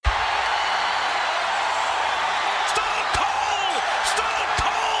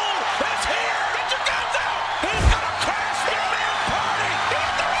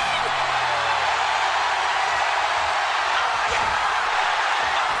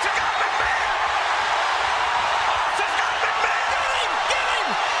Octagon McMahon! Octagon McMahon! Get him!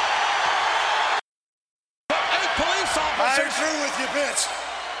 But 8 police I officers... ain't through with you, bitch.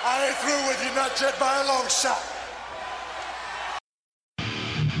 I ain't through with you, not yet by a long shot.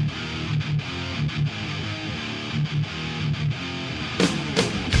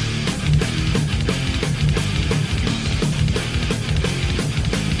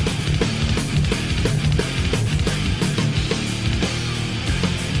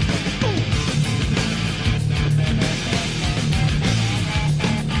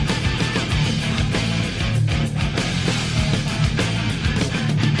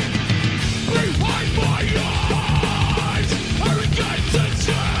 Behind my eyes, arrogance and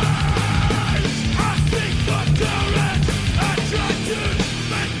shame. I think the current and try to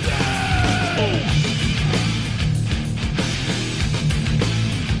maintain.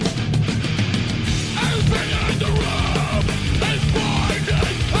 Everything in the room is blinding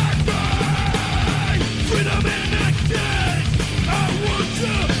at me. Freedom enacted, I want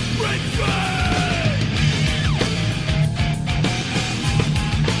to break free.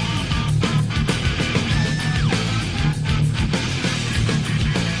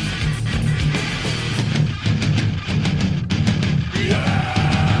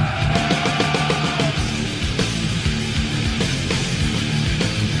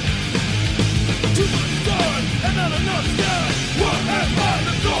 Too much sun and not enough sky. What am I?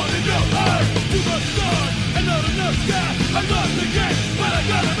 The thorn in your eye. Too much sun and not enough sky. I lost the game, but I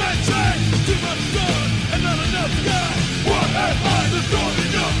gotta maintain. Too much sun and not enough sky. What am I? The thorn in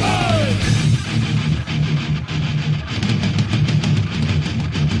your eye.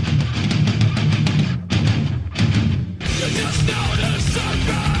 You just notice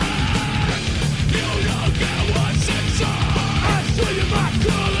something. You don't get what's inside. I show you my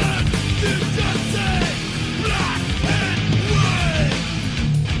color. You just say black and white.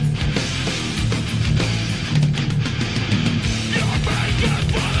 You're making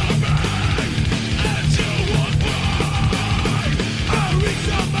fun of me, and you won't buy. I reach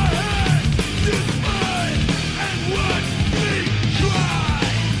out my hand to find and watch me try.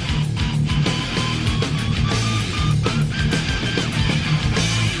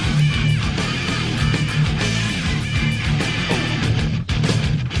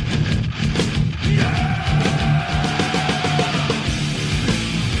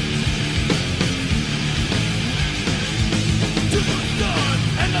 Too much sun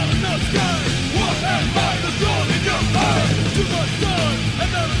and not enough sky. What am I? The thorn in your eye. Too much sun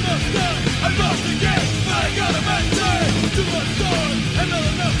and not enough sky. I lost the game, but I gotta maintain. Too much sun and not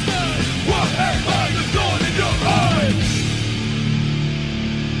enough sky. What am I? The thorn in your eye.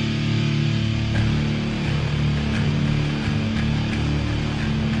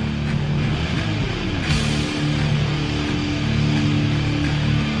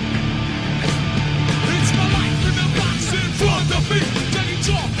 It's my life in the box in front of me. Taking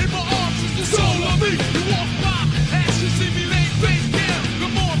talk in my arms is the soul of me. You walk by as you see me laying face down.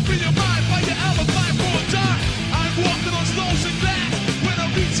 Come on, free your mind by your alibi for a time. I'm walking on stones and glass. When I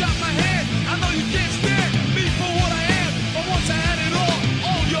reach out my hand, I know you can't stand me for what I am. But once I had it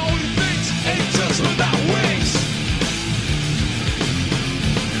all your only things, angels without wings.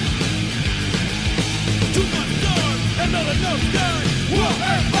 Too much sun and not enough sky. What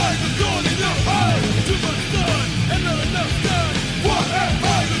am I? The thorn in your eye. Too much sun and not enough sky. What am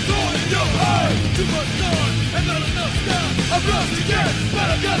I? The thorn in your eye. Too much sun and not enough sky. I've lost again, but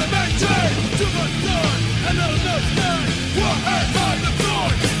I gotta maintain. Too much sun and not enough sky. What am I? The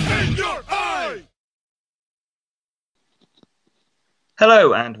thorn in your eye.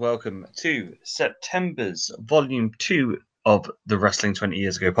 Hello and welcome to September's Volume 2 of the Wrestling 20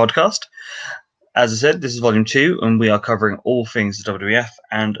 Years Ago podcast. As I said, this is Volume 2 and we are covering all things WWF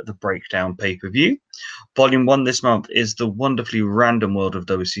and the Breakdown pay-per-view. Volume 1 this month is the wonderfully random world of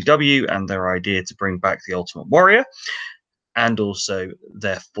WCW and their idea to bring back the Ultimate Warrior and also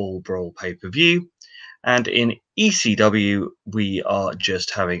their Fall Brawl pay-per-view. And in ECW, we are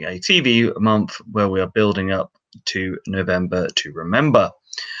just having a TV month where we are building up to November to Remember.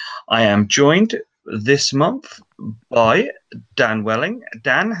 I am joined this month by Dan Welling.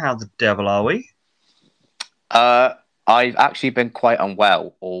 Dan, how the devil are we? I've actually been quite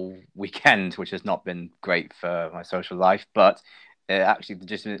unwell all weekend, which has not been great for my social life, but it actually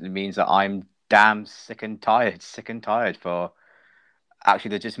legitimately means that I'm damn sick and tired for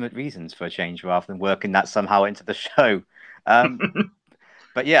actually legitimate reasons for a change rather than working that somehow into the show.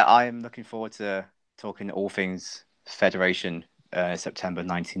 But yeah, I am looking forward to talking all things Federation September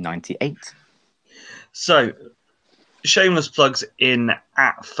 1998. So, shameless plugs in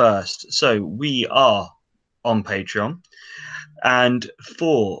at first. So, we are on Patreon. And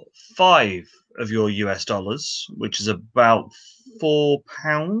for 5 of your US dollars, which is about £4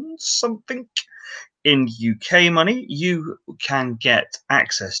 something in UK money, you can get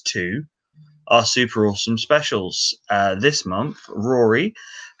access to our super awesome specials. This month, Rory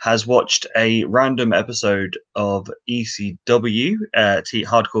has watched a random episode of ECW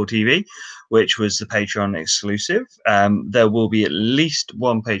Hardcore TV, which was the Patreon exclusive. There will be at least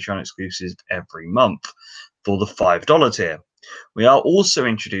one Patreon exclusive every month for the $5 tier. We are also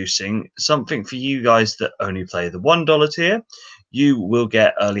introducing something for you guys that only play the $1 tier. You will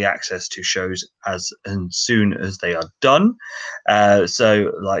get early access to shows as soon as they are done.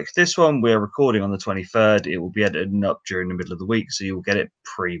 So like this one, we're recording on the 23rd. It will be edited up during the middle of the week, so you'll get it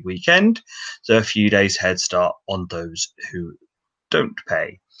pre-weekend. So a few days head start on those who don't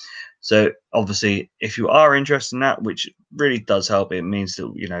pay. So obviously, if you are interested in that, which really does help, it means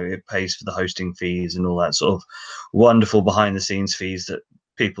that, you know, it pays for the hosting fees and all that sort of wonderful behind the scenes fees that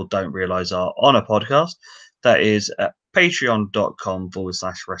people don't realize are on a podcast. That is at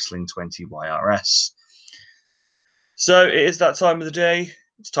patreon.com/wrestling20YRS. So it is that time of the day.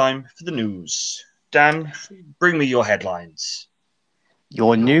 It's time for the news. Dan, bring me your headlines.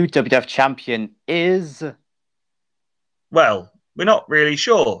 Your new WWF champion is... Well, we're not really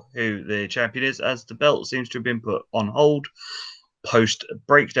sure who the champion is, as the belt seems to have been put on hold post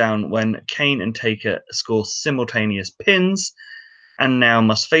breakdown when Kane and Taker score simultaneous pins and now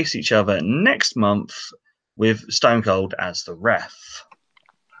must face each other next month with Stone Cold as the ref.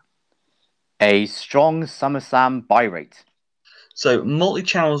 A strong SummerSlam buy rate. So,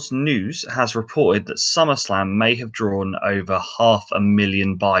 Multi-Channels News has reported that SummerSlam may have drawn over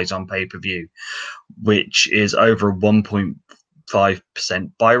 500,000 buys on pay-per-view, which is over a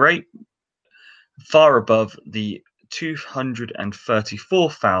 1.5% buy rate, far above the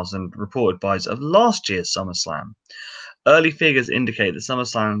 234,000 reported buys of last year's SummerSlam. Early figures indicate that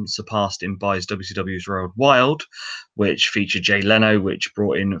SummerSlam surpassed in buys WCW's Road Wild, which featured Jay Leno, which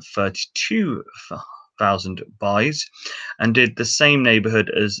brought in 32,000 buys, and did the same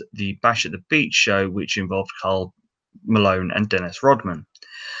neighborhood as the Bash at the Beach show, which involved Carl Malone and Dennis Rodman.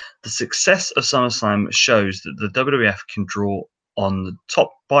 The success of SummerSlam shows that the WWF can draw on the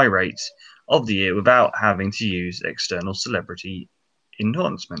top buy rates of the year without having to use external celebrity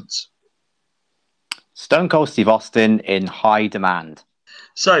endorsements. Stone Cold Steve Austin in high demand.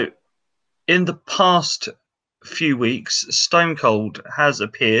 So, in the past few weeks, Stone Cold has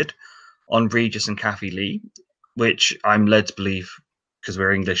appeared on Regis and Kathy Lee, which I'm led to believe, because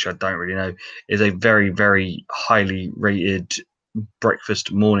we're English, I don't really know, is a very, very highly rated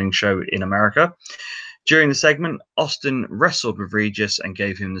breakfast morning show in America. During the segment, Austin wrestled with Regis and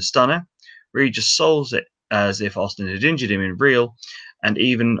gave him the stunner. Regis sold it as if Austin had injured him in real, and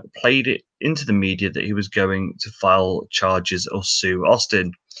even played it into the media that he was going to file charges or sue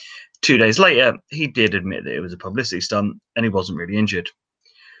Austin. 2 days later, he did admit that it was a publicity stunt and he wasn't really injured.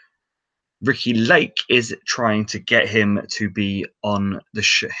 Ricky Lake is trying to get him to be on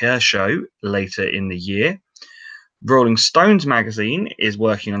her show later in the year. Rolling Stones magazine is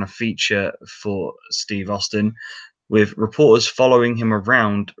working on a feature for Steve Austin, with reporters following him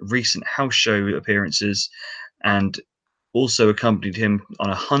around recent house show appearances and also accompanied him on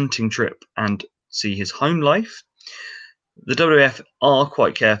a hunting trip and see his home life. The WWF are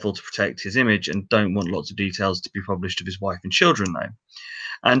quite careful to protect his image and don't want lots of details to be published of his wife and children, though.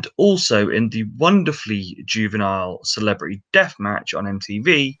 And also in the wonderfully juvenile celebrity death match on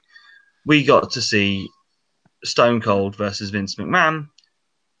MTV, we got to see Stone Cold versus Vince McMahon,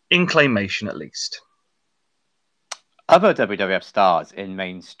 in claymation at least. Other WWF stars in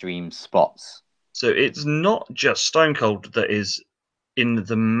mainstream spots. So it's not just Stone Cold that is in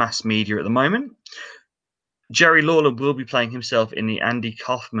the mass media at the moment. Jerry Lawler will be playing himself in the Andy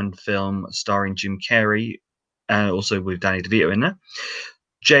Kaufman film starring Jim Carrey, and also with Danny DeVito in there.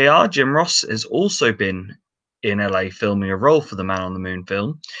 Jim Ross, has also been in LA filming a role for the Man on the Moon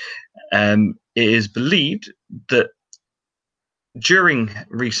film. It is believed that during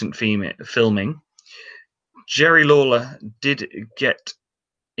recent filming, Jerry Lawler did get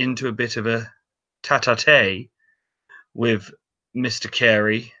into a bit of a tete with Mr.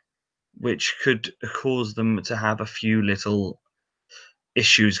 Carey, which could cause them to have a few little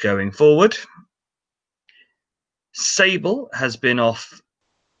issues going forward. Sable has been off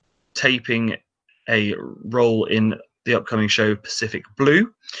taping a role in the upcoming show Pacific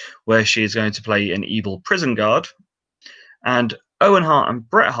Blue, where she is going to play an evil prison guard. And Owen Hart and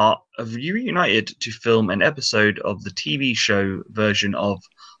Bret Hart have reunited to film an episode of the TV show version of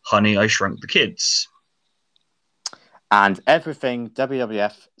Honey, I Shrunk the Kids. And everything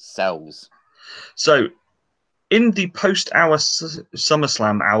WWF sells. So, In the post-hour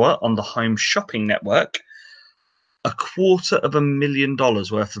SummerSlam hour on the Home Shopping Network,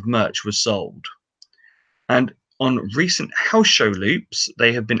 $250,000 worth of merch was sold. And on recent house show loops,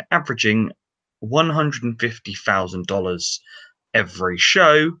 they have been averaging $150,000 every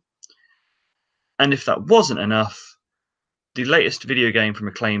show. And if that wasn't enough, the latest video game from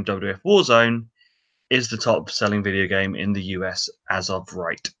acclaimed WWF Warzone is the top-selling video game in the US as of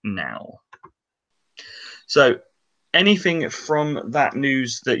right now. So, anything from that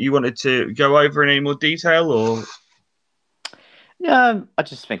news that you wanted to go over in any more detail, or? Yeah, I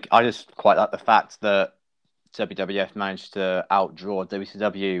just quite like the fact that WWF managed to outdraw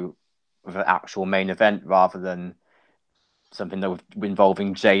WCW with an actual main event rather than something that was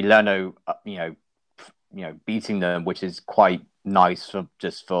involving Jay Leno, beating them, which is quite nice for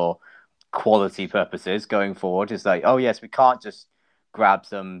quality purposes going forward. It's like, oh yes, we can't just grab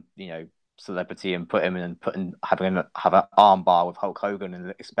some celebrity and put him in and have an armbar with Hulk Hogan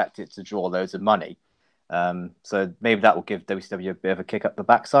and expect it to draw loads of money. So maybe that will give WCW a bit of a kick up the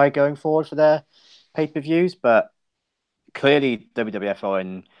backside going forward for their pay-per-views. But clearly WWF are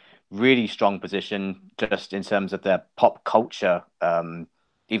in really strong position just in terms of their pop culture.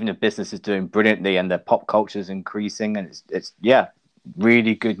 Even if business is doing brilliantly and their pop culture is increasing, and it's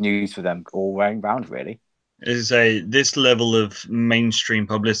really good news for them all round, really. As I say, this level of mainstream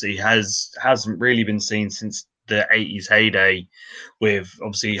publicity hasn't really been seen since the 80s heyday, with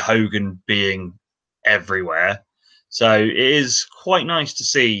obviously Hogan being everywhere. So it is quite nice to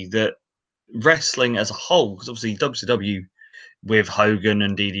see that wrestling as a whole, because obviously WCW with Hogan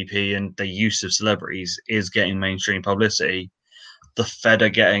and DDP and the use of celebrities is getting mainstream publicity. The Fed are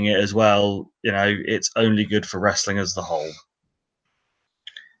getting it as well. It's only good for wrestling as the whole.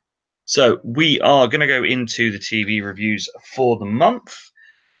 So we are going to go into the TV reviews for the month.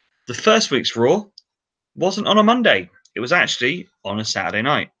 The first week's Raw wasn't on a Monday. It was actually on a Saturday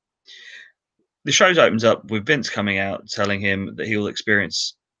night. The show opens up with Vince coming out telling him that he will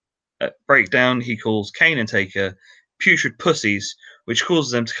experience a breakdown. He calls Kane and Taker putrid pussies, which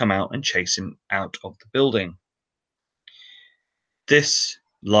causes them to come out and chase him out of the building. This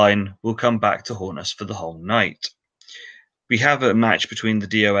line will come back to haunt us for the whole night. We have a match between the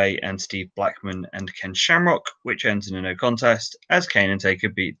DOA and Steve Blackman and Ken Shamrock, which ends in a no contest as Kane and Taker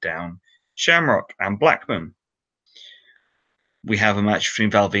beat down Shamrock and Blackman. We have a match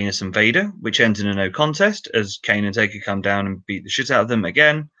between Val Venis and Vader, which ends in a no contest as Kane and Taker come down and beat the shit out of them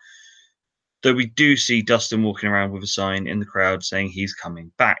again. Though we do see Dustin walking around with a sign in the crowd saying he's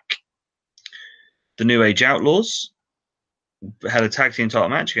coming back. The New Age Outlaws had a tag team title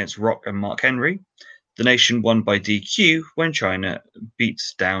match against Rock and Mark Henry. The Nation won by DQ when China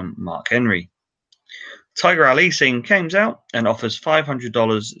beats down Mark Henry. Tiger Ali Singh comes out and offers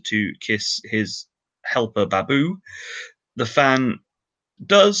 $500 to kiss his helper Babu. The fan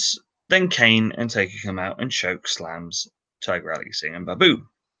does, then Kane and Taker come out and choke slams Tiger Ali Singh and Babu.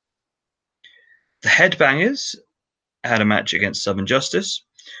 The Headbangers had a match against Southern Justice,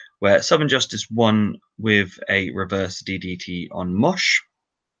 where Southern Justice won with a reverse DDT on Mosh.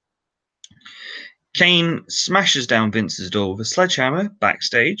 Kane smashes down Vince's door with a sledgehammer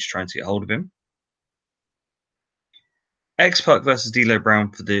backstage, trying to get hold of him. X-Pac versus D'Lo Brown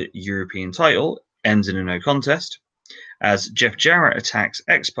for the European title ends in a no contest, as Jeff Jarrett attacks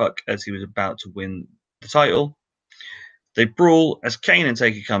X-Pac as he was about to win the title. They brawl as Kane and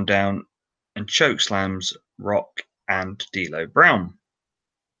Taker come down and choke slams Rock and D'Lo Brown.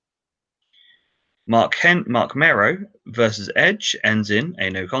 Mark Mero versus Edge ends in a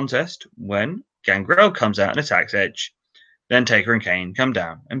no contest when Gangrel comes out and attacks Edge. Then Taker and Kane come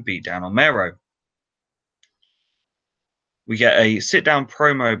down and beat down on Mero. We get a sit-down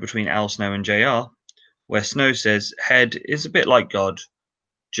promo between Al Snow and JR, where Snow says Head is a bit like God.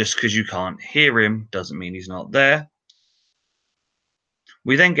 Just because you can't hear him doesn't mean he's not there.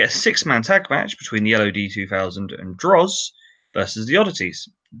 We then get a six-man tag match between the LOD 2000 and Droz versus the Oddities.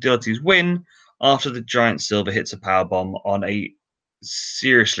 The Oddities win after the Giant Silver hits a powerbomb on a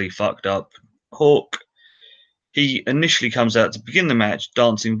seriously fucked up Hawk. He initially comes out to begin the match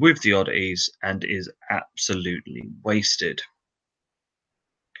dancing with the Oddities and is absolutely wasted.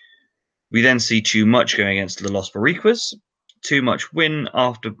 We then see Too Much going against the Los Boricuas. Too Much win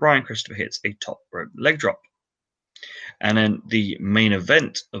after Brian Christopher hits a top rope leg drop. And then the main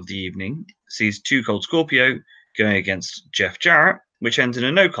event of the evening sees Too Cold Scorpio going against Jeff Jarrett, which ends in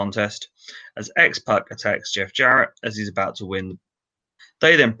a no contest as X-Pac attacks Jeff Jarrett as he's about to win.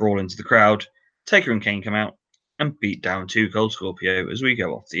 They then brawl into the crowd. Taker and Kane come out and beat down Too Cold Scorpio as we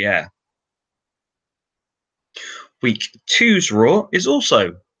go off the air. Week 2's Raw is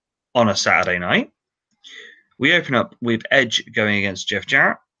also on a Saturday night. We open up with Edge going against Jeff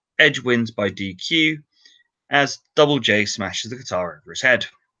Jarrett. Edge wins by DQ as Double J smashes the guitar over his head.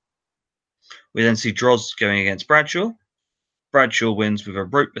 We then see Droz going against Bradshaw. Bradshaw wins with a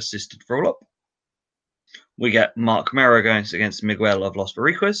rope-assisted roll-up. We get Mark Mero going against Miguel of Los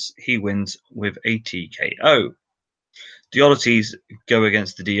Boricuas. He wins with a TKO. The Oddities go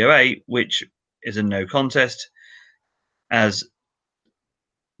against the DOA, which is a no contest, as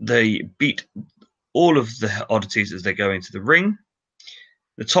they beat all of the Oddities as they go into the ring.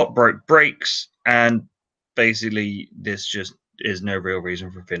 The top rope breaks, and basically this just is no real reason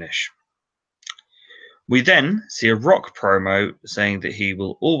for a finish. We then see a Rock promo saying that he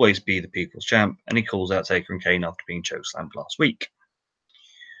will always be the People's Champ, and he calls out Taker and Kane after being chokeslammed last week.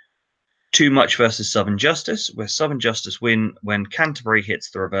 Too Much versus Southern Justice, where Southern Justice win when Canterbury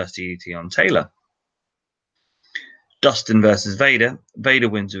hits the reverse DDT on Taylor. Dustin versus Vader. Vader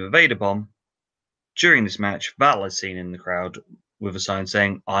wins with a Vader bomb. During this match, Val is seen in the crowd with a sign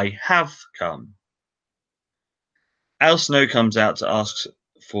saying, "I have come." Al Snow comes out to ask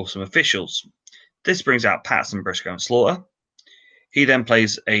for some officials. This brings out Patson, Briscoe, and Slaughter. He then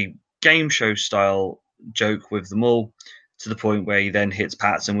plays a game show style joke with them all, to the point where he then hits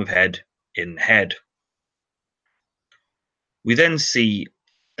Patson with head in the head. We then see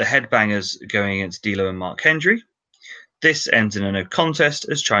the Headbangers going against D'Lo and Mark Henry. This ends in a no contest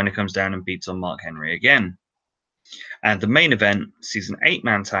as China comes down and beats on Mark Henry again. And the main event sees an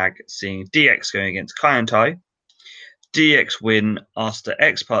 8-man tag, seeing DX going against Kai and Tai. DX win after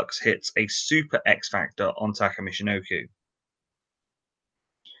X-Pac hits a Super X Factor on Taka Michinoku.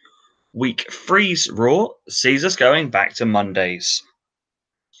 Week 3's Raw sees us going back to Mondays.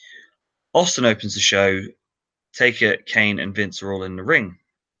 Austin opens the show. Taker, Kane, and Vince are all in the ring.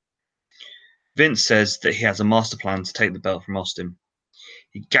 Vince says that he has a master plan to take the belt from Austin.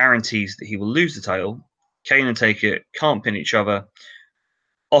 He guarantees that he will lose the title. Kane and Taker can't pin each other.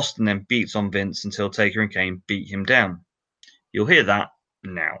 Austin then beats on Vince until Taker and Kane beat him down. You'll hear that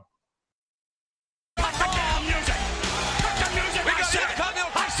now.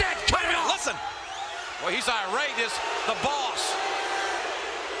 Well, he's irate, is the boss.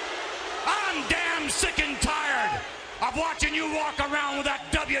 I'm damn sick and tired of watching you walk around with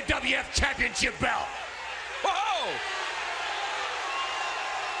that WWF Championship belt. Whoa!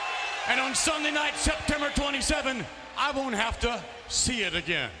 And on Sunday night, September 27, I won't have to see it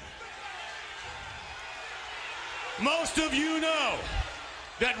again. Most of you know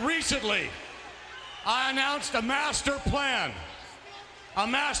that recently I announced a master plan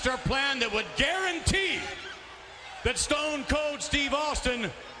that would guarantee that Stone Cold Steve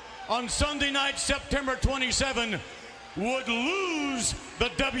Austin on Sunday night, September 27, would lose the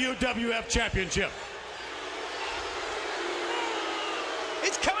WWF Championship.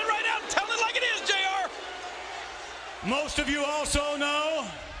 He's coming right out and telling it like it is, JR. Most of you also know,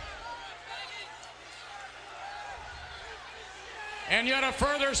 and yet a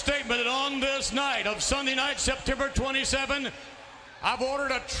further statement, that on this night of Sunday night, September 27, I've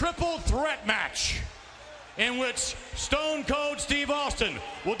ordered a triple threat match in which Stone Cold Steve Austin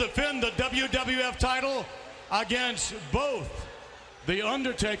will defend the WWF title against both The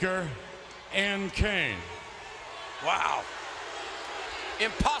Undertaker and Kane. Wow.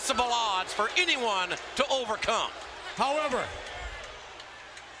 Impossible odds for anyone to overcome. However,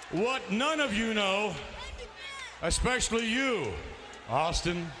 what none of you know, especially you,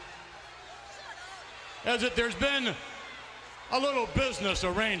 Austin, is that there's been a little business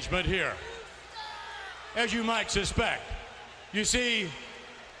arrangement here, as you might suspect. You see,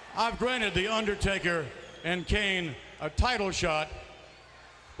 I've granted The Undertaker and Kane a title shot,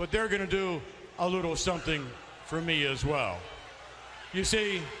 but they're going to do a little something for me as well. You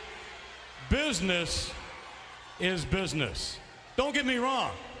see, business is business. Don't get me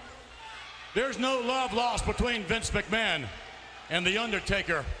wrong. There's no love lost between Vince McMahon and The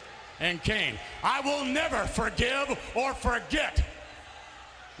Undertaker and Kane. I will never forgive or forget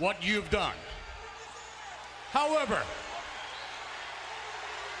what you've done. However,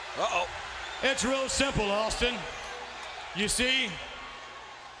 it's real simple, Austin. You see,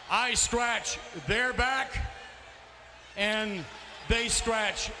 I scratch their back and they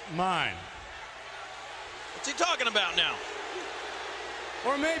scratch mine. What's he talking about now?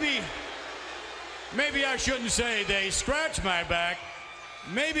 Or maybe I shouldn't say they scratch my back.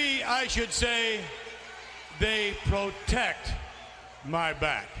 Maybe I should say they protect my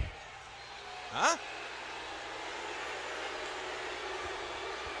back. Huh?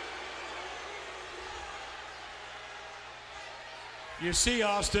 You see,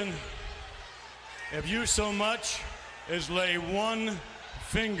 Austin, if you so much as lay one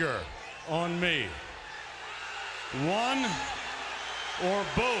finger on me, one or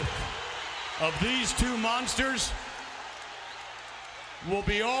both of these two monsters will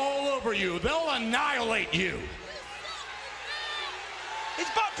be all over you. They'll annihilate you. He's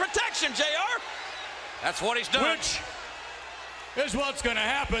bought protection, JR. That's what he's done. Which is what's going to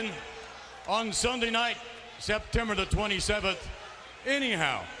happen on Sunday night, September the 27th.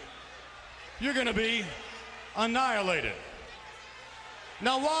 Anyhow, you're going to be annihilated.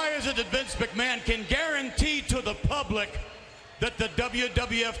 Now, why is it that Vince McMahon can guarantee to the public that the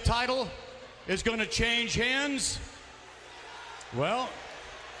WWF title is going to change hands? Well,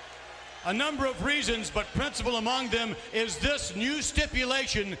 a number of reasons, but principal among them is this new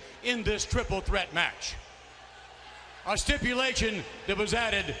stipulation in this triple threat match. A stipulation that was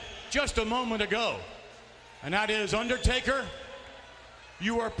added just a moment ago, and that is, Undertaker,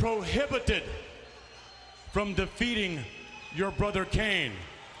 you are prohibited from defeating your brother Kane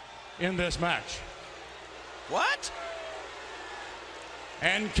in this match. What?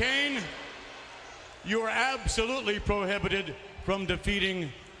 And Kane, you are absolutely prohibited from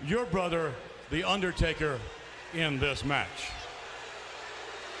defeating your brother, The Undertaker, in this match.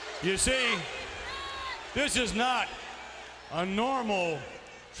 You see, this is not a normal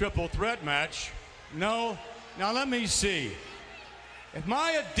triple threat match. No. Now let me see. If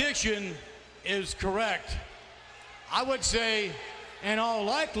my addiction is correct, I would say, in all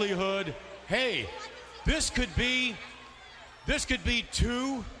likelihood, hey, this could be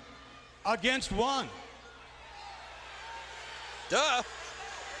 2 against 1. Duh.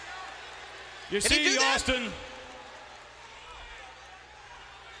 You Can he do see, that? Austin,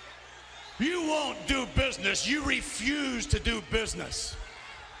 you won't do business. You refuse to do business.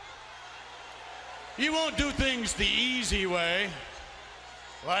 You won't do things the easy way,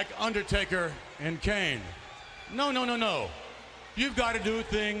 like Undertaker and Kane. No, no, no, no. You've got to do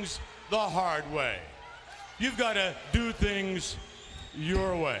things the hard way. You've got to do things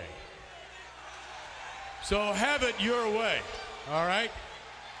your way. So have it your way, all right?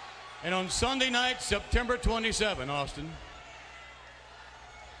 And on Sunday night, September 27, Austin,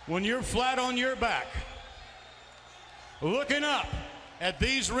 when you're flat on your back, looking up at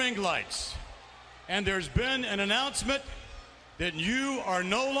these ring lights, and there's been an announcement that you are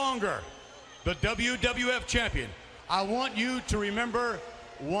no longer the WWF champion, I want you to remember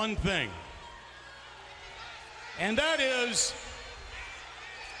one thing. And that is,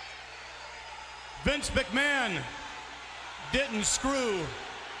 Vince McMahon didn't screw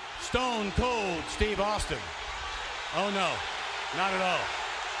Stone Cold Steve Austin. Oh no, not at all.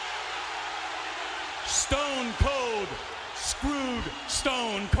 Stone Cold screwed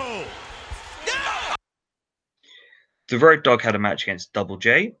Stone Cold. The Road Dogg had a match against Double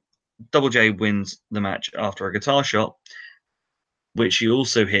J. Double J wins the match after a guitar shot, which he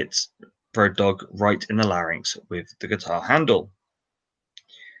also hits Road Dogg right in the larynx with the guitar handle.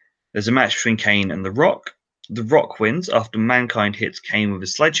 There's a match between Kane and The Rock. The Rock wins after Mankind hits Kane with a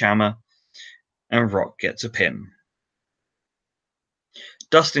sledgehammer, and Rock gets a pin.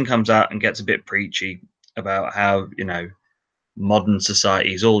 Dustin comes out and gets a bit preachy about how, modern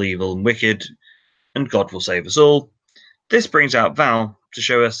society is all evil and wicked, and God will save us all. This brings out Val to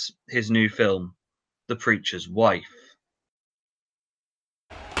show us his new film, The Preacher's Wife.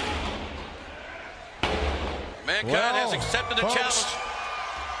 Mankind has accepted the challenge.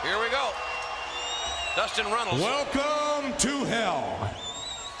 Here we go. Dustin Runnels. Welcome to hell.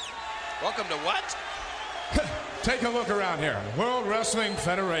 Welcome to what? Take a look around here. World Wrestling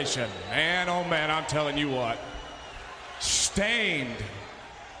Federation. Man, oh man, I'm telling you what. Stained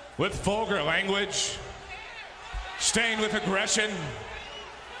with vulgar language, stained with aggression,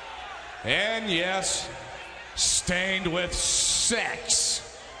 and yes, stained with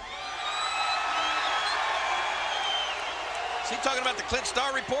sex. Is he talking about the Clint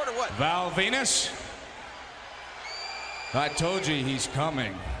Starr report or what? Val Venus, I told you he's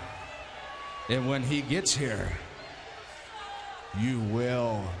coming. And when he gets here, you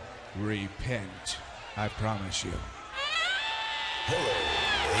will repent. I promise you. Hello,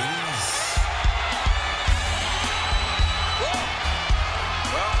 ladies.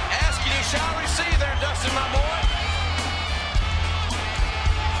 Well, ask you shall receive there, Dustin, my boy.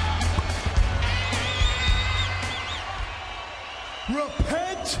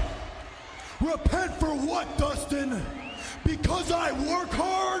 Repent? Repent for what, Dustin? Because I work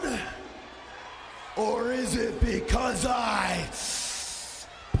hard? Or is it because I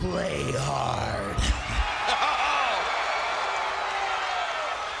play hard?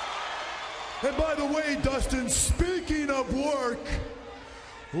 And by the way, Dustin, speaking of work,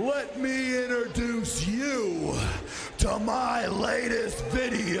 let me introduce you to my latest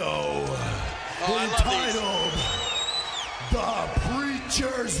video entitled the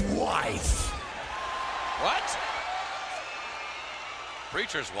preacher's wife. What?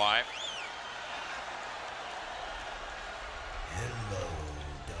 Preacher's wife? Hello,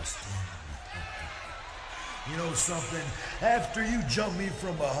 Dustin. You know something? After you jumped me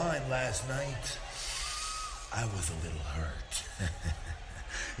from behind last night, I was a little hurt.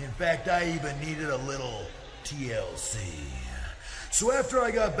 In fact, I even needed a little TLC. So after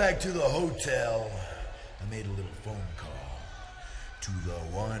I got back to the hotel, I made a little phone call to the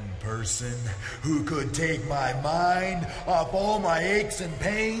one person who could take my mind off all my aches and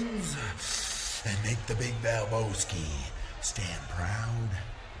pains and make the Big Valboski stand proud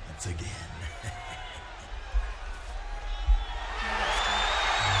once again.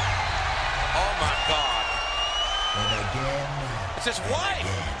 Oh my God. And again. It's his wife.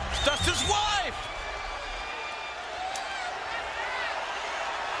 It's Dustin's wife.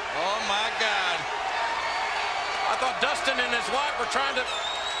 Oh my God. I thought Dustin and his wife were trying to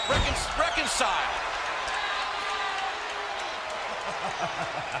reconcile.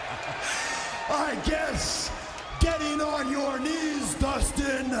 I guess getting on your knees,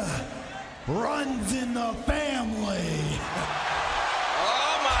 Dustin, runs in the family.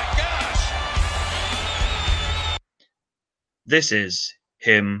 Oh my gosh. This is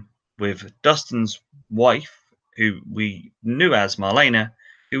him with Dustin's wife, who we knew as Marlena,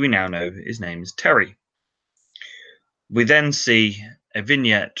 who we now know his name is Terry. We then see a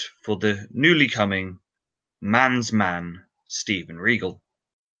vignette for the newly coming man's man, Steven Regal.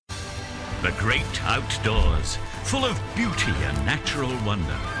 The great outdoors, full of beauty and natural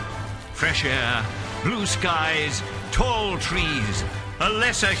wonder. Fresh air, blue skies, tall trees. A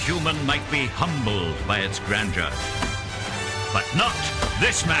lesser human might be humbled by its grandeur. But not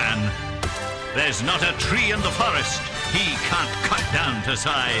this man. There's not a tree in the forest he can't cut down to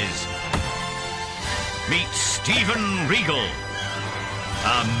size. Meet Steven Regal,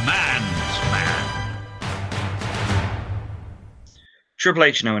 a man's man. Triple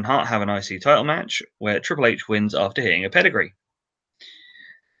H and Owen Hart have an IC title match where Triple H wins after hitting a pedigree.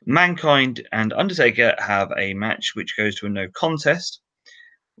 Mankind and Undertaker have a match which goes to a no contest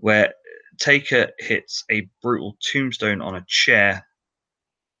where Taker hits a brutal tombstone on a chair.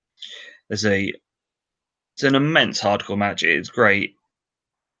 It's an immense hardcore match. It's great.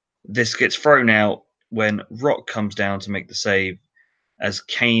 This gets thrown out when Rock comes down to make the save as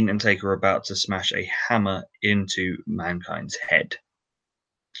Kane and Taker are about to smash a hammer into Mankind's head.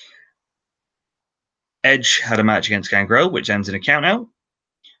 Edge had a match against Gangrel, which ends in a countout.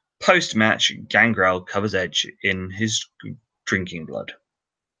 Post-match, Gangrel covers Edge in his drinking blood.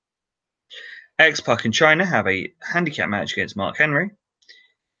 X-Pac and Chyna have a handicap match against Mark Henry.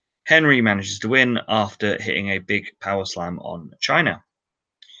 Henry manages to win after hitting a big power slam on Chyna.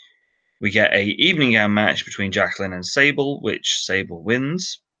 We get a evening gown match between Jacqueline and Sable, which Sable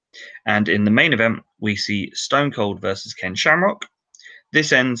wins. And in the main event, we see Stone Cold versus Ken Shamrock.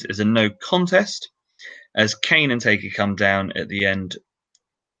 This ends as a no contest, as Kane and Taker come down at the end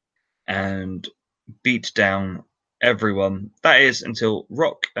and beat down everyone. That is until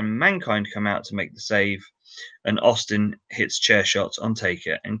Rock and Mankind come out to make the save, and Austin hits chair shots on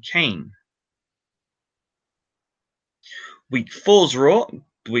Taker and Kane. Week 4's Raw,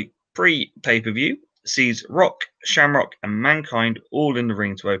 week pre-pay-per-view, sees Rock, Shamrock, and Mankind all in the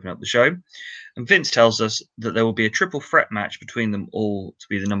ring to open up the show, and Vince tells us that there will be a triple threat match between them all to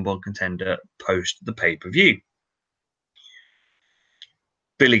be the number one contender post the pay-per-view.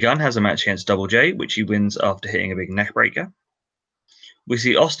 Billy Gunn has a match against Double J, which he wins after hitting a big neckbreaker. We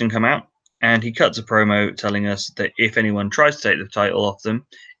see Austin come out, and he cuts a promo telling us that if anyone tries to take the title off them,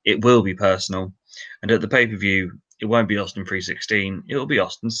 it will be personal, and at the pay-per-view, it won't be Austin 316, it will be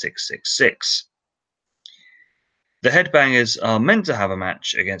Austin 666. The Headbangers are meant to have a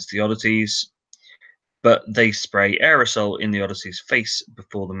match against the Oddities, but they spray aerosol in the Oddities' face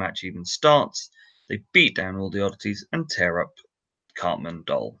before the match even starts. They beat down all the Oddities and tear up Cartman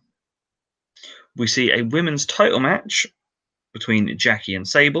Doll. We see a women's title match between Jackie and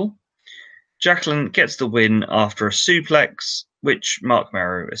Sable. Jacqueline gets the win after a suplex, which Mark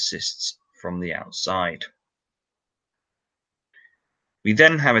Marrow assists from the outside. We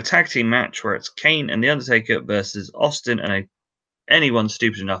then have a tag team match where it's Kane and The Undertaker versus Austin and anyone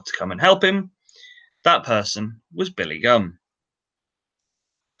stupid enough to come and help him. That person was Billy Gunn.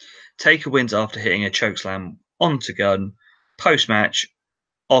 Taker wins after hitting a chokeslam onto Gunn. Post-match,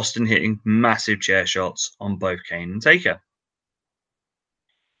 Austin hitting massive chair shots on both Kane and Taker.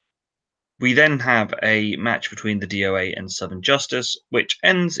 We then have a match between the DOA and Southern Justice, which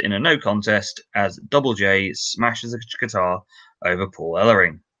ends in a no contest as Double J smashes a guitar over Paul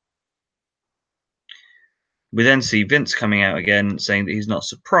Ellering. We then see Vince coming out again saying that he's not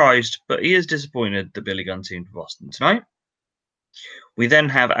surprised, but he is disappointed that Billy Gunn teamed with Austin tonight. We then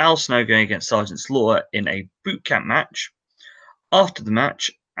have Al Snow going against Sergeant Slaughter in a boot camp match. After the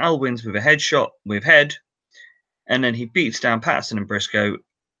match, Al wins with a headshot with head, and then he beats down Patterson and Briscoe.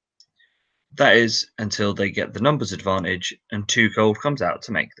 That is until they get the numbers advantage, and Too Cold comes out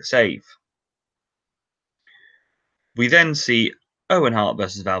to make the save. We then see Owen Hart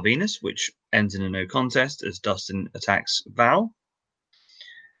versus Val Venis, which ends in a no contest as Dustin attacks Val.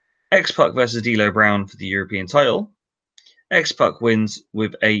 X-Pac versus D'Lo Brown for the European title. X-Pac wins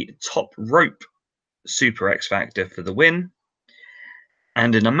with a top rope Super X Factor for the win.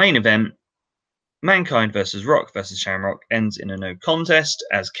 And in a main event, Mankind versus Rock versus Shamrock ends in a no contest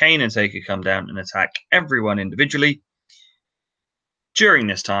as Kane and Taker come down and attack everyone individually. During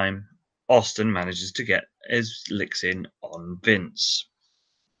this time, Austin manages to get his licks in on Vince.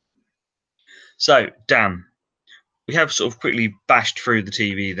 So, Dan, we have sort of quickly bashed through the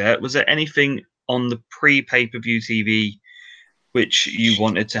TV there. Was there anything on the pre-pay-per-view TV which you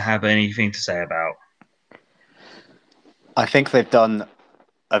wanted to have anything to say about? I think they've done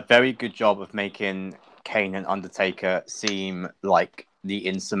a very good job of making Kane and Undertaker seem like the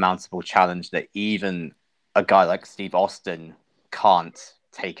insurmountable challenge that even a guy like Steve Austin can't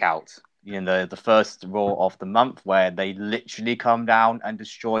take out. You know, the first Raw of the month where they literally come down and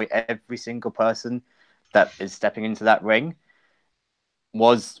destroy every single person that is stepping into that ring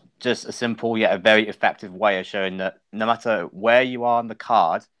was just a simple yet a very effective way of showing that no matter where you are on the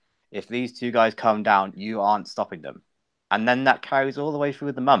card, if these two guys come down, you aren't stopping them. And then that carries all the way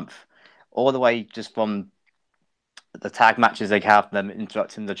through the month, all the way just from the tag matches they have, them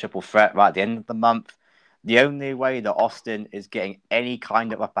interrupting the triple threat right at the end of the month. The only way that Austin is getting any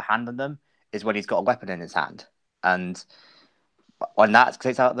kind of upper hand on them is when he's got a weapon in his hand. And when that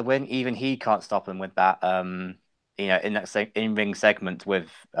takes out the win, even he can't stop him with that, in that in-ring segment with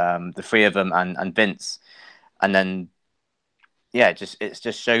the three of them and Vince. And then, yeah, it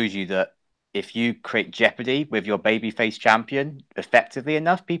just shows you that if you create jeopardy with your babyface champion effectively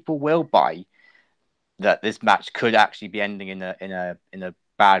enough, people will buy that this match could actually be ending in a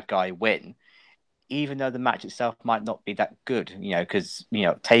bad guy win, even though the match itself might not be that good. Because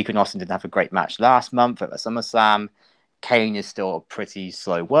Taker and Austin didn't have a great match last month at SummerSlam. Kane is still a pretty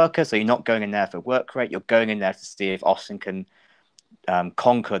slow worker, so you're not going in there for work rate. You're going in there to see if Austin can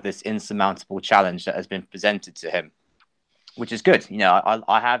conquer this insurmountable challenge that has been presented to him, which is good.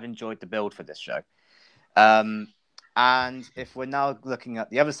 I have enjoyed the build for this show. And if we're now looking at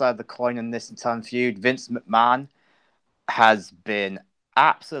the other side of the coin in this entire feud, Vince McMahon has been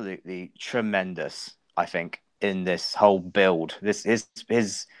absolutely tremendous, I think, in this whole build.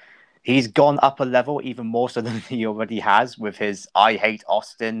 He's gone up a level even more so than he already has with his I Hate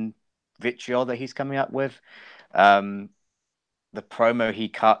Austin vitriol that he's coming up with. The promo he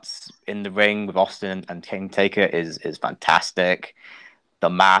cuts in the ring with Austin and King Taker is fantastic. The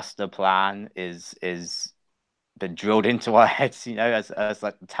master plan is been drilled into our heads, as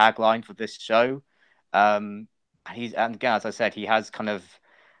like the tagline for this show. And again, as I said, he has kind of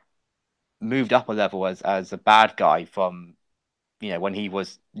moved up a level as a bad guy from, when he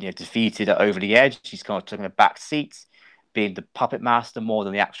was defeated at Over the Edge. He's kind of taken a back seat, being the puppet master more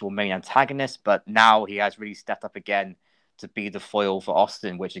than the actual main antagonist. But now he has really stepped up again to be the foil for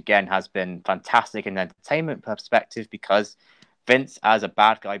Austin, which again has been fantastic in an entertainment perspective, because Vince as a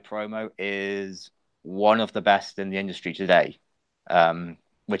bad guy promo is one of the best in the industry today,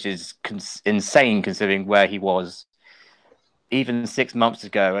 which is insane considering where he was even 6 months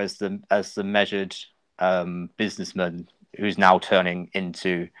ago as the measured businessman who's now turning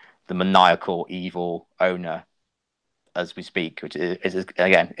into the maniacal evil owner as we speak, which is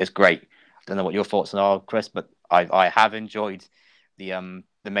again, it's great. I don't know what your thoughts are, Chris, but I have enjoyed the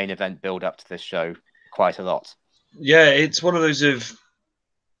main event build up to this show quite a lot. Yeah, it's one of those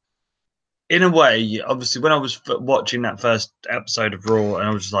in a way, obviously, when I was watching that first episode of Raw, and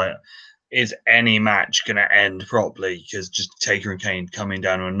I was just like, is any match going to end properly? Because just Taker and Kane coming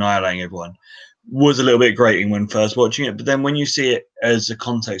down and annihilating everyone was a little bit grating when first watching it. But then when you see it as a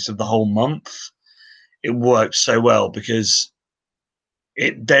context of the whole month, it works so well, because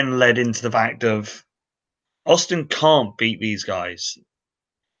it then led into the fact of Austin can't beat these guys.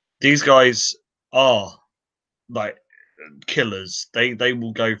 These guys are like killers. They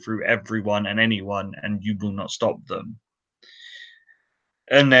will go through everyone and anyone, and you will not stop them.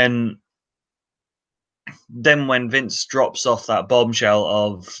 And then when Vince drops off that bombshell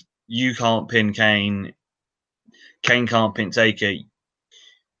of you can't pin Kane, Kane can't pin Taker,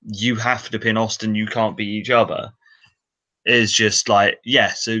 you have to pin Austin, you can't beat each other, is just like,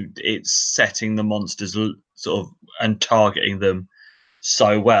 yeah, so it's setting the monsters sort of and targeting them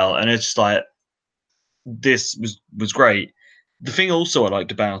so well, and it's just like this was great. The thing also I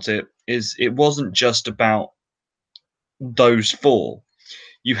liked about it is it wasn't just about those four.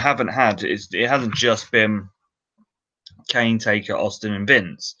 You haven't had it hasn't just been Kane, Taker, Austin, and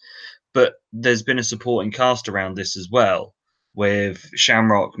Vince, but there's been a supporting cast around this as well with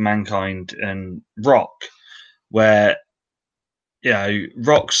Shamrock, Mankind, and Rock, where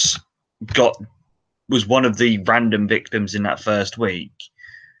Rock's was one of the random victims in that first week,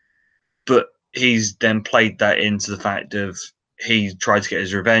 but he's then played that into the fact of he tried to get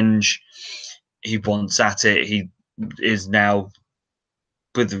his revenge. He wants at it. He is now,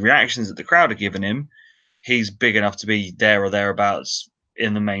 with the reactions that the crowd are giving him, he's big enough to be there or thereabouts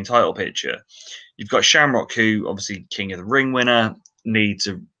in the main title picture. You've got Shamrock, who obviously King of the Ring winner, needs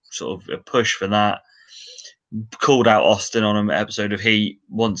a sort of a push for that. Called out Austin on an episode of Heat,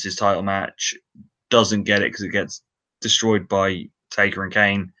 wants his title match, doesn't get it because it gets destroyed by Taker and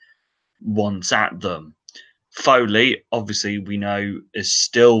Kane, wants at them. Foley, obviously, we know is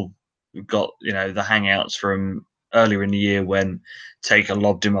still got the hangouts from earlier in the year when Taker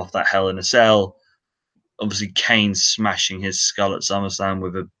lobbed him off that Hell in a Cell. Obviously, Kane smashing his skull at SummerSlam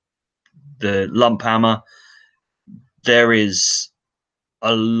with the lump hammer. There is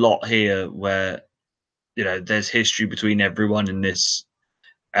a lot here where there's history between everyone in this,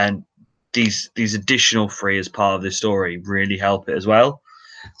 and these additional three as part of this story really help it as well.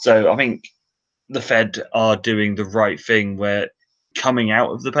 So I think the Fed are doing the right thing where coming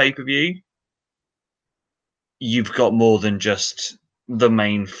out of the pay-per-view, you've got more than just the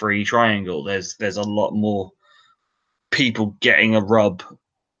main free triangle. There's a lot more people getting a rub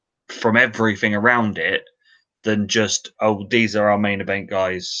from everything around it than just, oh, these are our main event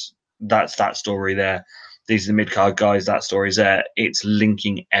guys. That's that story there. These are the mid-card guys. That story's there. It's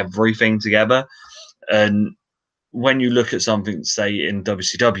linking everything together. And when you look at something, say, in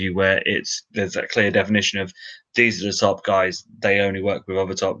WCW, where there's that clear definition of these are the top guys, they only work with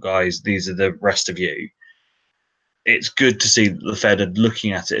other top guys, these are the rest of you. It's good to see that the Fed are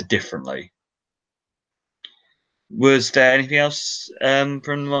looking at it differently. Was there anything else from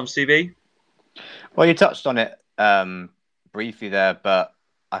the Months TV? Well, you touched on it briefly there, but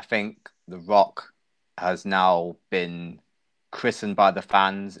I think The Rock has now been christened by the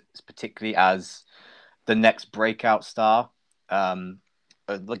fans, particularly as the next breakout star.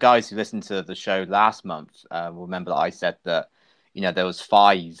 The guys who listened to the show last month will remember that I said that there was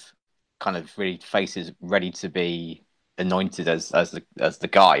 5 kind of really faces ready to be anointed as the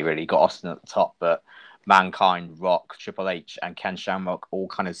guy. Really got Austin at the top, but Mankind, Rock, Triple H, and Ken Shamrock all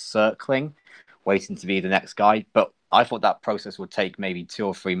kind of circling, waiting to be the next guy. But I thought that process would take maybe 2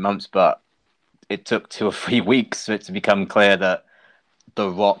 or 3 months, but it took 2 or 3 weeks for it to become clear that The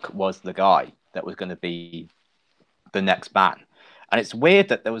Rock was the guy that was going to be the next man. And it's weird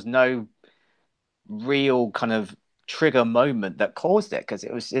that there was no real kind of trigger moment that caused it, because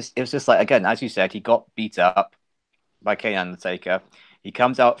it was just like, again, as you said, he got beat up by Kane Undertaker. He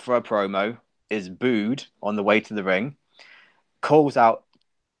comes out for a promo, is booed on the way to the ring, calls out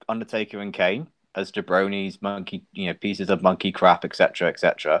Undertaker and Kane as jabronis, monkey, pieces of monkey crap, etc.,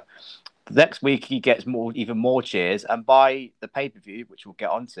 etc. The next week he gets even more cheers, and by the pay-per-view, which we'll get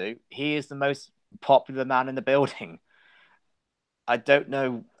onto, he is the most popular man in the building. I don't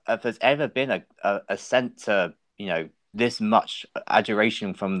know if there's ever been a sense to this much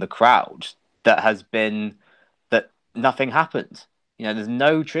adoration from the crowd that has been that nothing happened. There's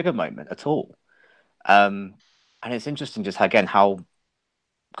no trigger moment at all. And it's interesting just again how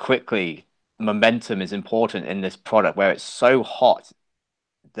quickly momentum is important in this product, where it's so hot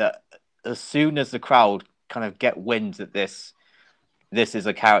that as soon as the crowd kind of get wind that this is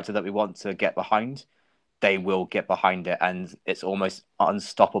a character that we want to get behind, they will get behind it, and it's almost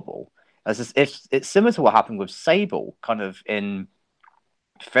unstoppable. It's similar to what happened with Sable kind of in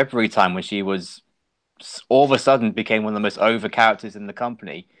February time, when she was all of a sudden became one of the most over characters in the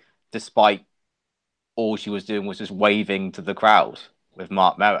company, despite all she was doing was just waving to the crowd with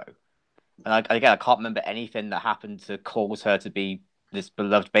Mark Merrow. And I can't remember anything that happened to cause her to be this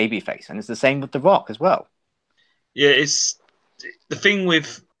beloved babyface. And it's the same with The Rock as well. Yeah, it's the thing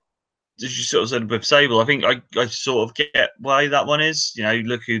with, as you sort of said with Sable, I think I sort of get why that one is.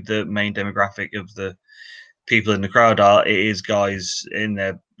 Look who the main demographic of the people in the crowd are. It is guys in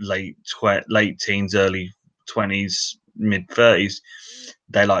their late teens, early 20s, mid 30s.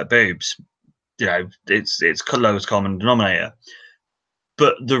 They like boobs. It's lowest common denominator.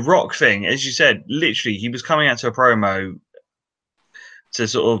 But the Rock thing, as you said, literally, he was coming out to a promo to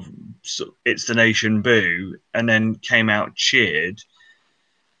sort of it's the nation boo, and then came out cheered.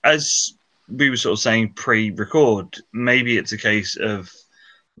 As we were sort of saying pre-record, maybe it's a case of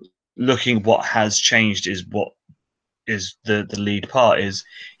looking what has changed is what is the lead part is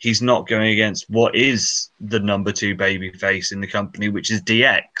he's not going against what is the number 2 baby face in the company, which is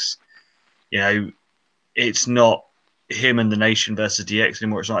DX. You know, it's not him and the Nation versus DX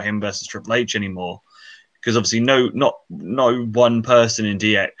anymore. It's not him versus Triple H anymore. Because obviously no one person in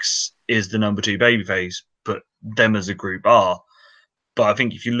DX is the number 2 babyface, but them as a group are. But I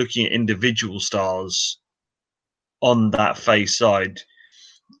think if you're looking at individual stars on that face side,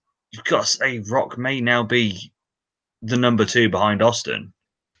 you've got to say Rock may now be the number 2 behind Austin.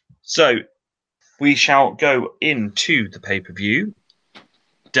 So we shall go into the pay-per-view.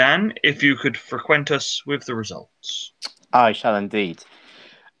 Dan, if you could frequent us with the results. I shall indeed.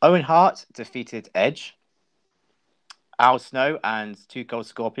 Owen Hart defeated Edge. Al Snow and Two Cold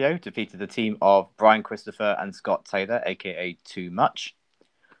Scorpio defeated the team of Brian Christopher and Scott Taylor, aka Too Much.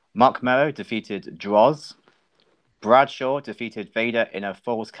 Mark Merrow defeated Droz. Bradshaw defeated Vader in a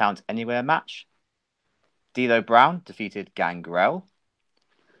Falls Count Anywhere match. D'Lo Brown defeated Gangrel.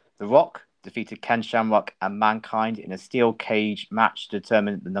 The Rock defeated Ken Shamrock and Mankind in a steel cage match to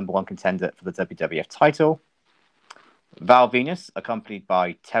determine the number 1 contender for the WWF title. Val Venus, accompanied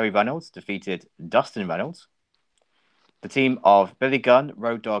by Terry Reynolds, defeated Dustin Reynolds. The team of Billy Gunn,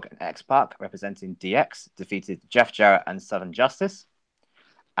 Road Dogg, and X-Pac, representing DX, defeated Jeff Jarrett and Southern Justice.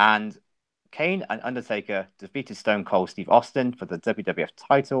 And Kane and Undertaker defeated Stone Cold Steve Austin for the WWF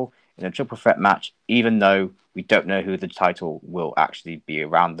title in a triple threat match, even though we don't know who the title will actually be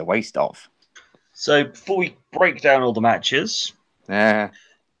around the waist of. So before we break down all the matches,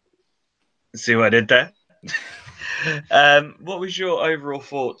 see what I did there? What was your overall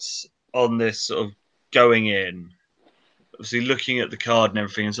thoughts on this sort of going in? Obviously, looking at the card and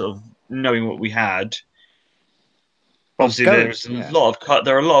everything, and sort of knowing what we had. Obviously, there's a lot of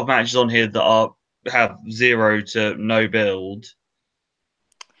there are a lot of matches on here that have 0 to no build.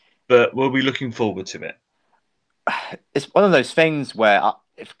 But we'll be looking forward to it. It's one of those things where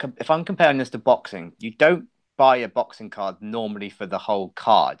if I'm comparing this to boxing, you don't buy a boxing card normally for the whole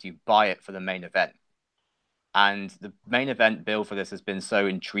card. You buy it for the main event. And the main event build for this has been so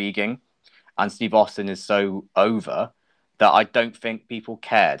intriguing, and Steve Austin is so over that I don't think people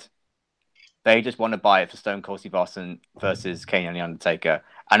cared. They just want to buy it for Stone Cold Steve Austin versus Kane and The Undertaker,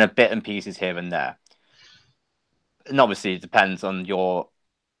 and a bit and pieces here and there. And obviously, it depends on your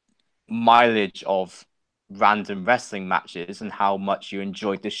mileage of random wrestling matches and how much you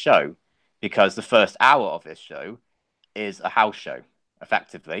enjoyed this show, because the first hour of this show is a house show,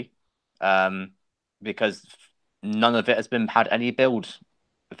 effectively, because none of it has had any build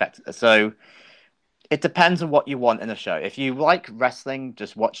effect. So it depends on what you want in a show. If you like wrestling,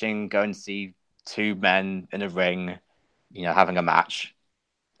 just watching, go and see 2 men in a ring, having a match,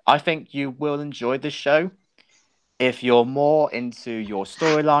 I think you will enjoy this show. If you're more into your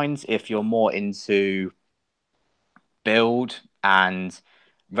storylines, if you're more into build and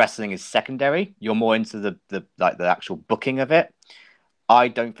wrestling is secondary, you're more into the actual booking of it, I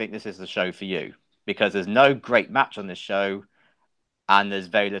don't think this is the show for you, because there's no great match on this show, and there's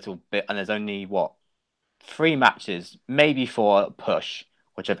very little bit, and there's only 3 matches, maybe 4 push,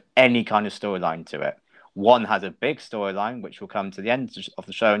 which have any kind of storyline to it. One has a big storyline, which we'll come to the end of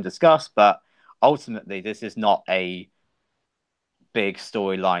the show and discuss, but ultimately, this is not a big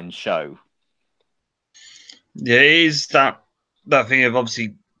storyline show. Yeah, it is that thing of,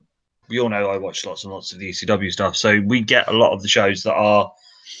 obviously, we all know I watch lots and lots of the ECW stuff, so we get a lot of the shows that are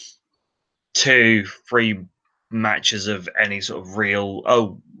 2-3 matches of any sort of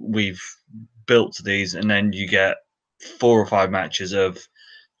real, we've built to these, and then you get 4 or 5 matches of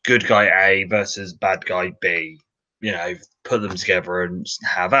good guy A versus bad guy B. Put them together and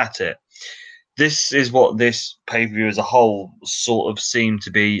have at it. This is what this pay-per-view as a whole sort of seemed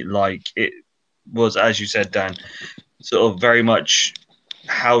to be like. It was, as you said, Dan, sort of very much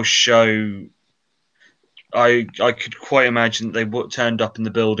house show. I could quite imagine they turned up in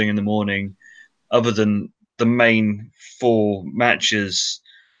the building in the morning, other than the main 4 matches,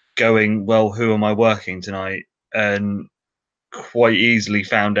 going, well, who am I working tonight? And quite easily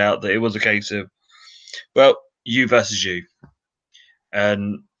found out that it was a case of, well, you versus you.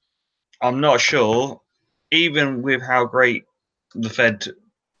 And I'm not sure, even with how great the Fed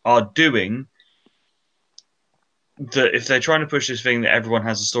are doing, that if they're trying to push this thing that everyone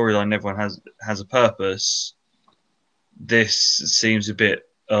has a storyline, everyone has a purpose, this seems a bit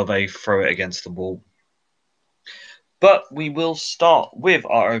of a throw it against the wall. But we will start with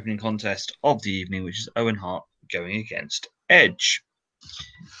our opening contest of the evening, which is Owen Hart going against Edge.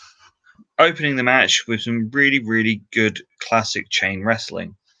 Opening the match with some really, really good classic chain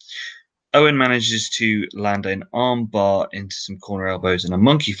wrestling. Owen manages to land an arm bar into some corner elbows and a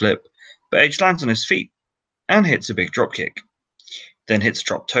monkey flip, but Edge lands on his feet and hits a big drop kick. Then hits a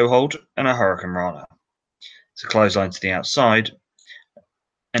drop toe hold and a Hurricane Rana. It's a clothesline to the outside,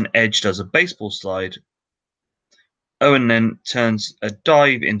 and Edge does a baseball slide. Owen then turns a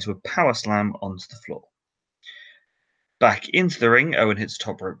dive into a power slam onto the floor. Back into the ring, Owen hits a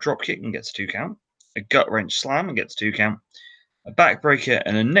top rope drop kick and gets a 2 count, a gut wrench slam and gets a 2 count, a back breaker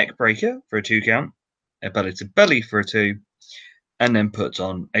and a neck breaker for a 2 count, a belly to belly for a 2, and then puts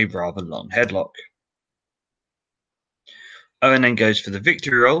on a rather long headlock. Owen then goes for the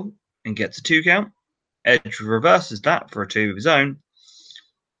victory roll and gets a 2 count. Edge reverses that for a 2 of his own.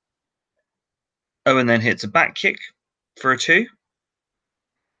 Owen then hits a back kick for a 2.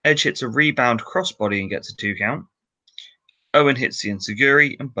 Edge hits a rebound crossbody and gets a 2 count. Owen hits the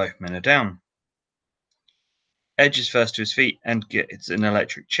enziguri and both men are down. Edge is first to his feet and gets an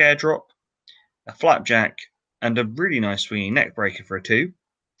electric chair drop, a flapjack, and a really nice swinging neck breaker for a 2,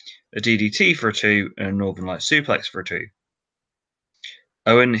 a DDT for a 2, and a Northern Light suplex for a 2.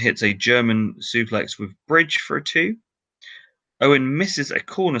 Owen hits a German suplex with bridge for a 2. Owen misses a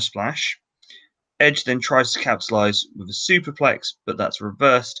corner splash. Edge then tries to capitalize with a superplex, but that's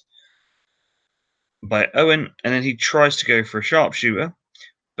reversed by Owen, and then he tries to go for a sharpshooter,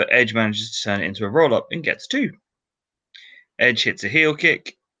 but Edge manages to turn it into a roll-up and gets 2. Edge hits a heel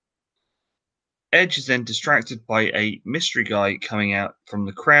kick. Edge is then distracted by a mystery guy coming out from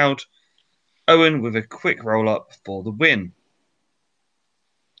the crowd. Owen with a quick roll-up for the win.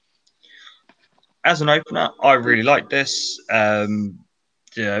 As an opener, I really like this.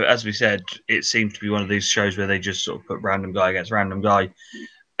 As we said, it seemed to be one of these shows where they just sort of put random guy against random guy,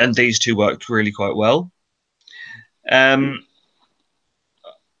 and these two worked really quite well.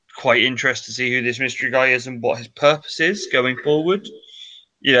 Quite interested to see who this mystery guy is and what his purpose is going forward.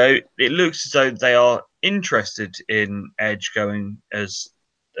 It looks as though they are interested in Edge going as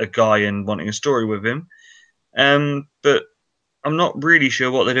a guy and wanting a story with him. But I'm not really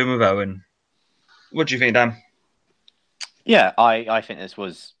sure what they're doing with Owen. What do you think, Dan? Yeah, I think this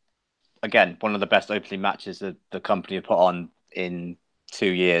was, again, one of the best opening matches that the company have put on in 2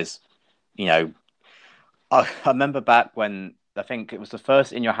 years. I remember back when, I think it was the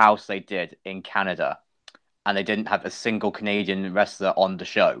first In Your House they did in Canada, and they didn't have a single Canadian wrestler on the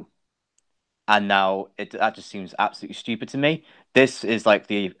show. And now that just seems absolutely stupid to me. This is like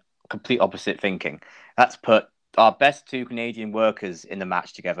the complete opposite thinking. Let's put our best 2 Canadian workers in the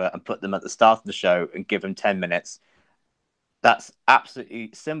match together and put them at the start of the show and give them 10 minutes. That's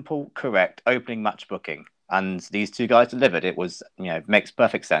absolutely simple, correct opening match booking. And these 2 guys delivered. It was, makes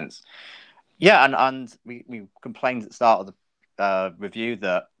perfect sense. Yeah, and we complained at the start of the review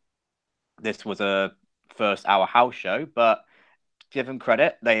that this was a first hour house show, but give them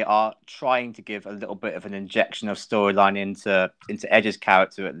credit. They are trying to give a little bit of an injection of storyline into Edge's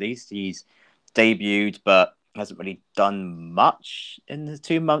character, at least. He's debuted, but hasn't really done much in the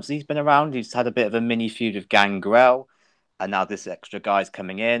 2 months he's been around. He's had a bit of a mini feud with Gangrel, and now this extra guy's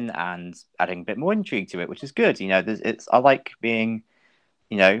coming in and adding a bit more intrigue to it, which is good. I like being,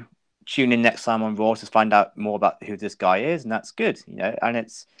 tune in next time on Raw to find out more about who this guy is, and that's good. And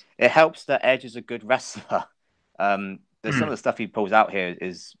it helps that Edge is a good wrestler. Some of the stuff he pulls out here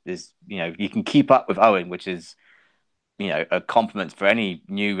is you can keep up with Owen, which is a compliment for any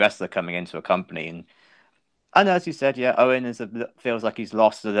new wrestler coming into a company. And as you said, yeah, Owen feels like he's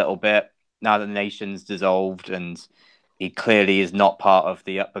lost a little bit now that the nation's dissolved, and he clearly is not part of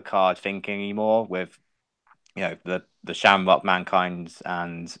the upper card thinking anymore. With the Shamrock, Mankind,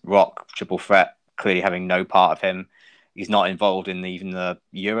 and Rock triple threat clearly having no part of him. He's not involved in even the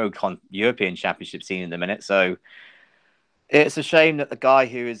European Championship scene at the minute. So it's a shame that the guy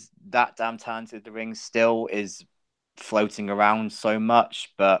who is that damn talented in the ring still is floating around so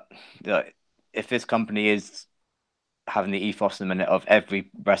much. But if this company is having the ethos in a minute of every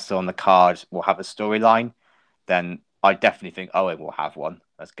wrestler on the card will have a storyline, then I definitely think Owen will have one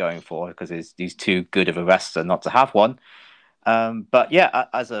that's going forward, because he's too good of a wrestler not to have one. But yeah,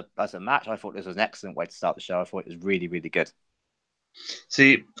 as a match, I thought this was an excellent way to start the show. I thought it was really, really good.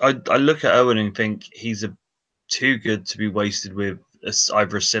 See, I look at Owen and think he's too good to be wasted with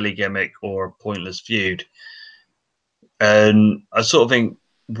either a silly gimmick or a pointless feud. And I sort of think,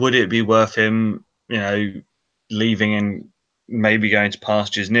 would it be worth him, leaving and maybe going to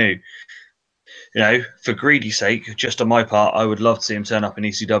pastures new? For greedy sake, just on my part, I would love to see him turn up in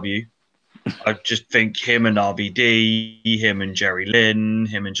ECW. I just think him and RVD, him and Jerry Lynn,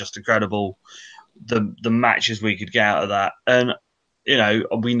 him and Just Incredible, the matches we could get out of that. And,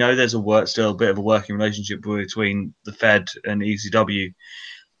 we know there's still a bit of a working relationship between the Fed and ECW.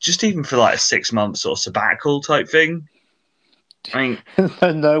 just even for like a 6 month sort of sabbatical type thing. I mean,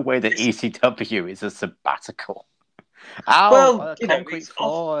 There's no way that ECW is a sabbatical. Ow, well, the you know, concrete it's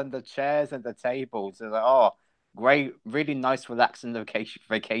floor and the chairs and the tables. It's like, oh, great, really nice, relaxing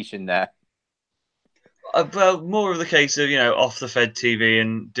vacation there. well, more of the case of, off the Fed TV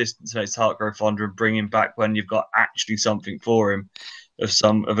and distance makes the heart grow fonder, and bring him back when you've got actually something for him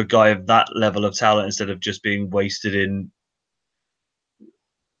of a guy of that level of talent, instead of just being wasted in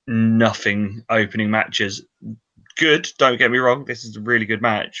nothing opening matches. Good, don't get me wrong, this is a really good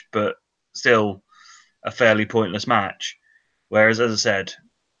match, but still a fairly pointless match. Whereas, as I said,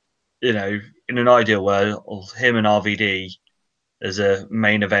 in an ideal world, him and RVD as a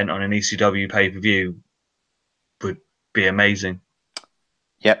main event on an ECW pay-per-view would be amazing.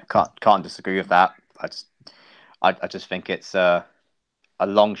 Yep, can't disagree with that. I just think it's a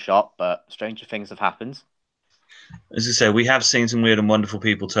long shot, but stranger things have happened. As I say, we have seen some weird and wonderful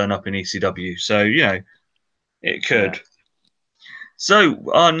people turn up in ECW, so it could. Yeah.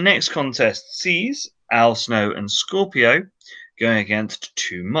 So our next contest sees Al Snow and Scorpio going against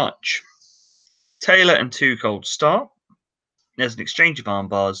Too Much. Taylor and Too Cold start. There's an exchange of arm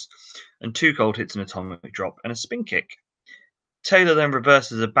bars, and Too Cold hits an atomic drop and a spin kick. Taylor then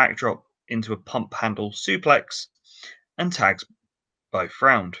reverses a backdrop into a pump handle suplex and tags both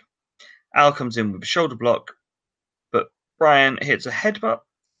round. Al comes in with a shoulder block, but Brian hits a headbutt.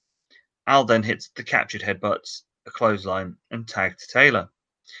 Al then hits the captured headbutts, a clothesline, and tag to Taylor.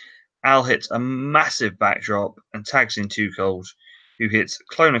 Al hits a massive backdrop and tags in Too Cold, who hits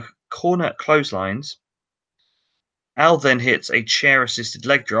corner clotheslines. Al then hits a chair-assisted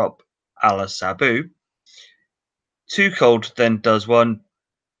leg drop, a la Sabu. Too Cold then does one,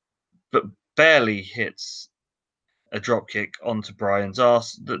 but barely hits a dropkick onto Brian's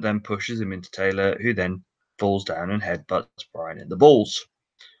ass that then pushes him into Taylor, who then falls down and headbutts Brian in the balls.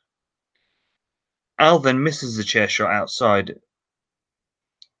 Al then misses the chair shot outside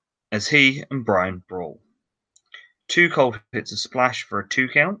as he and Brian brawl. Too Cold hits a splash for a 2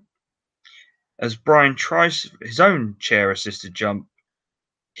 count. As Brian tries his own chair-assisted jump,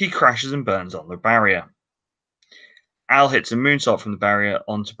 he crashes and burns on the barrier. Al hits a moonsault from the barrier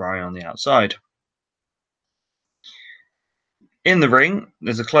onto Brian on the outside. In the ring,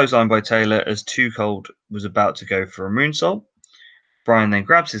 there's a clothesline by Taylor as Too Cold was about to go for a moonsault. Brian then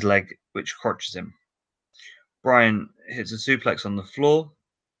grabs his leg, which crotches him. Brian hits a suplex on the floor.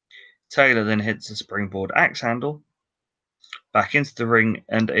 Taylor then hits a springboard axe handle back into the ring,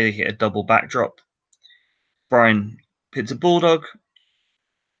 and they hit a double backdrop. Brian hits a bulldog,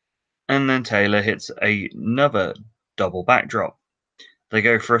 and then Taylor hits another double backdrop. They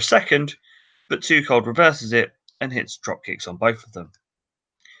go for a second, but Too Cold reverses it and hits drop kicks on both of them.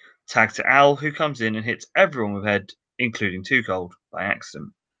 Tag to Al, who comes in and hits everyone with head, including Too Cold, by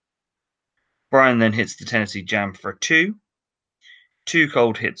accident. Brian then hits the Tennessee Jam for a 2. Too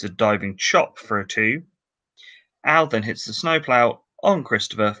Cold hits a diving chop for a 2. Al then hits the snowplow on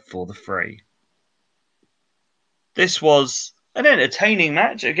Christopher for the 3. This was an entertaining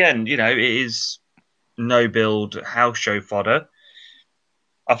match. Again, it is no build house show fodder.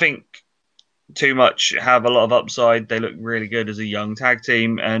 I think Too Much have a lot of upside. They look really good as a young tag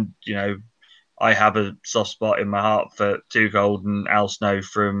team, and I have a soft spot in my heart for Too Cold and Al Snow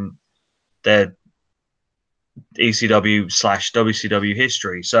from their ECW/WCW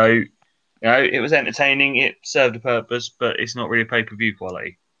history. So it was entertaining. It served a purpose, but it's not really pay-per-view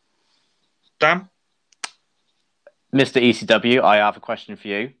quality. Dan? Mr. ECW, I have a question for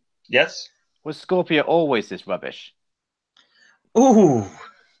you. Yes? Was Scorpio always this rubbish? Ooh.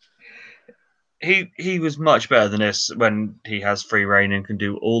 He was much better than this when he has free reign and can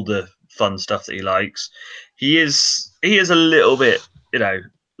do all the fun stuff that he likes. He is a little bit,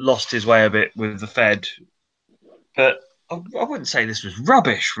 lost his way a bit with the Fed, but I wouldn't say this was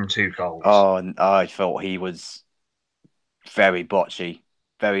rubbish from Too Cold. Oh, I thought he was very botchy,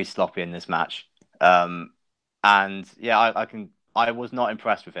 very sloppy in this match. And yeah, I was not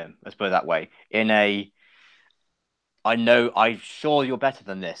impressed with him. Let's put it that way. I'm sure you're better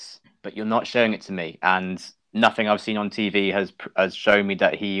than this, but you're not showing it to me. And nothing I've seen on TV has shown me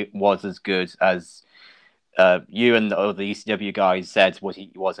that he was as good as you and the other ECW guys said what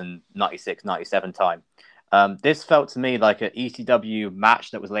he was in 96, 97 time. This felt to me like an ECW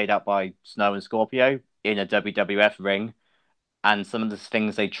match that was laid out by Snow and Scorpio in a WWF ring, and some of the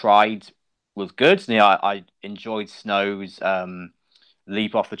things they tried was good. I enjoyed Snow's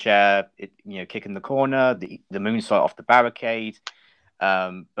leap off the chair, kicking the corner, the moonsault off the barricade.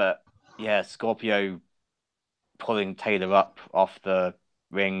 But yeah, Scorpio pulling Taylor up off the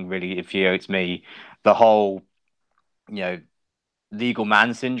ring really infuriates me. The whole, legal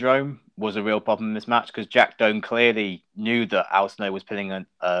man syndrome was a real problem in this match because Jack Doan clearly knew that Al Snow was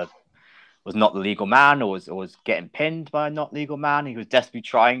was not the legal man or was getting pinned by a not legal man. He was desperately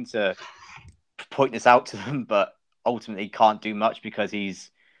trying to point this out to them, but ultimately can't do much because he's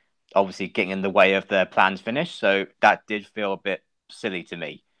obviously getting in the way of their planned finish. So that did feel a bit silly to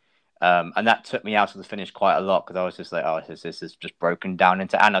me. And that took me out of the finish quite a lot because I was just like, oh, this is just broken down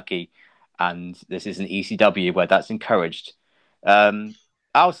into anarchy. And this is an ECW where that's encouraged.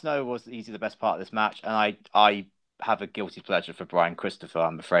 Al Snow was easily the best part of this match. And I have a guilty pleasure for Brian Christopher.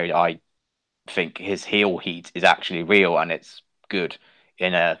 I'm afraid I think his heel heat is actually real and it's good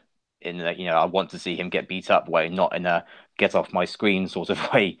in a I want to see him get beat up way, not in a get off my screen sort of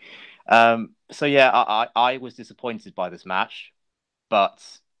way. So yeah, I was disappointed by this match, but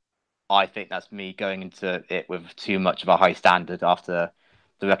I think that's me going into it with too much of a high standard after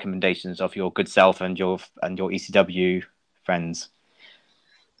the recommendations of your good self and your ECW friends.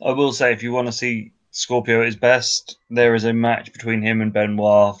 I will say, if you want to see Scorpio at his best, there is a match between him and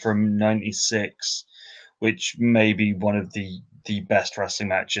Benoit from '96, which may be one of the best wrestling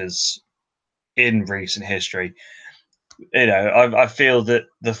matches in recent history. I feel that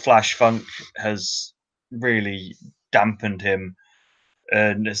the Flash Funk has really dampened him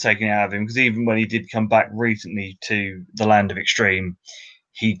and it's taken it out of him, because even when he did come back recently to the Land of Extreme,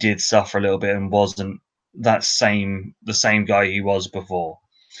 he did suffer a little bit and wasn't the same guy he was before.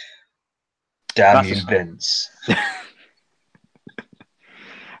 Damn you, Vince.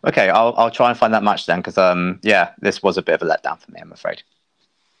 Okay, I'll try and find that match then, because this was a bit of a letdown for me, I'm afraid.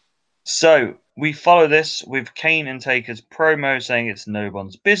 So we follow this with Kane and Taker's promo saying it's no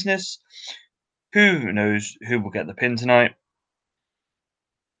one's business. Who knows who will get the pin tonight?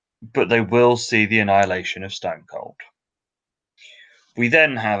 But they will see the annihilation of Stone Cold. We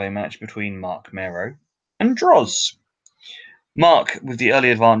then have a match between Marc Mero and Droz. Mark with the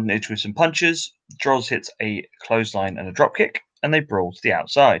early advantage with some punches. Droz hits a clothesline and a dropkick, and they brawl to the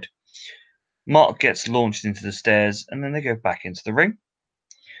outside. Mark gets launched into the stairs, and then they go back into the ring.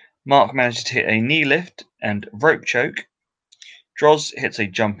 Mark manages to hit a knee lift and rope choke. Droz hits a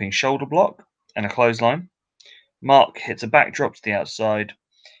jumping shoulder block and a clothesline. Mark hits a backdrop to the outside,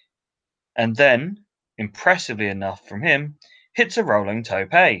 and then, impressively enough from him, hits a rolling tope.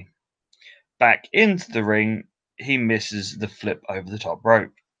 Back into the ring, he misses the flip over the top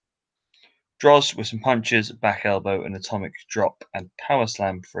rope. Droz with some punches, back elbow, an atomic drop, and power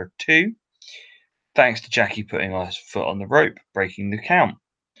slam for a 2. Thanks to Jackie putting his foot on the rope, breaking the count.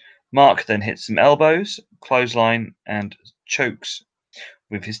 Mark then hits some elbows, clothesline, and chokes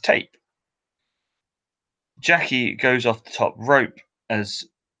with his tape. Jackie goes off the top rope as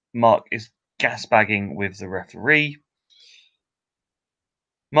Mark is gasbagging with the referee.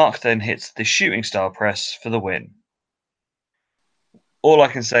 Mark then hits the shooting star press for the win. All I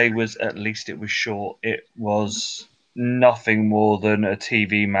can say was at least it was short. It was nothing more than a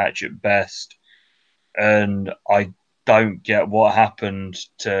TV match at best. And I don't get what happened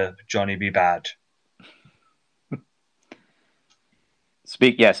to Johnny B. Bad.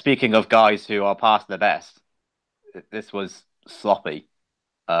 Speaking of guys who are past their best, this was sloppy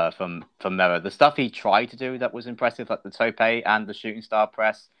from Mero. The stuff he tried to do that was impressive, like the tope and the shooting star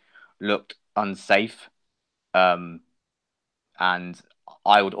press, looked unsafe. And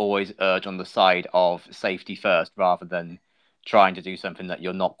I would always urge on the side of safety first rather than trying to do something that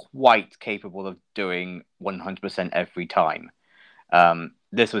you're not quite capable of doing 100% every time.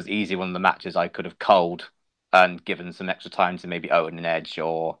 This was easily one of the matches I could have culled and given some extra time to maybe Owen and Edge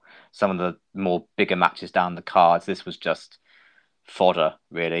or some of the more bigger matches down the cards. This was just fodder,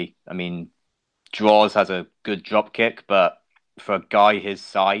 really. I mean, Droz has a good drop kick, but for a guy his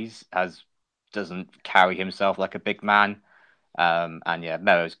size, doesn't carry himself like a big man.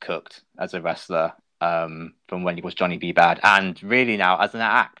 Mero's cooked as a wrestler from when he was Johnny B. Bad, and really now as an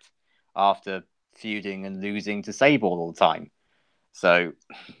act after feuding and losing to Sable all the time. So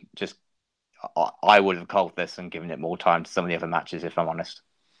just I would have called this and given it more time to some of the other matches, if I'm honest.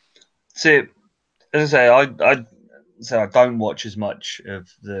 See, as I say, I don't watch as much of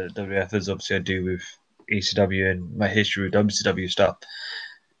the WF as obviously I do with ECW and my history with WCW stuff.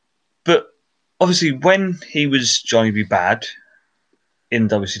 But obviously, when he was Johnny B. Bad in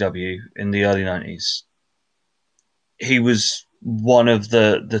WCW in the early 90s, he was one of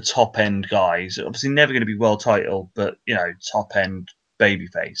the top end guys. Obviously, never going to be world title, but top end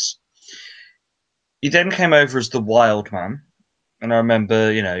babyface. He then came over as the Wild Man, and I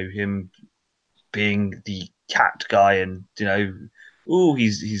remember him being the cat guy, and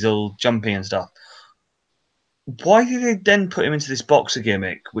he's all jumping and stuff. Why did they then put him into this boxer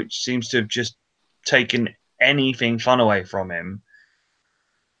gimmick, which seems to have just taken anything fun away from him?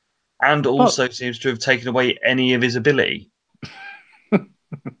 and also seems to have taken away any of his ability.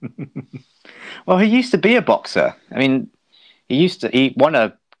 Well, he used to be a boxer. I mean, he won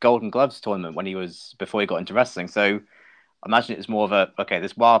a Golden Gloves tournament before he got into wrestling. So I imagine it was more of okay,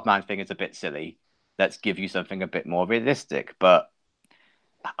 this wild man thing is a bit silly. Let's give you something a bit more realistic. But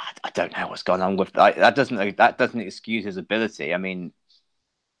I don't know what's going on with that. That doesn't excuse his ability. I mean,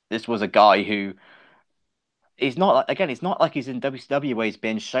 this was a guy who he's not like he's in WCW where he's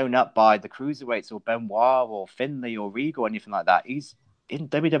been shown up by the cruiserweights or Benoit or Finlay or Regal or anything like that. He's in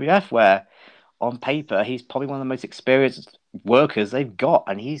WWF where on paper he's probably one of the most experienced workers they've got,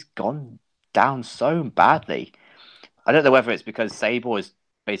 and he's gone down so badly. I don't know whether it's because Sable has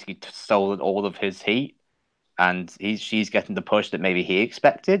basically stolen all of his heat and she's getting the push that maybe he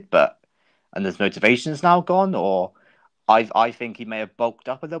expected, and his motivation's now gone, or I think he may have bulked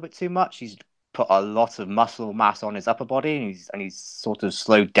up a little bit too much. He's put a lot of muscle mass on his upper body, and he's sort of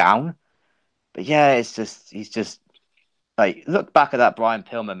slowed down. But yeah, he's just like, look back at that Brian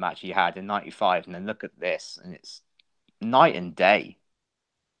Pillman match he had in '95, and then look at this, and it's night and day.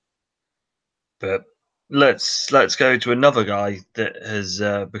 But let's go to another guy that has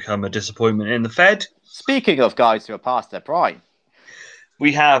become a disappointment in the Fed. Speaking of guys who are past their prime,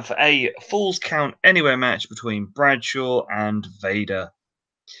 we have a Falls Count Anywhere match between Bradshaw and Vader.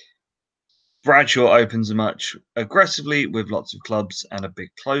 Bradshaw opens the match aggressively with lots of clubs and a big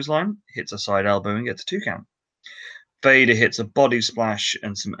clothesline, hits a side elbow and gets a 2 count. Vader hits a body splash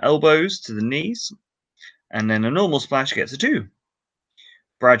and some elbows to the knees, and then a normal splash gets a 2.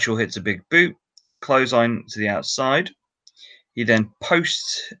 Bradshaw hits a big boot, clothesline to the outside. He then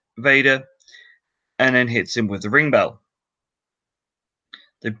posts Vader and then hits him with the ring bell.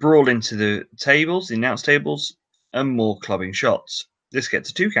 They brawl into the announce tables, and more clubbing shots. This gets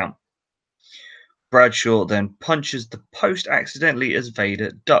a 2 count. Bradshaw then punches the post accidentally as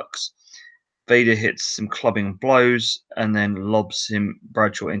Vader ducks. Vader hits some clubbing blows and then lobs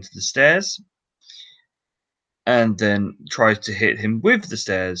Bradshaw into the stairs, and then tries to hit him with the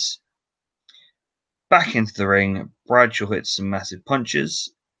stairs. Back into the ring, Bradshaw hits some massive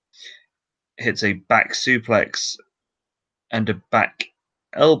punches, hits a back suplex and a back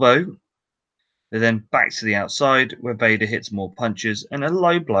elbow. They're then back to the outside where Vader hits more punches and a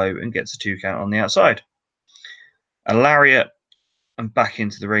low blow and gets a 2 count on the outside. A lariat and back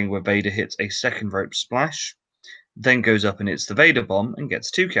into the ring where Vader hits a second rope splash, then goes up and hits the Vader bomb and gets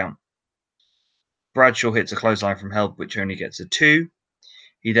a 2 count. Bradshaw hits a clothesline from hell, which only gets a 2.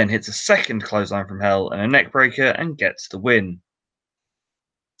 He then hits a second clothesline from hell and a neck breaker and gets the win.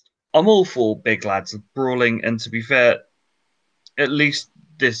 I'm all for big lads brawling, and to be fair, at least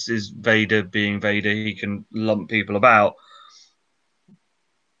this is Vader being Vader. He can lump people about.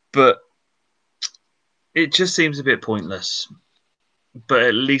 But it just seems a bit pointless. But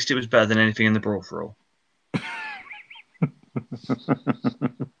at least it was better than anything in the Brawl for All. I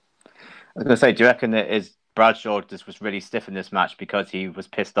was going to say, do you reckon that Bradshaw just was really stiff in this match because he was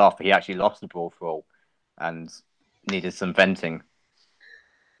pissed off that he actually lost the Brawl for All and needed some venting?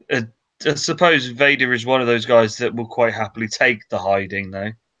 I suppose Vader is one of those guys that will quite happily take the hiding,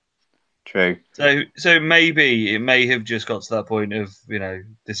 though. True. So maybe it may have just got to that point of,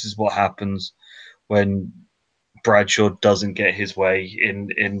 this is what happens when Bradshaw doesn't get his way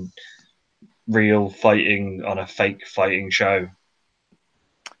in real fighting on a fake fighting show.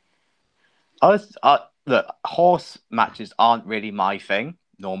 Look, horse matches aren't really my thing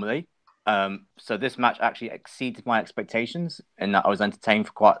normally. So this match actually exceeded my expectations in that I was entertained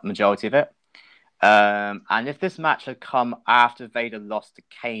for quite the majority of it. And if this match had come after Vader lost to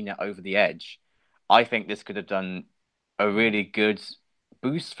Kane at Over the Edge, I think this could have done a really good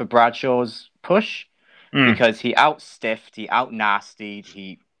boost for Bradshaw's push because he out-stiffed, he out-nastied,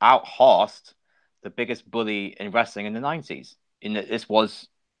 he out-horsed the biggest bully in wrestling in the 90s. This was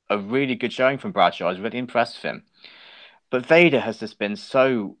a really good showing from Bradshaw. I was really impressed with him. But Vader has just been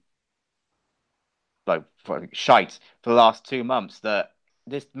so shite for the last 2 months that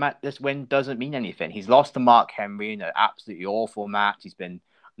this win doesn't mean anything. He's lost to Mark Henry in an absolutely awful match. He's been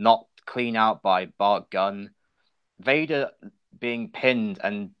knocked clean out by Bart Gunn. Vader being pinned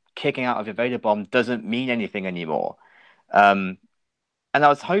and kicking out of a Vader bomb doesn't mean anything anymore. And I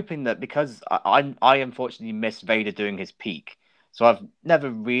was hoping that because I unfortunately missed Vader doing his peak, so I've never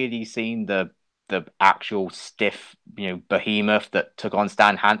really seen the actual stiff, behemoth that took on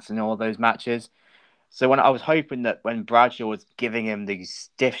Stan Hansen in all those matches. So when I was hoping that when Bradshaw was giving him these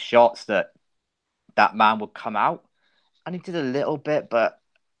stiff shots that man would come out, and he did a little bit, but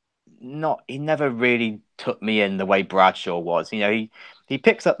he never really took me in the way Bradshaw was. He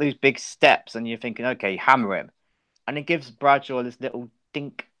picks up these big steps and you're thinking, okay, hammer him. And it gives Bradshaw this little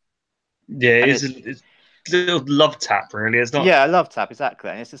dink Yeah, And it's a little love tap, really. It's not. yeah, I love tap,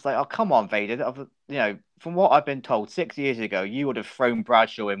 exactly. And it's just like, oh, come on, Vader. From what I've been told 6 years ago, you would have thrown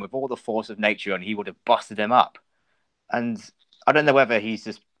Bradshaw in with all the force of nature and he would have busted him up. And I don't know whether he's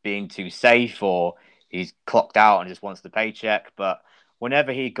just being too safe or he's clocked out and just wants the paycheck. But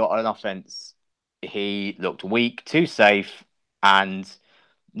whenever he got an offense, he looked weak, too safe, and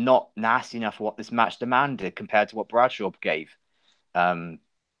not nasty enough for what this match demanded compared to what Bradshaw gave. Um,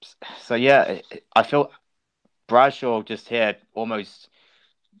 so yeah, I feel Bradshaw just here almost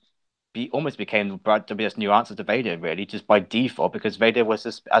became WWE's new answer to Vader, really, just by default, because Vader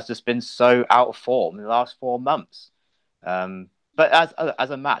has just been so out of form in the last 4 months. But as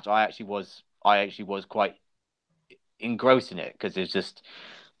a match, I actually was quite engrossed in it because it's just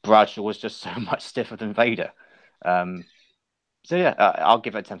Bradshaw was just so much stiffer than Vader. So yeah, I'll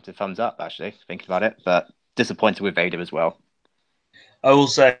give it a tentative thumbs up. Actually, thinking about it, but disappointed with Vader as well. I will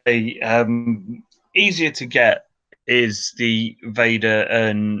say, easier to get is the Vader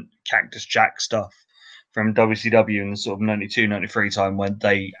and Cactus Jack stuff from WCW in the sort of 92, 93 time when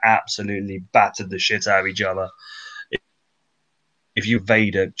they absolutely battered the shit out of each other. If you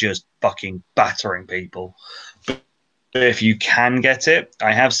Vader just fucking battering people. But if you can get it,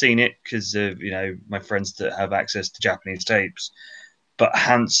 I have seen it because of, my friends that have access to Japanese tapes. But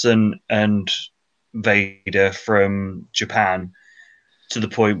Hansen and Vader from Japan, to the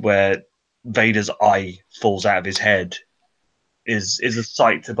point where Vader's eye falls out of his head, is a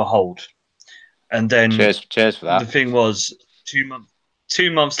sight to behold. And then cheers for that. The thing was,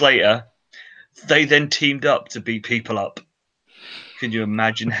 2 months later, they then teamed up to beat people up. Can you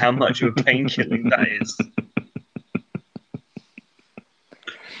imagine how much of a painkilling that is?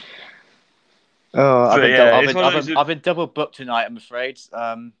 Oh, I've been double booked tonight. I'm afraid.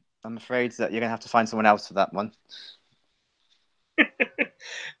 I'm afraid that you're gonna have to find someone else for that one.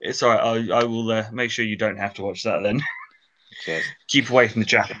 It's all right. I will make sure you don't have to watch that then. Cheers. Keep away from the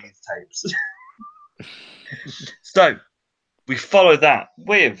Japanese tapes. So we follow that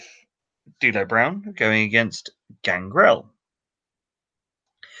with D'Lo Brown going against Gangrel.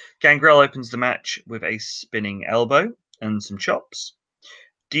 Gangrel opens the match with a spinning elbow and some chops.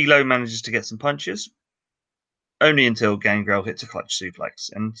 D'Lo manages to get some punches, only until Gangrel hits a clutch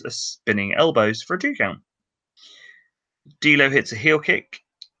suplex and a spinning elbows for a 2 count. D'Lo hits a heel kick,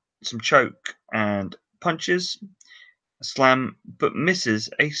 some choke and punches, a slam, but misses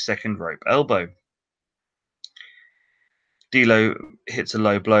a second rope elbow. D'Lo hits a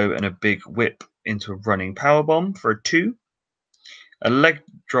low blow and a big whip into a running powerbomb for a 2. A leg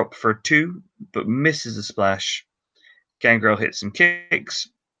drop for a 2, but misses a splash. Gangrel hits some kicks.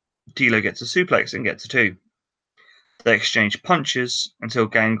 D'Lo gets a suplex and gets a 2. They exchange punches until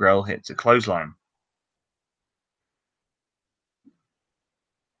Gangrel hits a clothesline.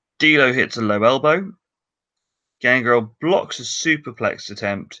 D'Lo hits a low elbow. Gangrel blocks a superplex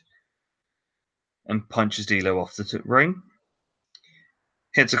attempt and punches D'Lo off the ring.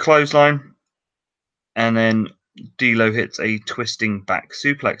 Hits a clothesline, and then D'Lo hits a twisting back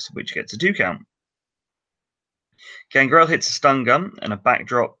suplex, which gets a 2 count. Gangrel hits a stun gun and a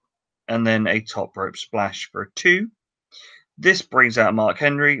backdrop, and then a top rope splash for a 2. This brings out Mark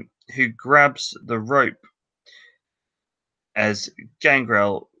Henry, who grabs the rope as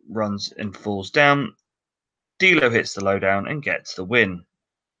Gangrel runs and falls down. D'Lo hits the lowdown and gets the win.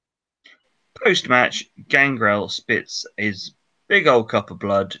 Post-match, Gangrel spits his big old cup of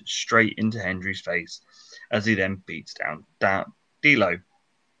blood straight into Henry's face as he then beats down D'Lo.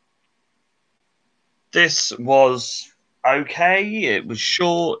 This was okay. It was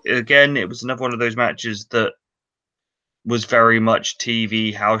short. Again, it was another one of those matches that was very much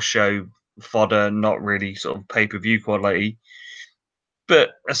TV house show fodder, not really sort of pay-per-view quality.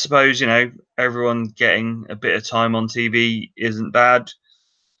 But I suppose, everyone getting a bit of time on TV isn't bad.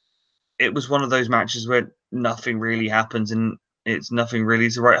 It was one of those matches where nothing really happens and it's nothing really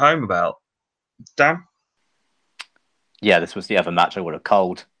to write home about. Dan? Yeah, this was the other match I would have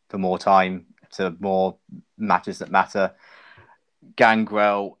culled for more time, to more matches that matter.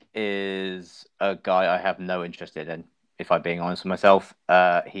 Gangrel is a guy I have no interest in, if I'm being honest with myself.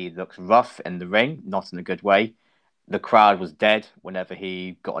 He looks rough in the ring, not in a good way. The crowd was dead whenever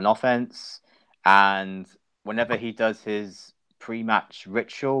he got an offense, and whenever he does his pre-match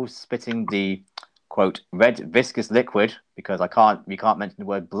ritual, spitting the quote red viscous liquid, because you can't mention the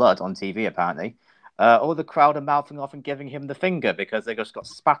word blood on TV apparently. All the crowd are mouthing off and giving him the finger because they just got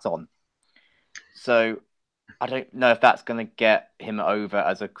spat on. So I don't know if that's going to get him over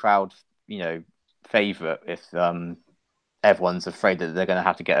as a crowd, favorite. everyone's afraid that they're going to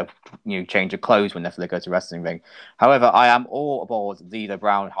have to get a change of clothes whenever they go to wrestling ring. However, I am all aboard the D'Lo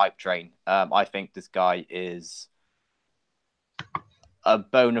Brown hype train. I think this guy is a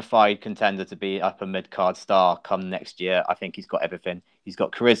bona fide contender to be upper mid card star come next year. I think he's got everything. He's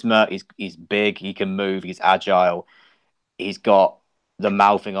got charisma. He's big. He can move. He's agile. He's got the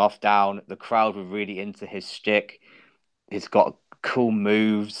mouthing off down. The crowd were really into his shtick. He's got cool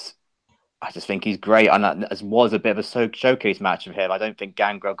moves. I just think he's great, and that was a bit of a showcase match of him. I don't think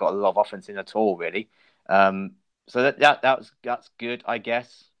Gangrel got a lot of offense in at all, really. So that's good, I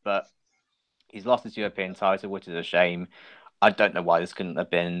guess. But he's lost his European title, which is a shame. I don't know why this couldn't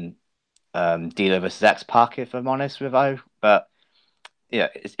have been D'Lo versus X-Pac, if I'm honest with you. But yeah,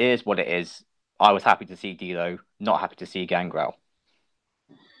 it is what it is. I was happy to see D'Lo, not happy to see Gangrel.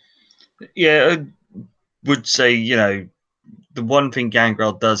 Yeah, I would say, the one thing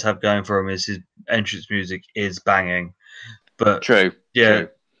Gangrel does have going for him is his entrance music is banging. But True. Yeah. True.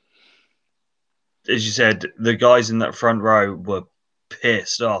 As you said, the guys in that front row were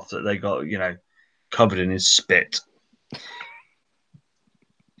pissed off that they got, covered in his spit.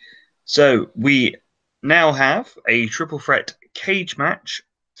 So we now have a triple threat cage match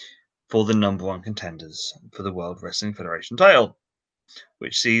for the number one contenders for the World Wrestling Federation title,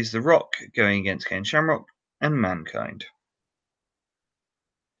 which sees The Rock going against Ken Shamrock and Mankind.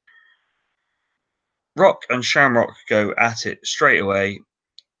 Rock and Shamrock go at it straight away.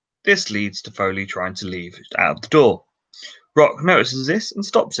 This leads to Foley trying to leave out of the door. Rock notices this and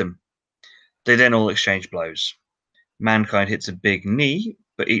stops him. They then all exchange blows. Mankind hits a big knee,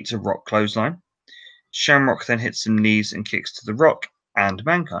 but eats a Rock clothesline. Shamrock then hits some knees and kicks to The Rock and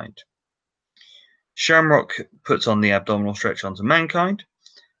Mankind. Shamrock puts on the abdominal stretch onto Mankind,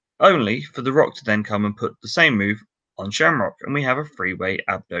 only for The Rock to then come and put the same move on Shamrock, and we have a three-way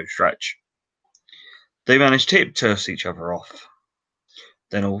abdo stretch. They manage to hip-toss each other off.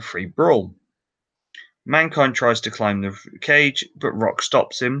 Then all three brawl. Mankind tries to climb the cage, but Rock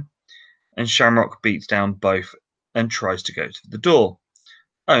stops him, and Shamrock beats down both and tries to go to the door,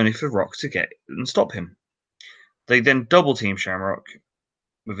 only for Rock to get and stop him. They then double-team Shamrock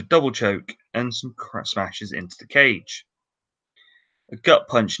with a double choke and some smashes into the cage. A gut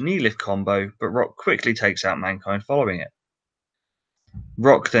punch knee lift combo, but Rock quickly takes out Mankind following it.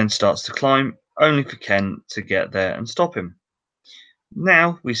 Rock then starts to climb, only for Ken to get there and stop him.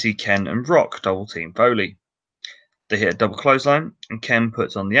 Now we see Ken and Rock double team Foley. They hit a double clothesline, and Ken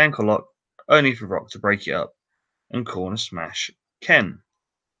puts on the ankle lock, only for Rock to break it up and corner smash Ken.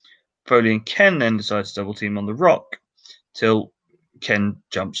 Foley and Ken then decide to double team on the Rock till Ken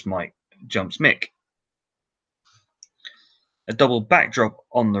jumps Mick. A double backdrop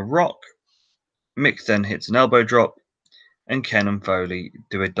on the Rock. Mick then hits an elbow drop, and Ken and Foley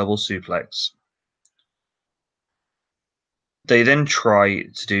do a double suplex. They then try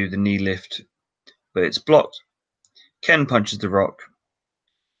to do the knee lift, but it's blocked. Ken punches the Rock.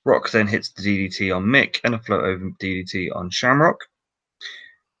 Rock then hits the DDT on Mick and a float over DDT on Shamrock,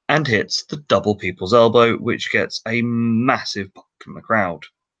 and hits the double people's elbow, which gets a massive pop from the crowd.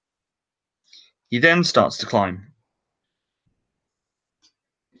 He then starts to climb.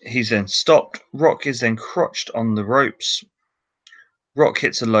 He's then stopped. Rock is then crotched on the ropes. Rock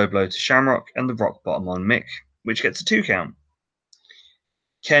hits a low blow to Shamrock and the Rock bottom on Mick, which gets a 2 count.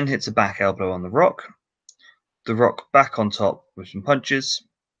 Ken hits a back elbow on the Rock back on top with some punches.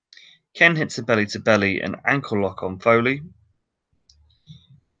 Ken hits a belly to belly and ankle lock on Foley.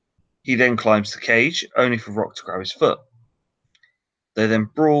 He then climbs the cage, only for Rock to grab his foot. They then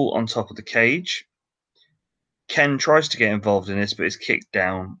brawl on top of the cage. Ken tries to get involved in this, but is kicked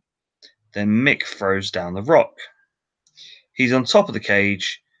down. Then Mick throws down the Rock. He's on top of the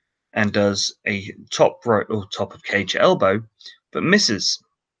cage and does a top of cage elbow, but misses.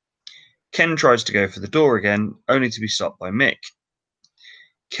 Ken tries to go for the door again, only to be stopped by Mick.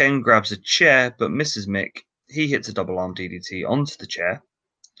 Ken grabs a chair, but misses Mick. He hits a double arm DDT onto the chair,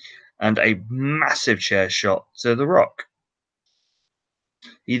 and a massive chair shot to the Rock.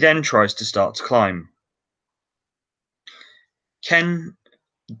 He then tries to start to climb. Ken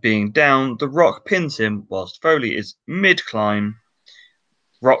being down, the Rock pins him whilst Foley is mid-climb.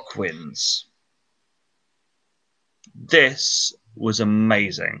 Rock wins. This was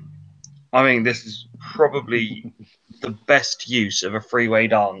amazing. I mean, this is probably the best use of a three-way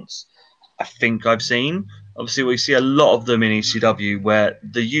dance I think I've seen. Obviously, we see a lot of them in ECW where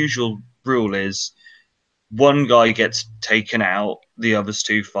the usual rule is one guy gets taken out, the others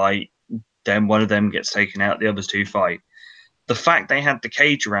two fight, then one of them gets taken out, the others two fight. The fact they had the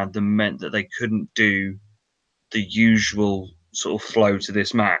cage around them meant that they couldn't do the usual sort of flow to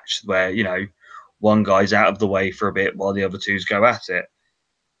this match where, one guy's out of the way for a bit while the other twos go at it.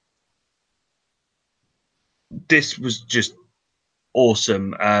 This was just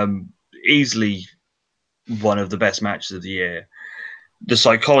awesome. Easily one of the best matches of the year. The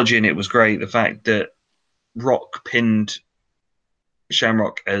psychology in it was great. The fact that Rock pinned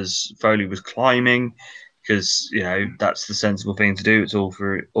Shamrock as Foley was climbing, because, you know, that's the sensible thing to do. It's all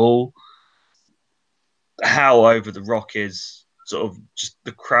for it all. How over the Rock is, sort of just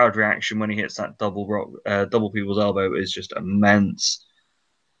the crowd reaction when he hits that double people's elbow is just immense.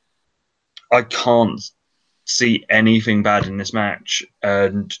 I can't see anything bad in this match,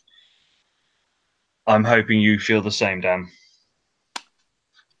 and I'm hoping you feel the same, Dan.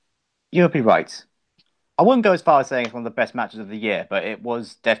 You'll be right. I wouldn't go as far as saying it's one of the best matches of the year, but it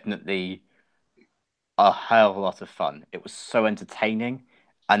was definitely a hell of a lot of fun. It was so entertaining,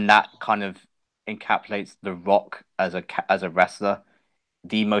 and that kind of encapsulates The Rock as a wrestler,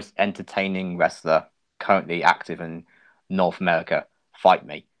 the most entertaining wrestler currently active in North America. Fight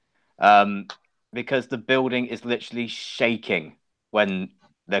me. Because the building is literally shaking when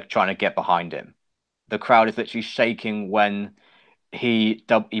they're trying to get behind him. The crowd is literally shaking when he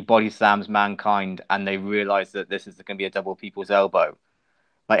body slams Mankind and they realize that this is going to be a double people's elbow.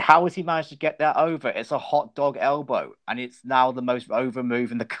 Like, how has he managed to get that over? It's a hot dog elbow, and it's now the most over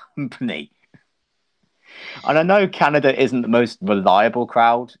move in the company. And I know Canada isn't the most reliable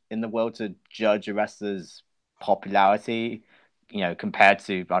crowd in the world to judge a wrestler's popularity, you know, compared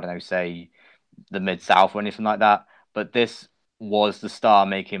to, I don't know, say, the Mid-South or anything like that. But this was the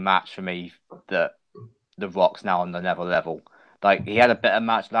star-making match for me that The Rock's now on another level. Like, he had a better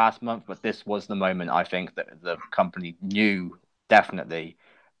match last month, but this was the moment I think that the company knew definitely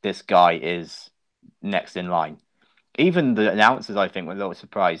this guy is next in line. Even the announcers, I think, were a little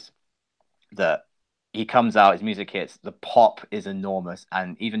surprised that he comes out, his music hits, the pop is enormous,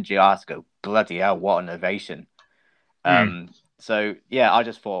 and even GRs go, bloody hell, what an ovation. So, yeah, I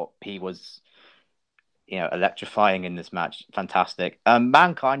just thought he was, you know, electrifying in this match. Fantastic.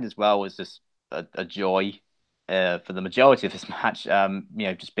 Mankind as well was just a joy for the majority of this match. You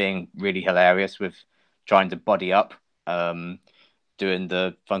know, just being really hilarious with trying to body up, doing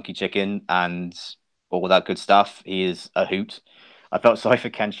the funky chicken and all that good stuff. He is a hoot. I felt sorry for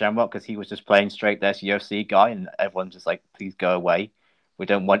Ken Shamrock because he was just playing straight there UFC guy, and everyone's just like, please go away. We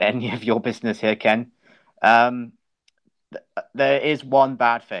don't want any of your business here, Ken. There is one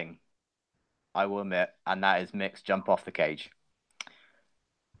bad thing, I will admit, and that is Mick's jump off the cage.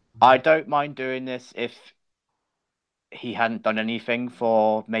 I don't mind doing this if he hadn't done anything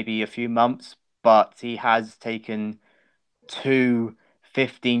for maybe a few months, but he has taken 2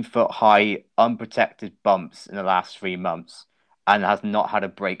 15-foot high unprotected bumps in the last 3 months and has not had a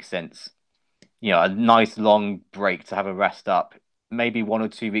break since. You know, a nice long break to have a rest up, maybe 1 or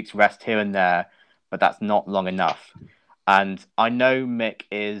 2 weeks rest here and there, but that's not long enough. And I know Mick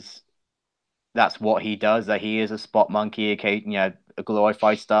that's what he does, that he is a spot monkey, you know, a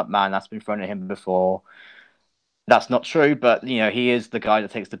glorified stunt man that's been thrown at him before. That's not true, but, you know, he is the guy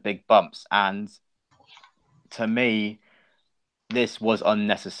that takes the big bumps. And to me, this was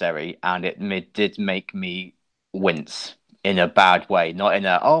unnecessary, and it did make me wince in a bad way. Not in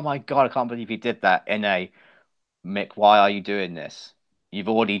a, oh my God, I can't believe he did that. In a, Mick, why are you doing this? You've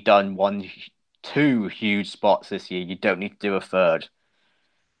already done 2 huge spots this year. You don't need to do a third.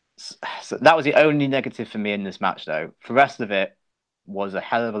 So that was the only negative for me in this match, though. The rest of it was a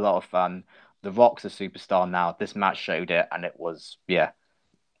hell of a lot of fun. The Rock's a superstar now. This match showed it, and it was, yeah,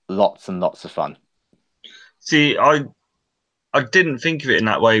 lots and lots of fun. See, I didn't think of it in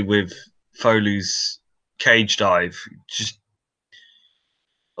that way with Foley's cage dive. Just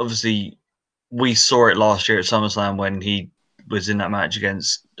obviously, we saw it last year at SummerSlam when he was in that match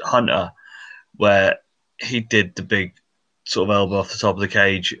against Hunter, where he did the big sort of elbow off the top of the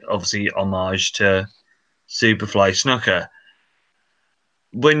cage, obviously homage to Superfly Snooker.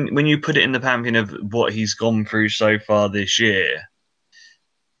 When you put it in the pantheon of what he's gone through so far this year,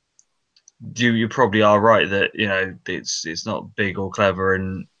 you probably are right that, you know, it's not big or clever,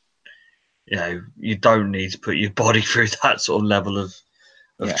 and, you know, you don't need to put your body through that sort of level of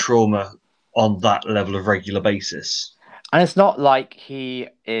trauma on that level of regular basis. And it's not like he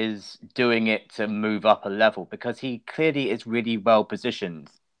is doing it to move up a level, because he clearly is really well positioned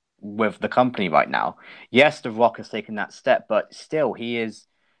with the company right now. Yes, The Rock has taken that step, but still he is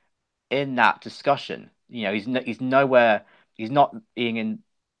in that discussion. You know, he's nowhere. He's not being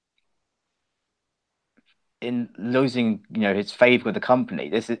in losing, you know, his favor with the company.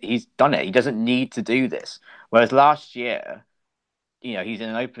 He's done it. He doesn't need to do this. Whereas last year, you know, he's in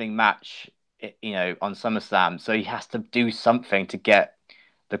an opening match, you know, on SummerSlam, so he has to do something to get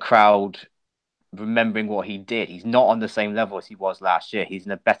the crowd remembering what he did. He's not on the same level as he was last year. He's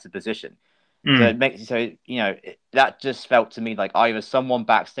in a better position. So it makes that just felt to me like either someone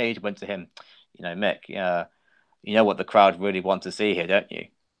backstage went to him, Mick, you know what the crowd really want to see here, don't you?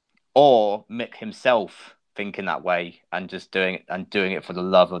 Or Mick himself thinking that way and just doing it for the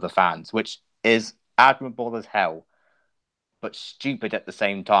love of the fans, which is admirable as hell, but stupid at the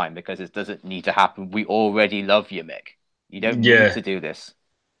same time because it doesn't need to happen. We already love you, Mick. You don't need to do this.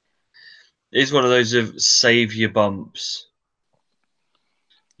 It's one of those of save your bumps.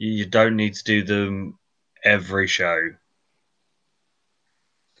 You don't need to do them every show.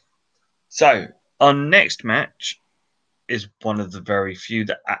 So, our next match is one of the very few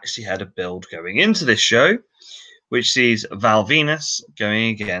that actually had a build going into this show, which sees Val Venus going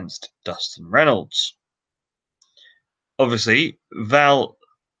against Dustin Reynolds. Obviously, Val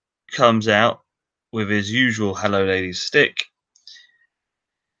comes out with his usual Hello Ladies stick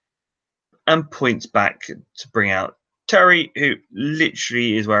and points back to bring out Terry, who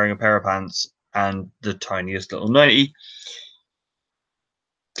literally is wearing a pair of pants and the tiniest little 90.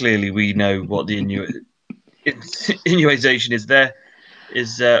 Clearly, we know what the innuation is there,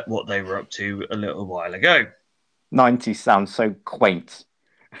 is what they were up to a little while ago. 90 sounds so quaint.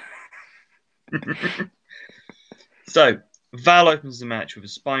 So, Val opens the match with a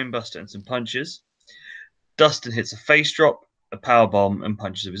spine buster and some punches. Dustin hits a face drop, a power bomb, and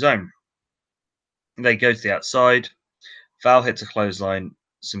punches of his own. They go to the outside. Val hits a clothesline,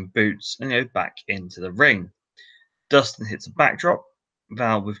 some boots, and go back into the ring. Dustin hits a backdrop.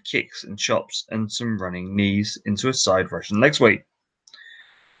 Val with kicks and chops and some running knees into a side Russian leg sweep.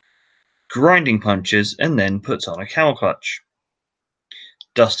 Grinding punches and then puts on a camel clutch.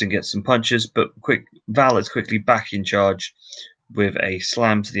 Dustin gets some punches, but Val is quickly back in charge with a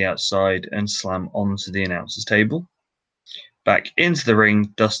slam to the outside and slam onto the announcer's table. Back into the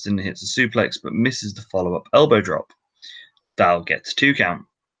ring, Dustin hits a suplex but misses the follow-up elbow drop. Val gets a 2 count.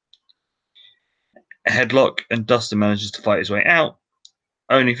 A headlock, and Dustin manages to fight his way out,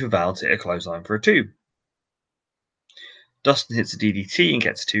 only for Val to hit a clothesline for a 2. Dustin hits a DDT and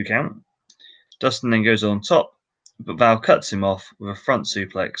gets a 2 count. Dustin then goes on top, but Val cuts him off with a front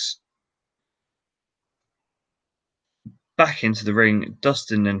suplex. Back into the ring,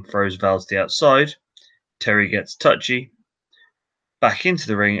 Dustin then throws Val to the outside. Terry gets touchy. Back into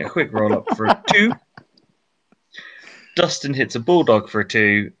the ring, a quick roll-up for a 2. Dustin hits a bulldog for a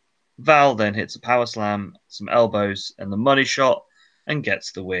 2. Val then hits a power slam, some elbows, and the money shot, and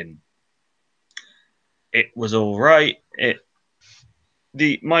gets the win. It was all right.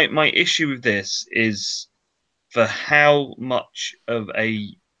 My issue with this is for how much of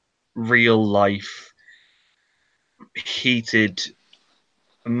a real life heated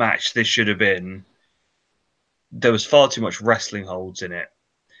match this should have been. There was far too much wrestling holds in it.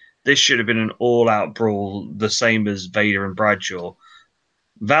 This should have been an all-out brawl, the same as Vader and Bradshaw.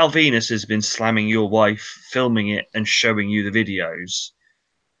 Val Venus has been slamming your wife, filming it, and showing you the videos.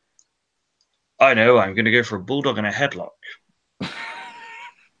 I know, I'm going to go for a bulldog and a headlock.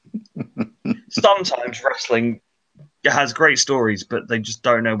 Sometimes wrestling has great stories, but they just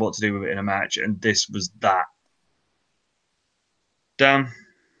don't know what to do with it in a match, and this was that. Dan?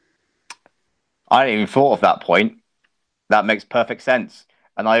 I hadn't even thought of that point. That makes perfect sense.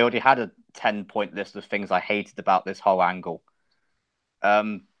 And I already had a 10-point list of things I hated about this whole angle.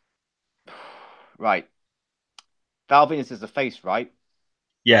 Right. Val Venus is the face, right?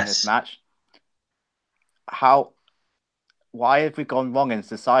 Yes. In this match. Why have we gone wrong in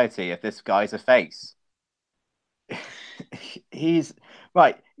society if this guy's a face? He's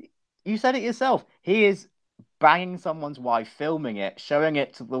right. You said it yourself. He is banging someone's wife, filming it, showing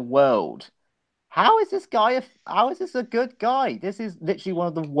it to the world. How is this a good guy? This is literally one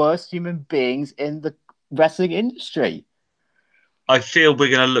of the worst human beings in the wrestling industry. I feel we're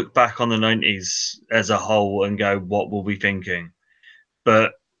going to look back on the 90s as a whole and go, what were we thinking?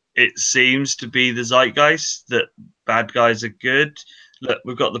 But it seems to be the zeitgeist that bad guys are good. Look,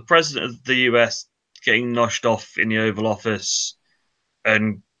 we've got the president of the US getting noshed off in the Oval Office,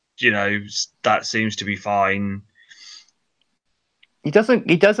 and, that seems to be fine. He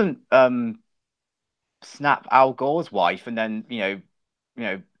doesn't snap Al Gore's wife and then,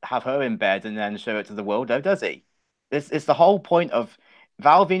 have her in bed and then show it to the world, though, does he? It's the whole point of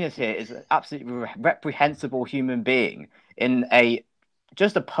Val Venus here is an absolutely reprehensible human being in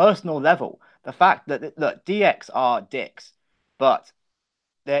just a personal level. The fact that, look, DX are dicks, but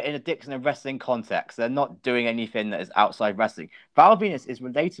they're in a wrestling context. They're not doing anything that is outside wrestling. Val Venus is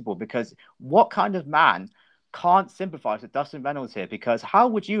relatable because what kind of man can't sympathize with Dustin Reynolds here? Because how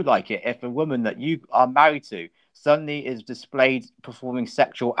would you like it if a woman that you are married to suddenly is displayed performing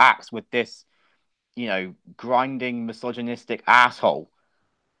sexual acts with this grinding, misogynistic asshole.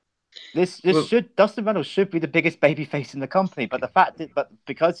 This Well- should Dustin Reynolds should be the biggest babyface in the company, but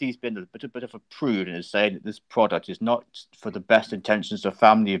because he's been a bit of a prude and is saying that this product is not for the best intentions of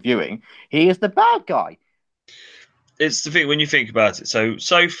family viewing, he is the bad guy. It's the thing when you think about it.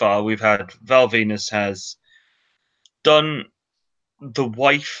 So far, we've had Val Venus has done the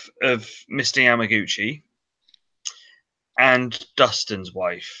wife of Mr. Yamaguchi and Dustin's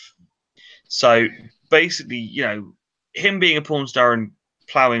wife. So basically, him being a porn star and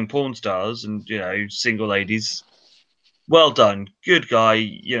plowing porn stars and single ladies, well done, good guy.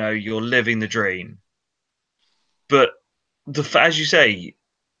 You're living the dream. But as you say,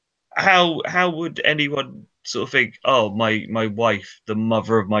 how would anyone sort of think, oh, my wife, the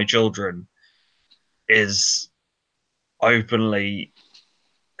mother of my children, is openly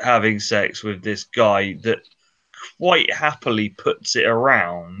having sex with this guy that quite happily puts it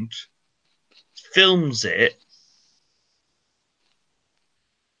around, films it,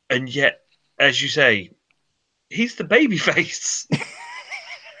 and yet, as you say, he's the babyface.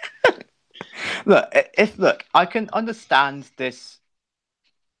 Look, I can understand this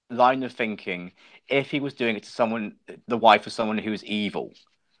line of thinking if he was doing it to someone, the wife of someone who's evil,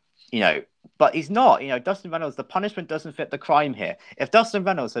 but he's not. Dustin Reynolds, the punishment doesn't fit the crime here. If Dustin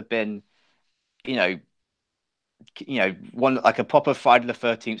Reynolds had been, one like a proper Friday the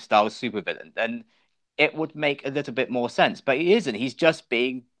 13th style supervillain, then it would make a little bit more sense. But he isn't. He's just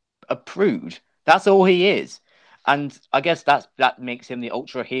being a prude. That's all he is. And I guess that makes him the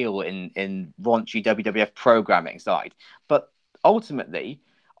ultra heel in raunchy WWF programming side. But ultimately,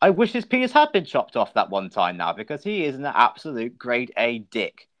 I wish his penis had been chopped off that one time now, because he is an absolute grade A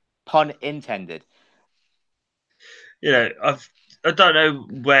dick. Pun intended. I don't know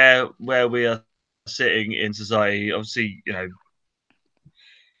where we are sitting in society. Obviously,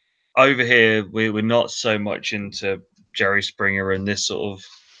 over here we're not so much into Jerry Springer and this sort of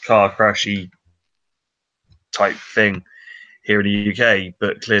car crashy type thing here in the UK,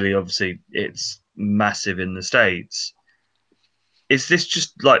 but clearly, obviously, it's massive in the States. Is this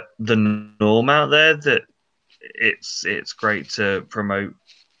just like the norm out there, that it's great to promote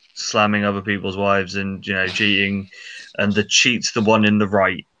slamming other people's wives and cheating, and the cheat's the one in the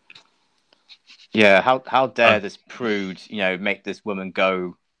right? Yeah, how dare this prude make this woman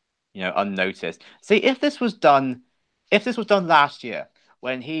go unnoticed. See, if this was done last year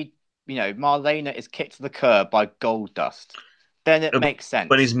when he Marlena is kicked to the curb by Goldust, then it makes sense.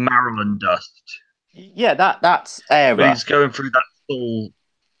 When he's Marilyn Dust. Yeah, that's era. When he's going through that full.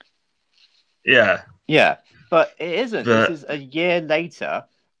 Yeah. Yeah, but it isn't. This is a year later,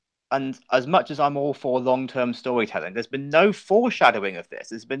 and as much as I'm all for long-term storytelling, there's been no foreshadowing of this.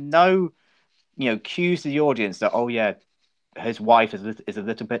 There's been no, cues to the audience that, oh yeah, his wife is a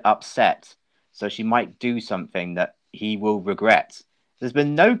little bit upset, so she might do something that he will regret. There's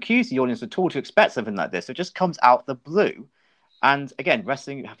been no cues to the audience at all to expect something like this. So it just comes out the blue. And again,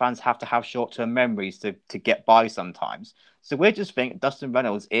 wrestling fans have to have short-term memories to get by sometimes. So we're just thinking Dustin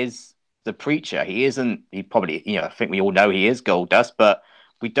Reynolds is the preacher. He isn't, he probably, I think we all know he is Goldust, but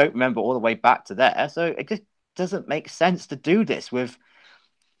we don't remember all the way back to there. So it just doesn't make sense to do this with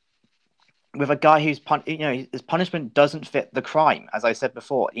a guy who's, his punishment doesn't fit the crime. As I said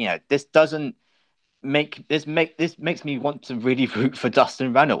before, this doesn't this makes me want to really root for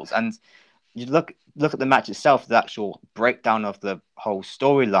Dustin Reynolds. And you look at the match itself, the actual breakdown of the whole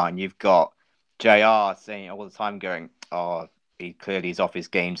storyline. You've got JR saying all the time, going, "Oh, he clearly is off his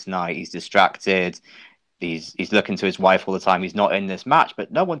game tonight. He's distracted. He's looking to his wife all the time. He's not in this match."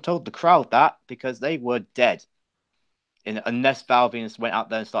 But no one told the crowd that, because they were dead. Unless Val Venus went out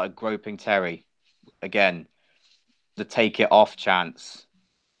there and started groping Terry. Again, the take it off chance.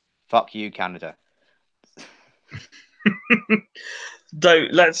 Fuck you, Canada. Though,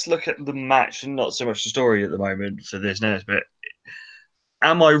 let's look at the match and not so much the story at the moment for this next bit.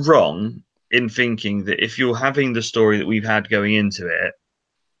 Am I wrong in thinking that if you're having the story that we've had going into it,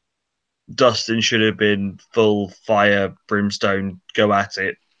 Dustin should have been full fire, brimstone, go at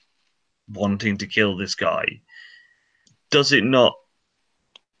it, wanting to kill this guy? Does it not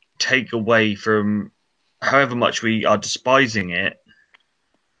take away from, however much we are despising it,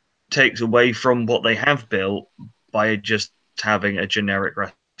 takes away from what they have built by just having a generic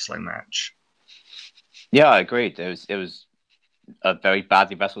wrestling match? Yeah, I agreed. It was a very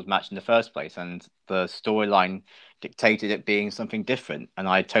badly wrestled match in the first place, and the storyline dictated it being something different, and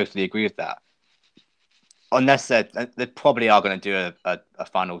I totally agree with that. Unless they probably are going to do a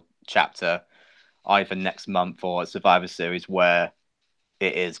final chapter either next month or Survivor Series where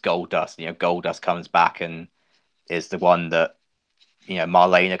it is Goldust. Goldust comes back and is the one that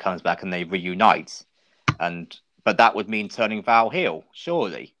Marlena comes back and they reunite, but that would mean turning Val heel,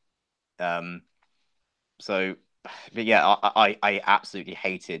 surely. So, but yeah, I absolutely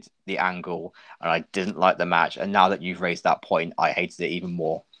hated the angle and I didn't like the match. And now that you've raised that point, I hated it even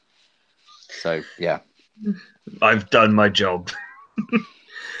more. So, yeah. I've done my job.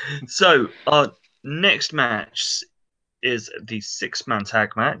 So, our next match is the 6-man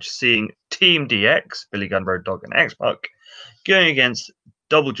tag match, seeing Team DX, Billy Gunn, Road Dogg, and X-Pac, going against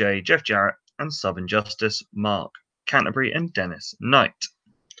Double J, Jeff Jarrett, and Southern Justice, Mark Canterbury, and Dennis Knight.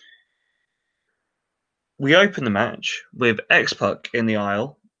 We open the match with X-Pac in the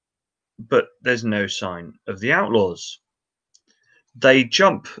aisle, but there's no sign of the Outlaws. They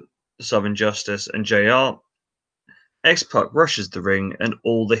jump Southern Justice and JR. X-Pac rushes the ring and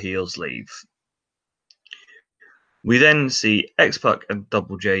all the heels leave. We then see X-Pac and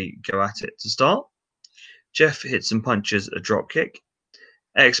Double J go at it to start. Jeff hits and punches a dropkick.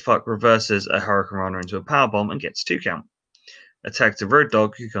 X-Pac reverses a Hurricane Rana into a powerbomb and gets a 2 count. A tag to Road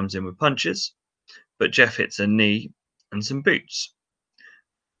Dogg, who comes in with punches, but Jeff hits a knee and some boots.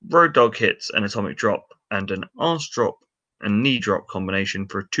 Road Dogg hits an atomic drop and an arse drop and knee drop combination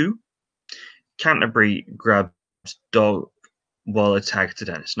for a 2. Canterbury grabs Dogg while a tag to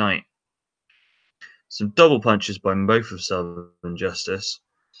Dennis Knight. Some double punches by both of Southern Justice,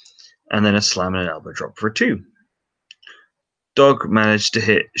 and then a slam and an elbow drop for a 2. Dogg managed to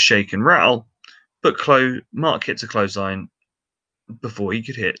hit Shake and Rattle, but Mark hits a clothesline before he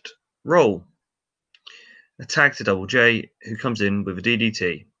could hit Roll. A tag to Double J, who comes in with a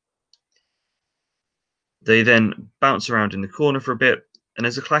DDT. They then bounce around in the corner for a bit, and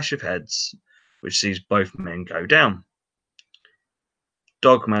there's a clash of heads, which sees both men go down.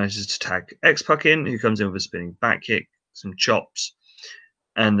 Dogg manages to tag X-Pac in, who comes in with a spinning back kick, some chops,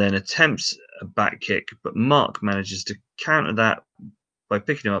 and then attempts a back kick, but Mark manages to counter that by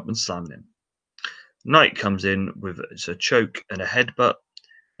picking him up and slamming him. Knight comes in with a choke and a headbutt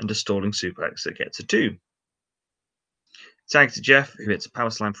and a stalling suplex that gets a 2. Tag to Jeff, who hits a power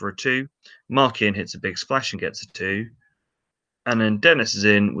slam for a 2. Mark in hits a big splash and gets a 2. And then Dennis is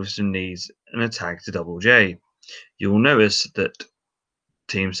in with some knees and a tag to Double J. You'll notice that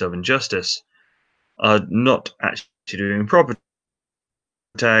Team Southern Justice are not actually doing proper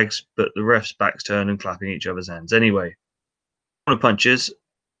tags, but the refs backs turn and clapping each other's hands anyway. On punches,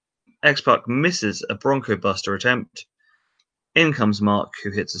 X-Pac misses a Bronco Buster attempt. In comes Mark,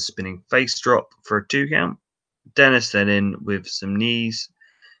 who hits a spinning face drop for a 2 count. Dennis then in with some knees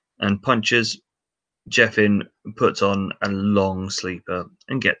and punches. Jeff in puts on a long sleeper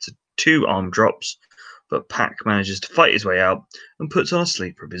and gets 2 arm drops, but Pac manages to fight his way out and puts on a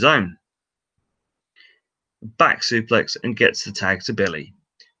sleeper of his own. Back suplex and gets the tag to Billy.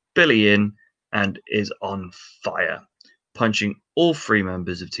 Billy in and is on fire, punching all 3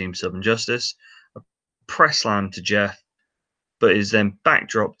 members of Team Southern Justice. A press slam to Jeff, but is then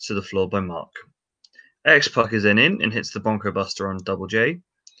backdropped to the floor by Mark. X-Pac is then in and hits the Bronco Buster on Double J.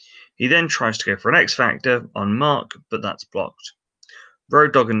 He then tries to go for an X-Factor on Mark, but that's blocked.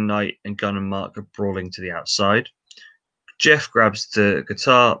 Road Dogg and Knight and Gunn and Mark are brawling to the outside. Jeff grabs the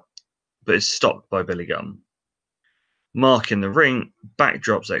guitar, but is stopped by Billy Gunn. Mark in the ring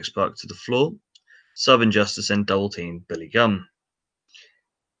backdrops X-Pac to the floor. Southern Justice and double team Billy Gunn.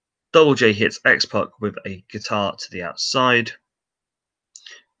 Double J hits X-Pac with a guitar to the outside.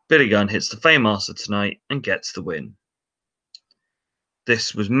 Billy Gunn hits the Faymaster tonight and gets the win.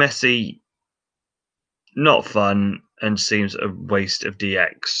 This was messy, not fun, and seems a waste of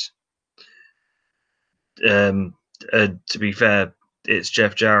DX. To be fair, it's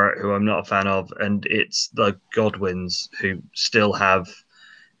Jeff Jarrett, who I'm not a fan of, and it's the Godwins, who still have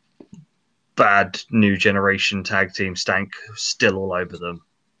bad new generation tag team stank still all over them.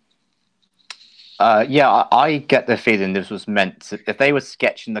 Yeah, I get the feeling this was meant to, if they were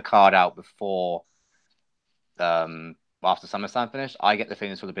sketching the card out before, after SummerSlam finished, I get the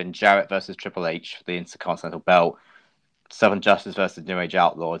feeling this would have been Jarrett versus Triple H for the Intercontinental Belt, Southern Justice versus New Age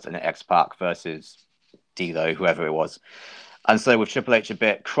Outlaws, and X-Pac versus D'Lo, whoever it was. And so with Triple H a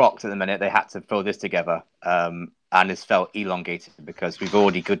bit crocked at the minute, they had to throw this together. And it's felt elongated because we've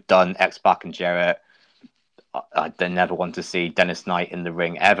already done X-Pac and Jarrett. I never want to see Dennis Knight in the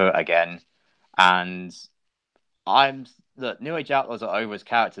ring ever again. And New Age Outlaws are over as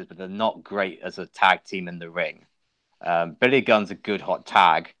characters, but they're not great as a tag team in the ring. Billy Gunn's a good hot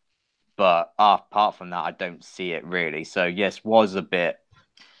tag, but apart from that, I don't see it really. So yes, was a bit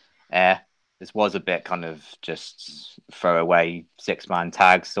this was a bit kind of just throwaway 6-man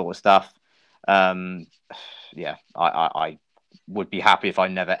tag sort of stuff. Yeah, I would be happy if I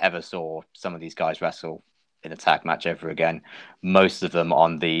never ever saw some of these guys wrestle in a tag match ever again. Most of them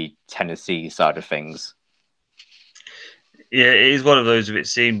on the Tennessee side of things. Yeah, it is one of those. If it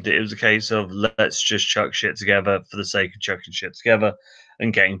seemed that it was a case of let's just chuck shit together for the sake of chucking shit together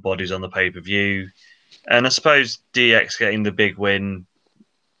and getting bodies on the pay-per-view. And I suppose DX getting the big win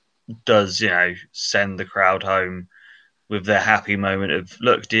does, send the crowd home with their happy moment of,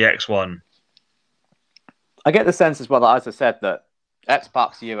 look, DX won. I get the sense as well, as I said, that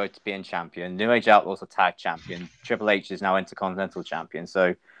X-Pac's Euro to being champion, New Age Outlaws are tag champion, Triple H is now Intercontinental champion.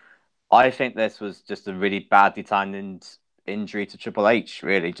 So I think this was just a really badly timed injury to Triple H,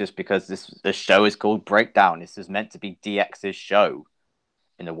 really, just because the show is called Breakdown. This is meant to be DX's show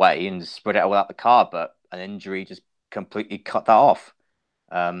in a way and spread it all out the card, but an injury just completely cut that off.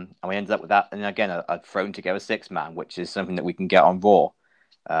 And we ended up with that, and again, a thrown together 6-man, which is something that we can get on Raw.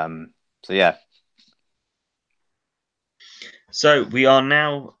 So yeah. So we are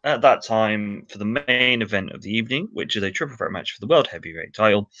now at that time for the main event of the evening, which is a triple threat match for the World Heavyweight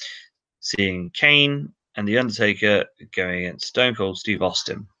title, seeing Kane and The Undertaker going against Stone Cold Steve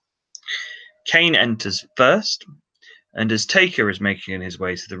Austin. Kane enters first, and as Taker is making his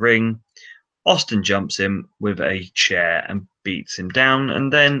way to the ring, Austin jumps him with a chair and beats him down,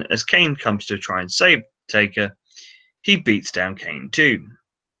 and then as Kane comes to try and save Taker, he beats down Kane too.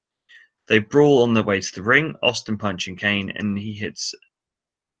 They brawl on their way to the ring, Austin punching Kane, and he hits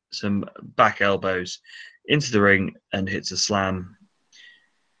some back elbows into the ring and hits a slam.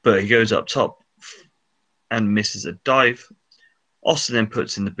 But he goes up top and misses a dive. Austin then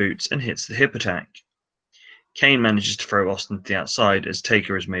puts in the boots and hits the hip attack. Kane manages to throw Austin to the outside as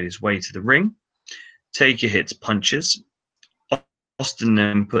Taker has made his way to the ring. Taker hits punches. Austin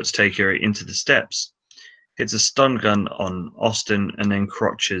then puts Taker into the steps, hits a stun gun on Austin, and then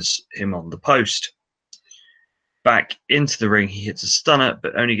crotches him on the post. Back into the ring, he hits a stunner,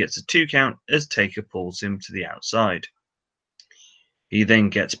 but only gets a 2 count as Taker pulls him to the outside. He then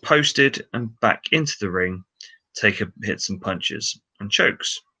gets posted and back into the ring. Taker hits some punches and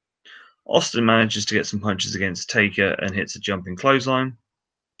chokes. Austin manages to get some punches against Taker and hits a jumping clothesline.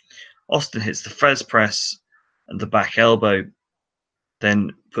 Austin hits the Fez press and the back elbow,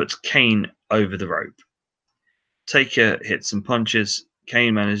 then puts Kane over the rope. Taker hits some punches.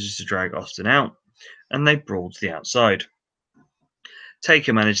 Kane manages to drag Austin out, and they brawl to the outside.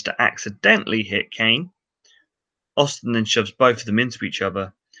 Taker manages to accidentally hit Kane. Austin then shoves both of them into each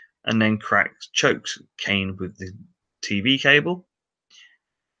other, and then chokes Kane with the TV cable.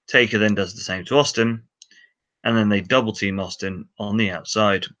 Taker then does the same to Austin, and then they double team Austin on the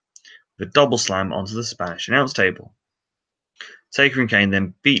outside with a double slam onto the Spanish announce table. Taker and Kane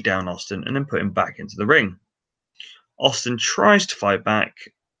then beat down Austin and then put him back into the ring. Austin tries to fight back,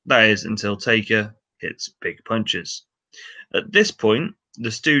 that is, until Taker hits big punches. At this point, the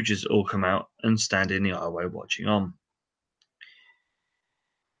Stooges all come out and stand in the aisleway watching on.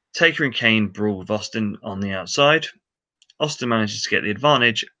 Taker and Kane brawl with Austin on the outside. Austin manages to get the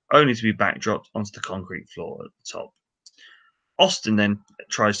advantage, only to be backdropped onto the concrete floor at the top. Austin then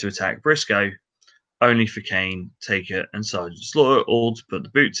tries to attack Briscoe, only for Kane, Taker, and Sergeant Slaughter all to put the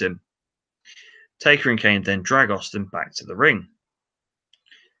boots in. Taker and Kane then drag Austin back to the ring.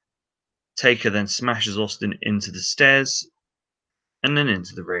 Taker then smashes Austin into the stairs and then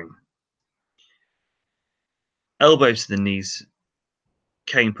into the ring. Elbow to the knees,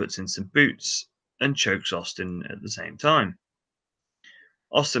 Kane puts in some boots and chokes Austin at the same time.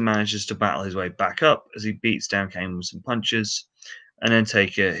 Austin manages to battle his way back up as he beats down Kane with some punches, and then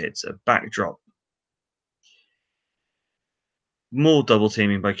Taker hits a backdrop. More double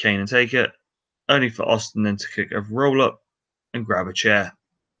teaming by Kane and Taker, only for Austin then to kick a roll up and grab a chair.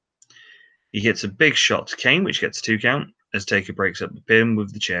 He hits a big shot to Kane, which gets a 2 count, as Taker breaks up the pin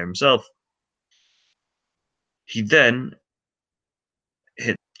with the chair himself. He then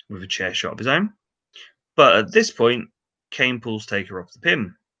hits with a chair shot of his own, but at this point, Kane pulls Taker off the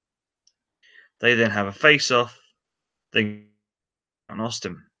pin. They then have a face-off, then on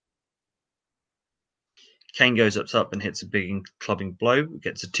Austin. Kane goes up top and hits a big clubbing blow,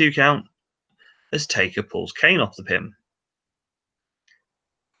 gets a 2 count, as Taker pulls Kane off the pin.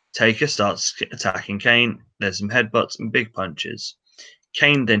 Taker starts attacking Kane. There's some headbutts and big punches.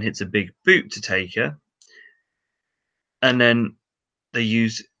 Kane then hits a big boot to Taker, and then they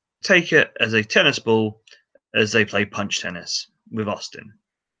use Taker as a tennis ball as they play punch tennis with Austin.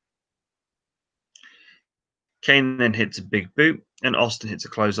 Kane then hits a big boot, and Austin hits a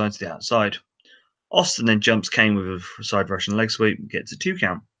clothesline to the outside. Austin then jumps Kane with a side Russian leg sweep and gets a 2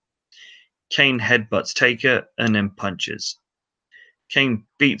 count. Kane headbutts Taker and then punches. Kane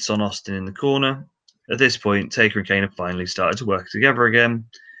beats on Austin in the corner. At this point, Taker and Kane have finally started to work together again,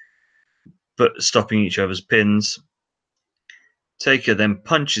 but stopping each other's pins. Taker then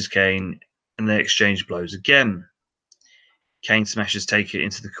punches Kane, and they exchange blows again. Kane smashes Taker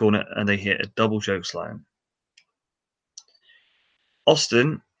into the corner, and they hit a double chokeslam.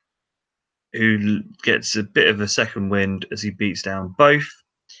 Austin, who gets a bit of a second wind as he beats down both,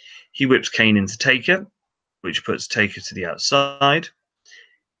 he whips Kane into Taker, which puts Taker to the outside.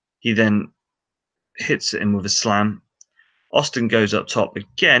 He then hits him with a slam. Austin goes up top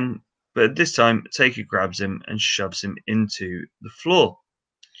again, but this time Taker grabs him and shoves him into the floor.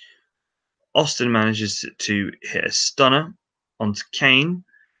 Austin manages to hit a stunner onto Kane,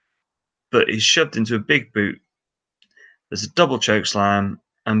 but he's shoved into a big boot. There's a double choke slam,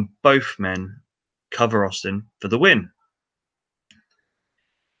 and both men cover Austin for the win.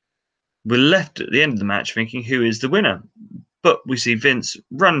 We're left at the end of the match thinking who is the winner, but we see Vince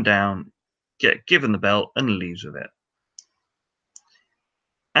run down, get given the belt, and leaves with it.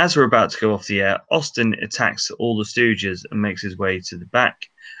 As we're about to go off the air, Austin attacks all the Stooges and makes his way to the back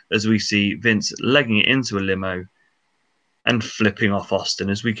as we see Vince legging it into a limo and flipping off Austin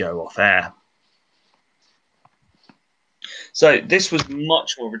as we go off air. So this was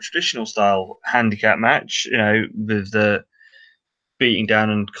much more of a traditional style handicap match, with the beating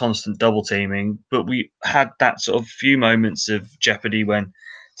down and constant double teaming, but we had that sort of few moments of jeopardy when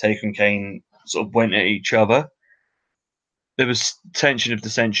Taker and Kane sort of went at each other. There was tension of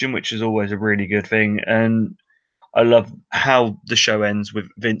dissension, which is always a really good thing, and I love how the show ends with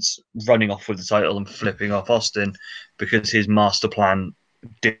Vince running off with the title and flipping off Austin because his master plan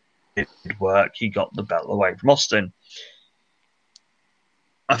did work. He got the belt away from Austin.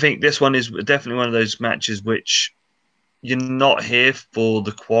 I think this one is definitely one of those matches which you're not here for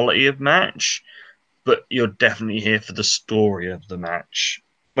the quality of match, but you're definitely here for the story of the match.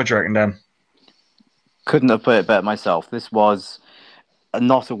 What do you reckon, Dan? Couldn't have put it better myself. This was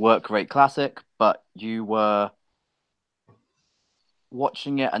not a work rate classic, but you were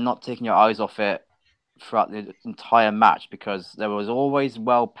watching it and not taking your eyes off it throughout the entire match because there was always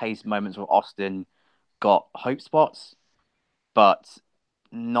well-paced moments where Austin got hope spots, but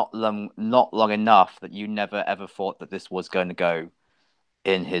not long enough that you never ever thought that this was going to go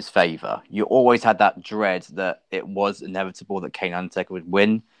in his favor. You always had that dread that it was inevitable that Kane Undertaker would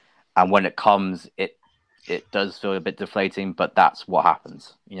win, and when it comes, it does feel a bit deflating, but that's what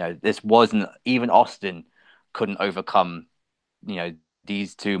happens. This wasn't even Austin couldn't overcome,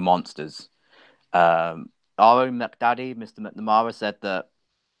 these two monsters. Our own McDaddy, Mr. McNamara, said that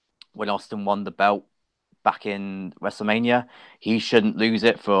when Austin won the belt back in WrestleMania, he shouldn't lose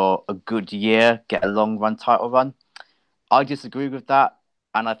it for a good year, get a long run title run. I disagree with that,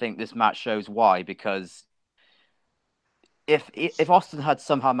 and I think this match shows why, because if Austin had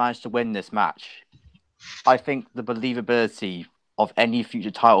somehow managed to win this match, I think the believability of any future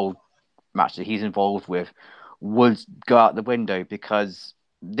title match that he's involved with would go out the window, because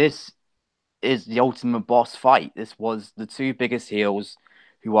this is the ultimate boss fight. This was the two biggest heels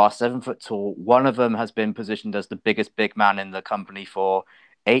who are 7 foot tall. One of them has been positioned as the biggest big man in the company for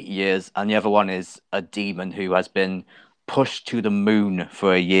 8 years, and the other one is a demon who has been pushed to the moon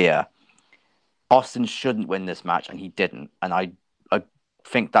for a year. Austin shouldn't win this match, and he didn't. And I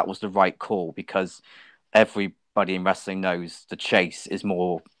think that was the right call, because everybody in wrestling knows the chase is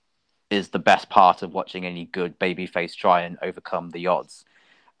the best part of watching any good babyface try and overcome the odds.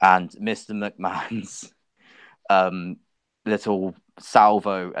 And Mr. McMahon's little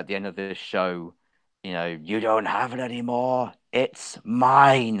salvo at the end of this show, you don't have it anymore, it's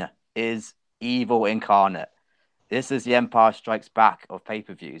mine, is evil incarnate. This is the Empire Strikes Back of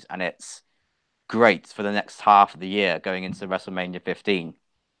pay-per-views, and it's great for the next half of the year going into WrestleMania 15.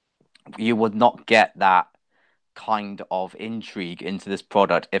 You would not get that kind of intrigue into this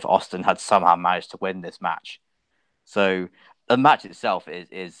product if Austin had somehow managed to win this match. So the match itself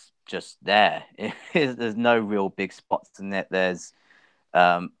is just there. There's no real big spots in it. There's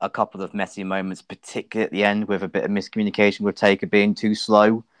a couple of messy moments, particularly at the end, with a bit of miscommunication with Taker being too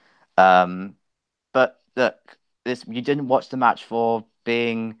slow. But look, you didn't watch the match to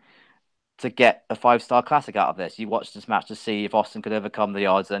get a 5-star classic out of this. You watched this match to see if Austin could overcome the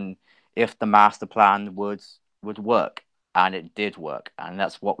odds and if the master plan would work. And it did work. And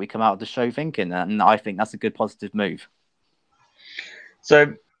that's what we come out of the show thinking. And I think that's a good positive move.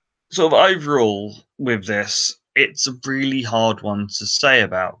 So, sort of overall with this, it's a really hard one to say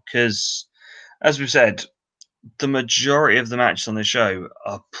about because, as we've said, the majority of the matches on the show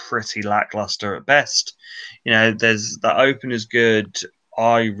are pretty lackluster at best. There's that open is good.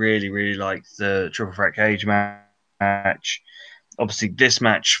 I really, really like the Triple Threat Cage match. Obviously, this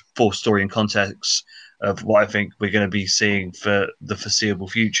match for story and context of what I think we're going to be seeing for the foreseeable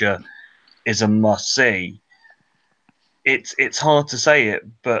future is a must see. It's hard to say it,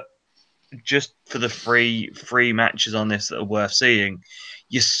 but just for the three matches on this that are worth seeing,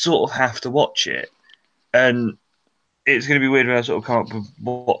 you sort of have to watch it. And it's going to be weird when I sort of come up with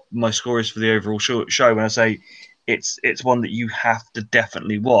what my score is for the overall show when I say it's one that you have to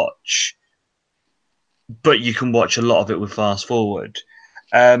definitely watch, but you can watch a lot of it with fast forward.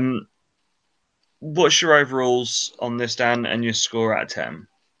 What's your overalls on this, Dan, and your score out of 10?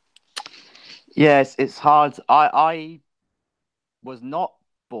 Yes, it's hard. I was not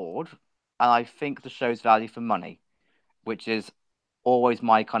bored, and I think the show's value for money, which is always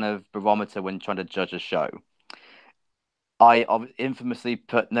my kind of barometer when trying to judge a show. I infamously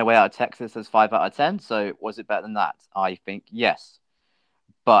put No Way Out of Texas as 5 out of 10, so was it better than that? I think yes.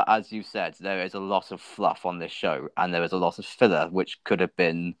 But as you said, there is a lot of fluff on this show, and there is a lot of filler, which could have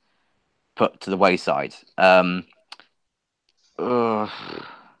been put to the wayside. I'm going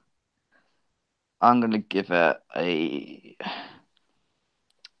to give it a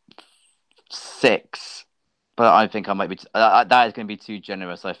 6, but I think I might be... that is going to be too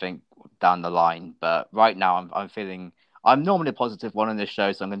generous, I think, down the line. But right now, I'm feeling... I'm normally a positive one on this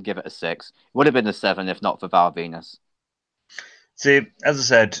show, so I'm going to give it a 6. It would have been a 7 if not for Val Venus. See, as I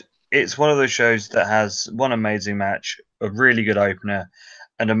said, it's one of those shows that has one amazing match, a really good opener,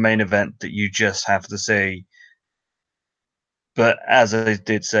 and a main event that you just have to see. But as I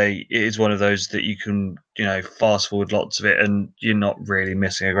did say, it is one of those that you can, fast forward lots of it, and you're not really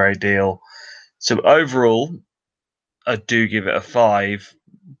missing a great deal. So overall, I do give it a 5,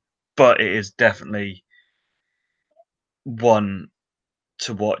 but it is definitely one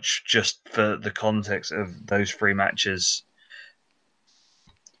to watch just for the context of those 3 matches.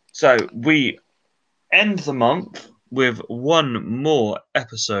 So we end the month with one more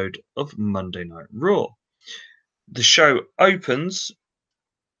episode of Monday Night Raw. The show opens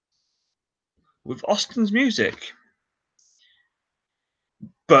with Austin's music.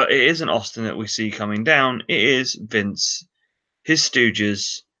 But it isn't Austin that we see coming down. It is Vince, his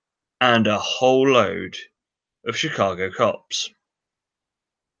stooges, and a whole load of Chicago cops.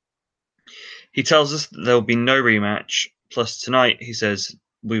 He tells us that there will be no rematch. Plus tonight, he says,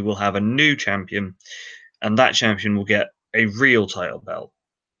 we will have a new champion, and that champion will get a real title belt.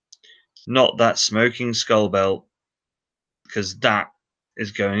 Not that smoking skull belt, because that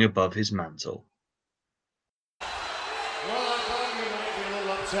is going above his mantle. Well, I thought you might be a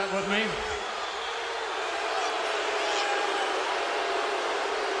little upset with me.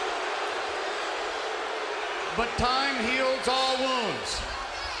 But time heals all wounds.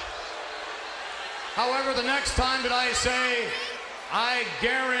 However, the next time that I say, I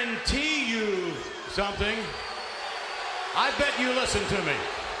guarantee you something, I bet you listen to me.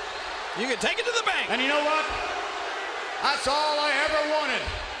 You can take it to the bank. And you know what? That's all I ever wanted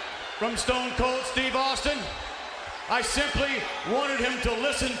from Stone Cold Steve Austin. I simply wanted him to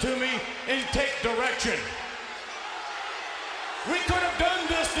listen to me and take direction. We could have done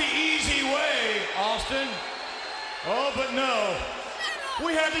this the easy way, Austin. Oh, but no.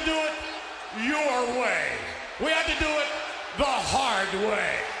 We had to do it your way. We had to do it the hard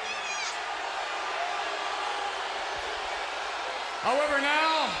way. However,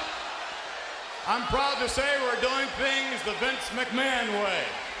 now, I'm proud to say we're doing things the Vince McMahon way.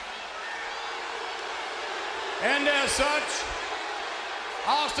 And as such,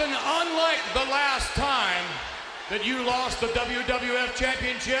 Austin, unlike the last time that you lost the WWF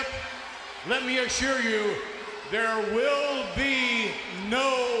Championship, let me assure you, there will be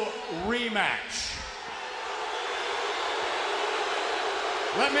no rematch.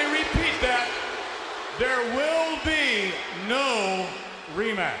 Let me repeat that. There will be no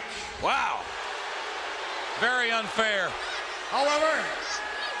rematch. Wow. Very unfair. However,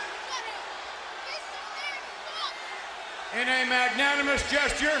 in a magnanimous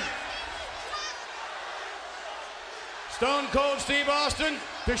gesture, Stone Cold Steve Austin,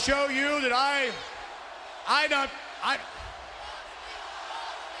 to show you that I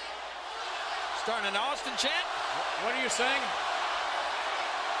Starting an Austin chant? What are you saying?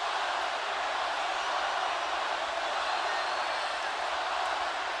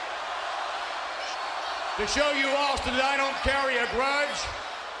 To show you, Austin, that I don't carry a grudge,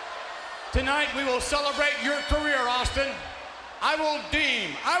 tonight we will celebrate your career, Austin. I will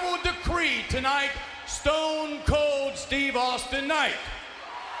decree tonight Stone Cold Steve Austin night.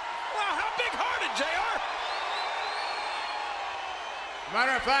 Wow, how big-hearted, JR.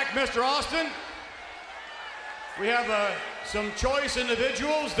 Matter of fact, Mr. Austin, we have some choice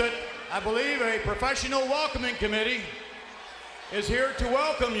individuals that I believe a professional welcoming committee is here to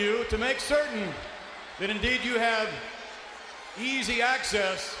welcome you, to make certain that indeed you have easy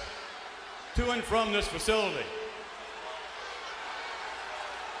access to and from this facility.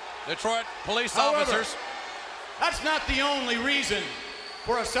 Detroit police However, officers. that's not the only reason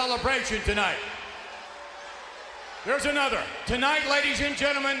for a celebration tonight. There's another. Tonight, ladies and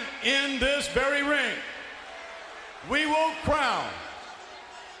gentlemen, in this very ring, we will crown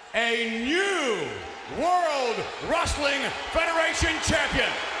a new World Wrestling Federation champion.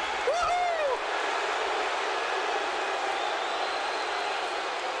 Woo-hoo!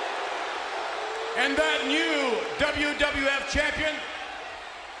 And that new WWF champion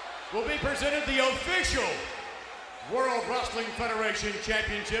will be presented the official World Wrestling Federation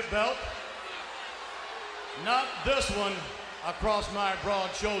Championship belt. Not this one across my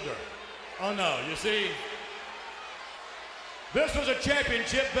broad shoulder. Oh no, you see, this was a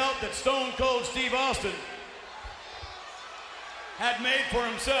championship belt that Stone Cold Steve Austin had made for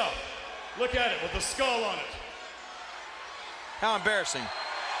himself. Look at it with the skull on it. How embarrassing.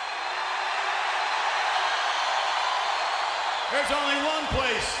 There's only one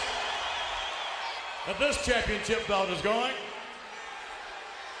place that this championship belt is going,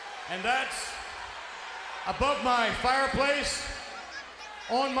 and that's above my fireplace,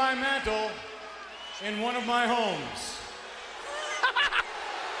 on my mantle, in one of my homes.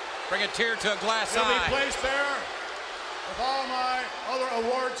 Bring a tear to a glass It'll eye. be placed there with all my other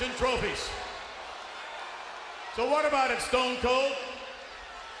awards and trophies. So what about it, Stone Cold?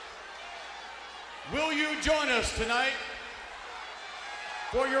 Will you join us tonight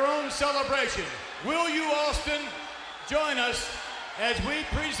for your own celebration? Will you, Austin, join us as we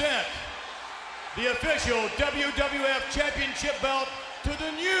present the official WWF Championship belt to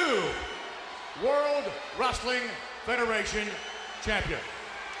the new World Wrestling Federation champion?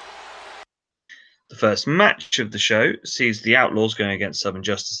 The first match of the show sees the Outlaws going against Southern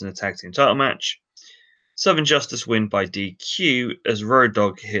Justice in a tag team title match. Southern Justice win by DQ as Road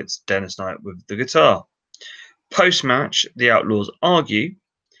Dogg hits Dennis Knight with the guitar. Post-match, the Outlaws argue.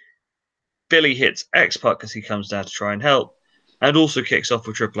 Billy hits X-Pac as he comes down to try and help, and also kicks off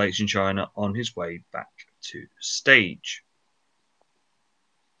with Triple H in China on his way back to stage.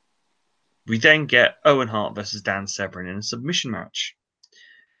 We then get Owen Hart versus Dan Severn in a submission match.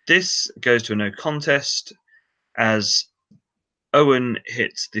 This goes to a no contest as Owen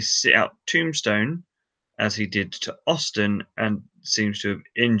hits the sit-out tombstone as he did to Austin and seems to have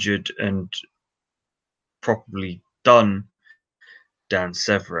injured and probably done Dan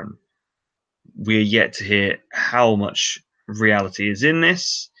Severn. We're yet to hear how much reality is in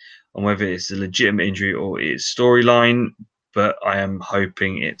this and whether it's a legitimate injury or it's storyline, but I am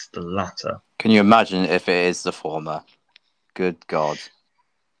hoping it's the latter. Can you imagine if it is the former? Good God.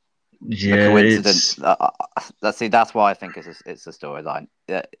 Yeah, the coincidence. That's why I think it's a storyline.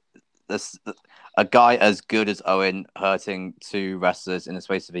 A guy as good as Owen hurting two wrestlers in the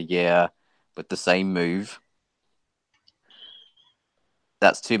space of a year with the same move.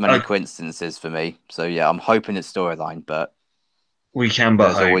 That's too many coincidences for me. So yeah, I'm hoping it's storyline, but we can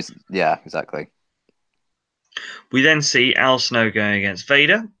but hope. Always, yeah, exactly. We then see Al Snow going against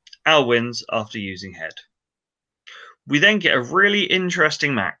Vader. Al wins after using head. We then get a really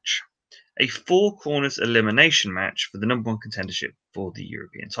interesting match. A four corners elimination match for the number one contendership for the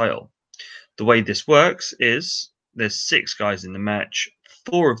European title. The way this works is there's 6 guys in the match.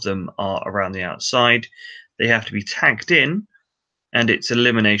 4 of them are around the outside. They have to be tagged in, and it's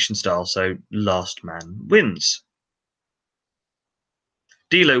elimination style, so last man wins.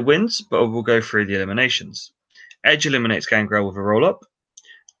 D'Lo wins, but we'll go through the eliminations. Edge eliminates Gangrel with a roll-up.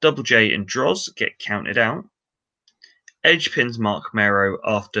 Double J and Droz get counted out. Edge pins Mark Mero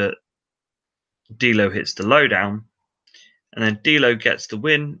after D'Lo hits the lowdown, and then D'Lo gets the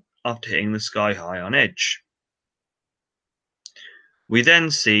win after hitting the Sky High on Edge. We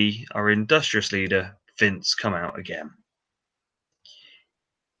then see our industrious leader, Vince, come out again.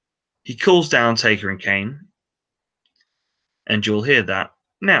 He calls down Taker and Kane, and you'll hear that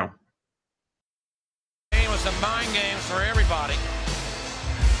now. It was some mind games for everybody.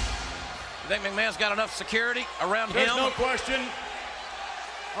 You think McMahon's got enough security around There's him? no question,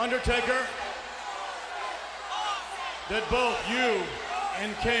 Undertaker, that both you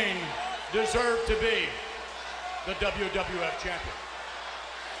and Kane deserve to be the WWF champion.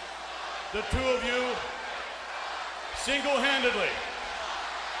 The two of you single-handedly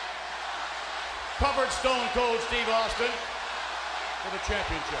covered Stone Cold Steve Austin for the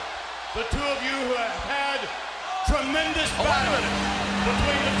championship. The two of you who have had tremendous battle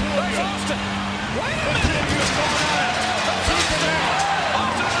between the two of you. Austin. Wait a The two of you have gone at it. Tooth and nail.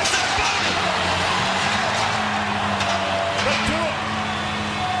 Austin lets that go. The two of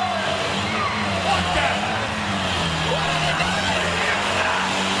What that?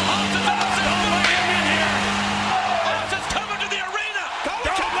 Austin does it.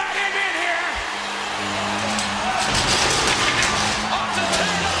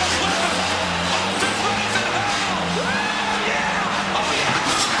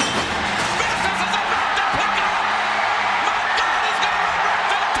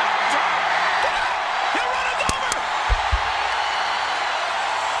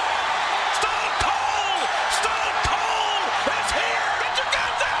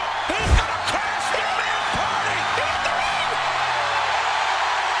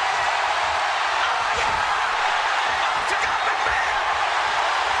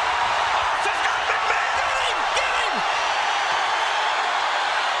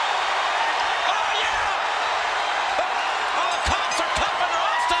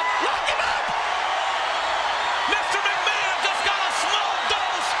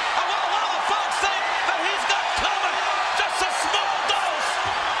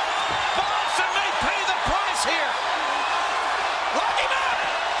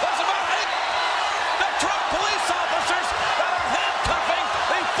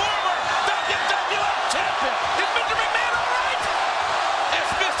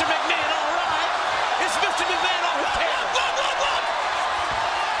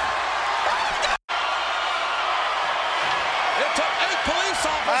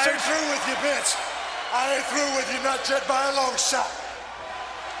 Austin. ain't through with you, Vince. I ain't through with you, not yet by a long shot.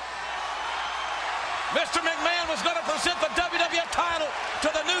 Mr. McMahon was going to present the WWF title to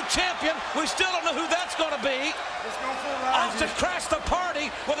the new champion. We still don't know who that's going to be. Austin crashed the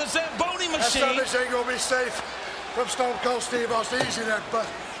party with a Zamboni machine. That ain't going to be safe from Stone Cold Steve Austin. Easy there, but.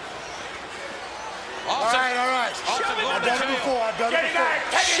 Austin, all right. Austin going I've to done it jail. before. I've done it before.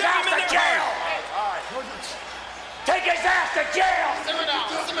 Take his ass to jail! All right. Take his ass to jail! Simmer down.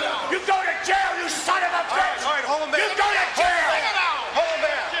 Simmer down. You go to jail, you son of a bitch! All right, hold him back. You go to jail! Hold him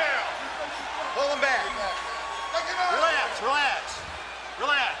back. Hold him back. Relax.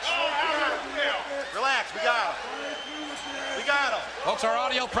 Relax. We got him. Folks, our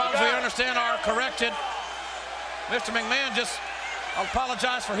audio problems, we understand, are corrected. Mr. McMahon just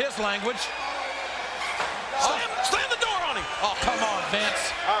apologized for his language. Slam the door on him. Oh, come on, Vince.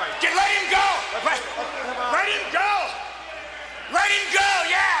 All right. Let him go! Let him go! Let him go!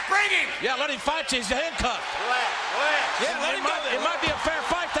 Yeah, bring him! Yeah, let him fight till he's handcuffed. Relax. Yeah, let him go. It might be a fair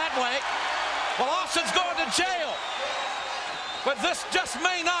fight that way. Well, Austin's going to jail. But this just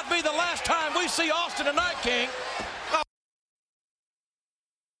may not be the last time we see Austin tonight, King.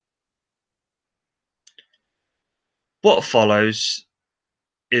 What follows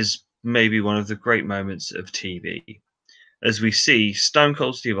is maybe one of the great moments of TV, as we see Stone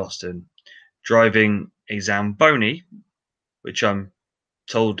Cold Steve Austin driving a Zamboni, which I'm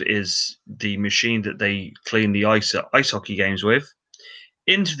told is the machine that they clean the ice hockey games with,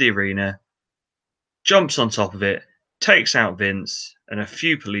 into the arena, jumps on top of it, takes out Vince and a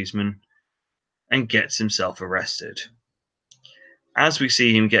few policemen, and gets himself arrested. As we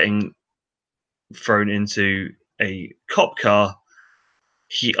see him getting thrown into a cop car,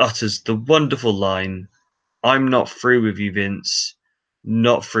 he utters the wonderful line, "I'm not through with you, Vince.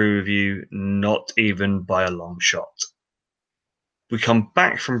 Not through with you, not even by a long shot." We come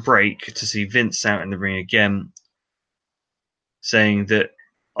back from break to see Vince out in the ring again, saying that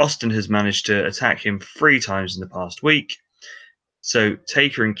Austin has managed to attack him 3 times in the past week, so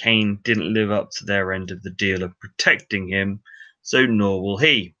Taker and Kane didn't live up to their end of the deal of protecting him, so nor will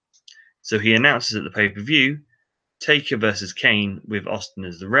he. So he announces at the pay-per-view, Taker versus Kane with Austin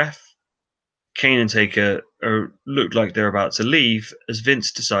as the ref. Kane and Taker look like they're about to leave as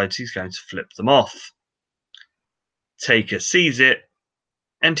Vince decides he's going to flip them off. Taker sees it,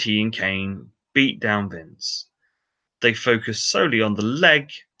 and he and Kane beat down Vince. They focus solely on the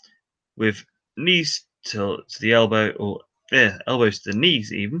leg, with knees to the elbow, or elbows to the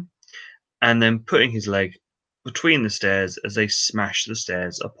knees even, and then putting his leg between the stairs as they smash the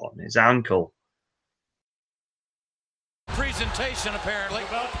stairs upon his ankle. Presentation, apparently.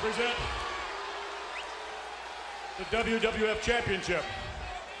 About to present the WWF Championship.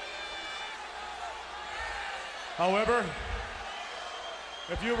 However,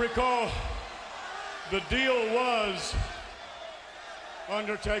 if you recall, the deal was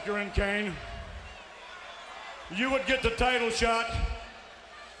Undertaker and Kane. You would get the title shot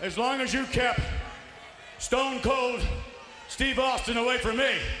as long as you kept Stone Cold Steve Austin away from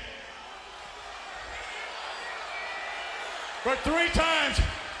me. But 3 times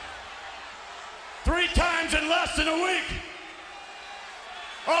in less than a week,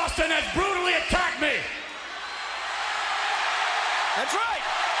 Austin has brutally attacked me. That's right.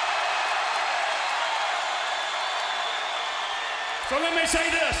 So let me say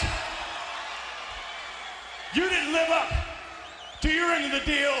this. You didn't live up to your end of the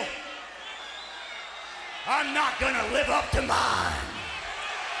deal. I'm not gonna live up to mine.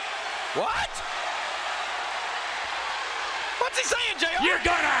 What? What's he saying, JR? You're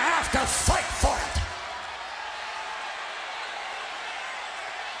gonna have to fight for it.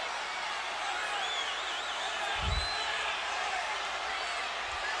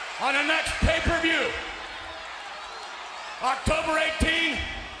 On the next pay-per-view, October 18,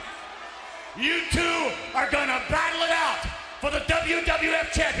 you two are gonna battle it out for the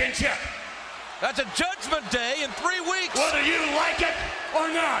WWF Championship. That's a Judgment Day in 3 weeks. Whether you like it or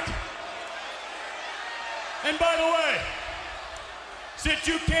not. And by the way, since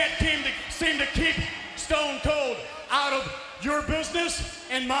you can't seem to keep Stone Cold out of your business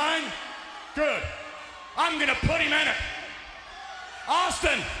and mine, good. I'm gonna put him in it.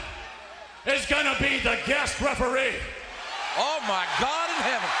 Austin is gonna be the guest referee. Oh my God in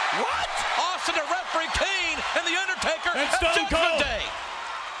heaven. What? Austin to referee Kane and The Undertaker And at Stone Judgment Cold. Day.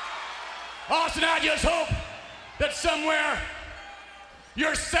 Austin, I just hope that somewhere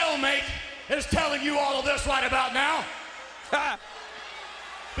your cellmate is telling you all of this right about now.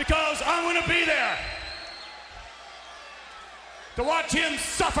 Because I'm gonna be there to watch him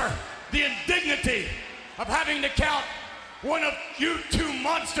suffer the indignity of having to count one of you two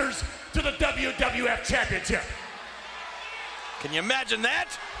monsters to the WWF Championship. Can you imagine that?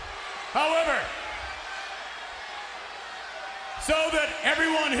 However, so that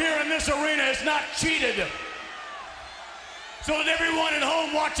everyone here in this arena is not cheated, so that everyone at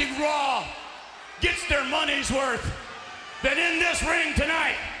home watching Raw gets their money's worth, that in this ring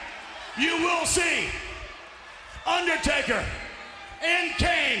tonight, you will see Undertaker and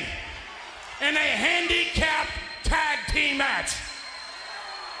Kane in a handicapped tag team match.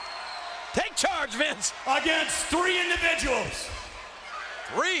 Take charge, Vince. Against 3 individuals.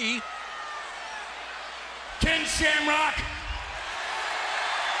 3? Ken Shamrock,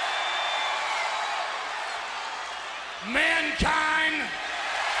 Mankind,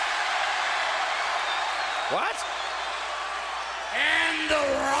 What? and The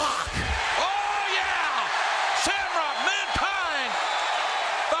Rock. Oh, yeah! Shamrock, Mankind,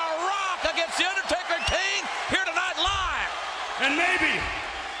 The Rock against The Undertaker and Kane here tonight live. And maybe,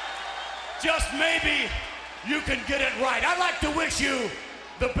 just maybe, you can get it right. I'd like to wish you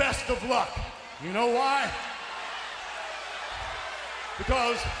the best of luck. You know why?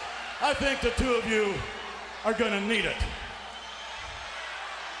 Because I think the two of you are gonna need it.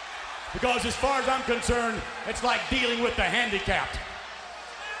 Because as far as I'm concerned, it's like dealing with the handicapped.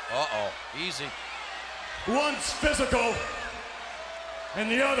 Uh-oh, easy. One's physical, and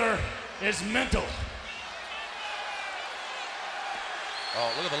the other is mental.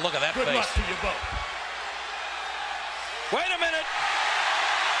 Oh, look at the look of that Good face. luck to you both. Wait a minute.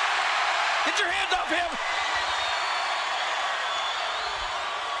 Get your hands off him.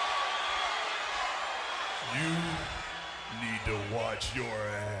 You need to watch your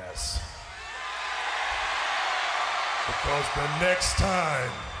ass. Because the next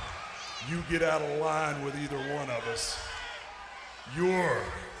time you get out of line with either one of us, you're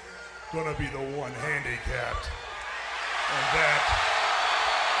gonna be the one handicapped. And that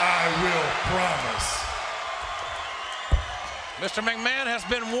I will promise. Mr. McMahon has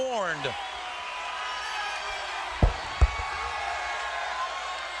been warned.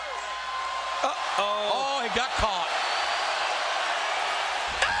 Uh-oh. Oh, he got caught.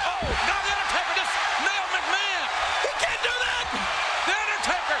 Oh, now The Undertaker just nailed McMahon. He can't do that. The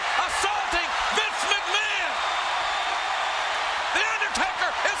Undertaker assaulting Vince McMahon. The Undertaker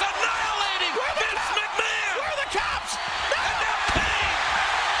is annihilating Vince McMahon. Where are the cops? And now Kane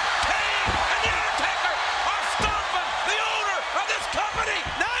and The Undertaker are stomping the owner of this company.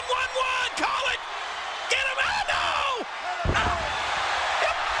 911, call it. Get him out. No.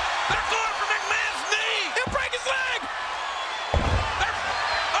 They're going for McMahon's knee. He'll break his leg.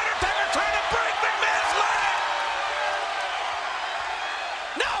 Undertaker trying to break McMahon's leg.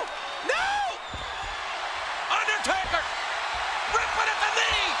 No. Undertaker ripping at the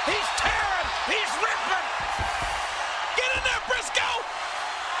knee. He's tearing. He's ripping. Get in there, Briscoe.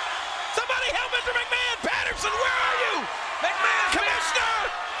 Somebody help Mr. McMahon. Patterson, where are you? McMahon's Commissioner.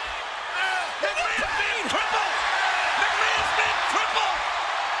 McMahon's being crippled. McMahon's being crippled.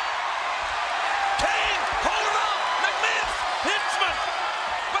 Kane holding off McMahon's henchman,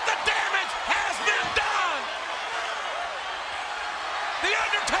 but the damage has been done. The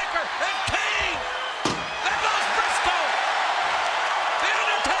Undertaker and Kane. There goes Briscoe. The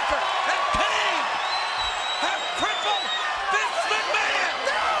Undertaker and Kane have crippled Vince McMahon.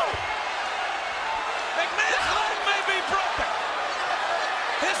 No! McMahon's leg may be broken.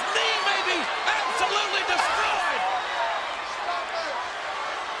 His knee may be absolutely destroyed.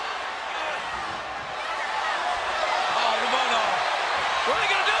 Oh, Ramono. What are they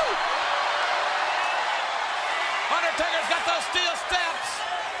going to do? Undertaker's got those steel steps.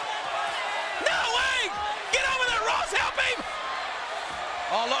 No way! Get over there, Ross. Help him!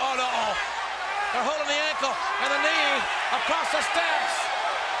 Oh, no. They're holding the ankle and the knee across the steps.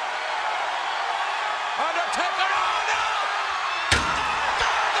 Undertaker, oh, no!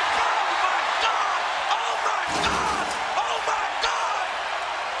 Oh, my God!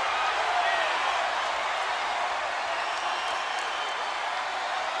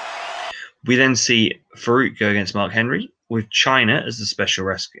 We then see Farouk go against Mark Henry, with Chyna as the special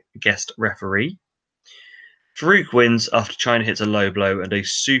guest referee. Farouk wins after Chyna hits a low blow and a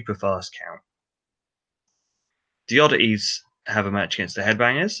super fast count. The Oddities have a match against the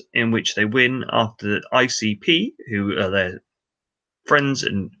Headbangers, in which they win after the ICP, who are their friends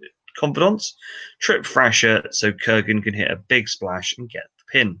and confidants, trip Thrasher so Kurgan can hit a big splash and get the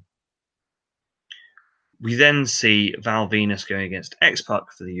pin. We then see Val Venus going against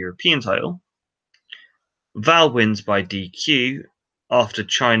X-Pac for the European title. Val wins by DQ after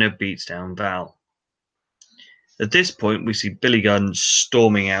Chyna beats down Val. At this point, we see Billy Gunn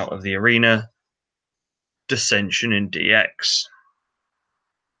storming out of the arena. Dissension in DX.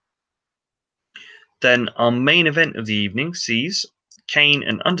 Then our main event of the evening sees Kane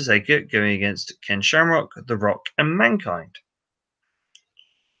and Undertaker going against Ken Shamrock, The Rock, and Mankind.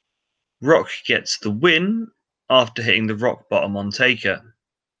 Rock gets the win after hitting the rock bottom on Taker.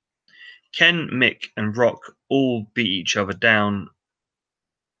 Ken, Mick, and Rock all beat each other down.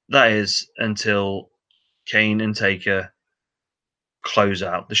 That is until Kane and Taker close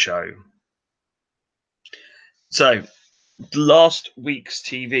out the show. So, last week's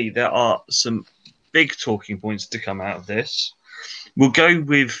TV, there are some big talking points to come out of this. We'll go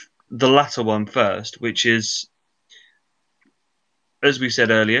with the latter one first, which is, as we said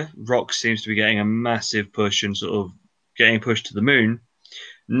earlier, Rock seems to be getting a massive push and sort of getting pushed to the moon.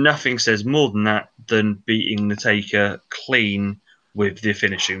 Nothing says more than that than beating the Taker clean with the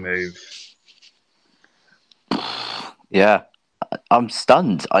finishing move. Yeah, I'm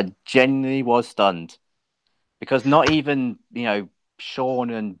stunned. I genuinely was stunned. Because not even,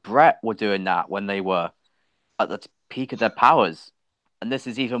 Shawn and Brett were doing that when they were at the peak of their powers. And this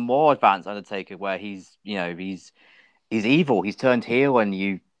is even more advanced Undertaker, where he's evil. He's turned heel,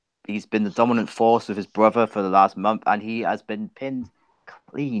 and he's been the dominant force of his brother for the last month, and he has been pinned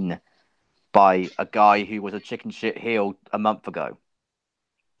clean by a guy who was a chicken shit heel a month ago.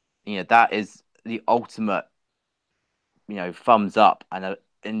 That is the ultimate, thumbs up and an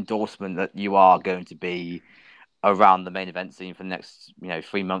endorsement that you are going to be around the main event scene for the next,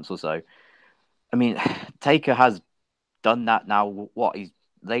 3 months or so. I mean, Taker has done that now. He's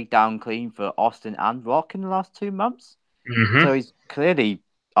laid down clean for Austin and Rock in the last 2 months. Mm-hmm. So he's clearly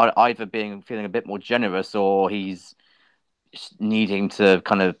either feeling a bit more generous, or he's needing to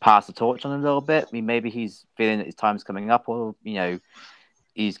kind of pass the torch on a little bit. I mean, maybe he's feeling that his time's coming up, or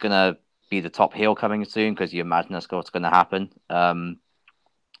he's gonna be the top heel coming soon, because you imagine that's what's going to happen.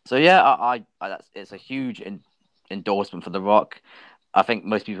 So yeah, it's a huge endorsement for The Rock. I think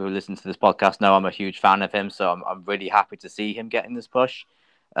most people who listen to this podcast know I'm a huge fan of him, so I'm really happy to see him getting this push.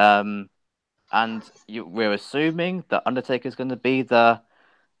 And we're assuming that Undertaker's going to be the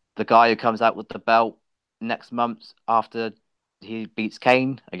guy who comes out with the belt next month after he beats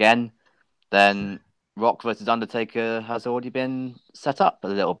Kane again. Then Rock versus Undertaker has already been set up a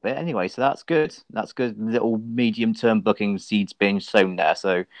little bit anyway, so that's good. That's good. Little medium-term booking seeds being sown there.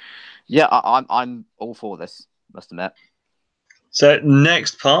 So yeah, I'm all for this, must admit. So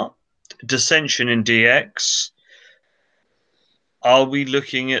next part, Dissension in DX. Are we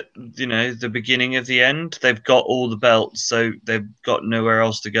looking at, the beginning of the end? They've got all the belts, so they've got nowhere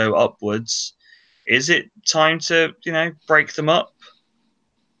else to go upwards. Is it time to, break them up?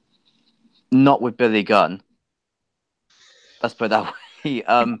 Not with Billy Gunn. Let's put it that way.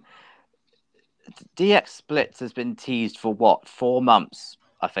 DX Splits has been teased for 4 months,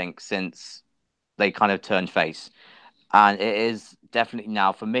 I think, since they kind of turned face. And it is definitely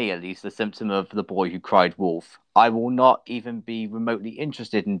now, for me at least, the symptom of the boy who cried wolf. I will not even be remotely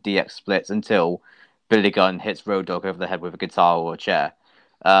interested in DX Splits until Billy Gunn hits Road Dogg over the head with a guitar or a chair.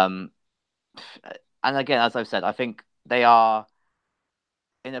 And again, as I've said, I think they are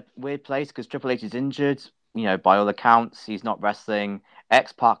in a weird place because Triple H is injured. By all accounts, he's not wrestling.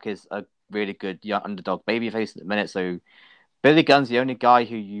 X-Pac is a really good young underdog babyface at the minute, so Billy Gunn's the only guy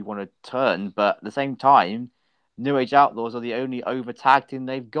who you want to turn, but at the same time, New Age Outlaws are the only over tag team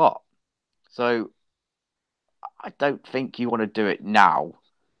they've got. So I don't think you want to do it now.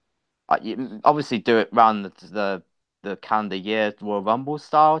 You obviously do it around the calendar year Royal Rumble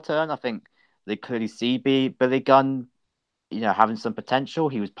style turn. I think they clearly see Billy Gunn, having some potential.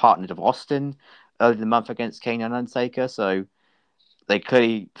 He was partnered with Austin earlier in the month against Kane and Undertaker, so they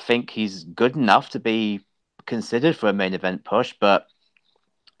clearly think he's good enough to be considered for a main event push, but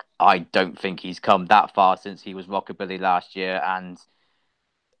I don't think he's come that far since he was Rockabilly last year, and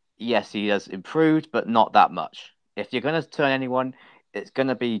yes, he has improved, but not that much. If you're going to turn anyone, it's going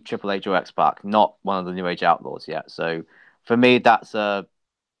to be Triple H or X-Pac, not one of the New Age Outlaws yet. So for me, that's a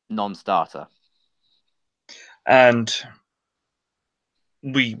non-starter. And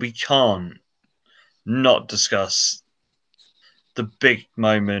we can't not discuss the big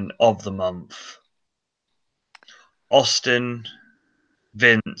moment of the month. Austin,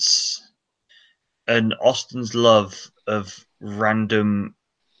 Vince, and Austin's love of random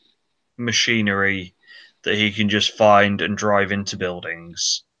machinery that he can just find and drive into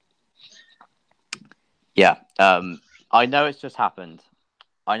buildings. Yeah, I know it's just happened.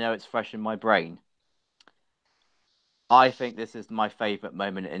 I know it's fresh in my brain. I think this is my favorite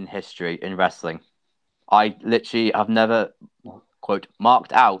moment in history in wrestling. I literally have never, quote,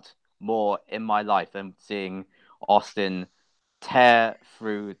 marked out more in my life than seeing Austin tear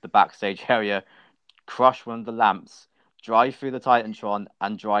through the backstage area, crush one of the lamps, drive through the Titantron,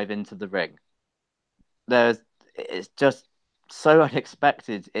 and drive into the ring. It's just so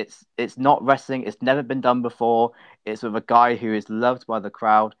unexpected. It's not wrestling. It's never been done before. It's with a guy who is loved by the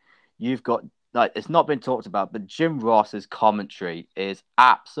crowd. You've got, like, it's not been talked about, but Jim Ross's commentary is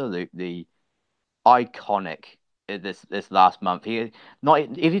absolutely iconic this last month. He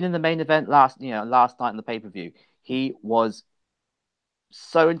not even in the main event last night in the pay-per-view, he was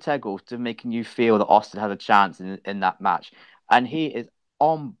so integral to making you feel that Austin had a chance in that match. And he is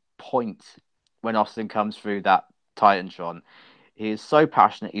on point when Austin comes through that Titantron. He is so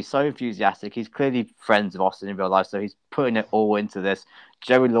passionate. He's so enthusiastic. He's clearly friends with Austin in real life, so he's putting it all into this.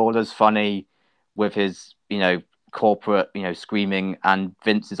 Jerry Lawler's funny with his, corporate, screaming, and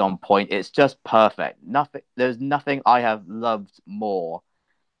Vince is on point. It's just perfect. There's nothing I have loved more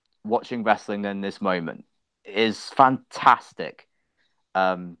watching wrestling than this moment. It is fantastic.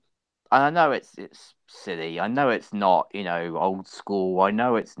 And I know it's silly. I know it's not, old school. I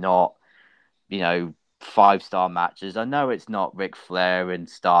know it's not, 5-star matches. I know it's not Ric Flair and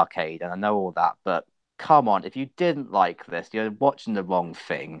Starrcade, and I know all that. But come on, if you didn't like this, you're watching the wrong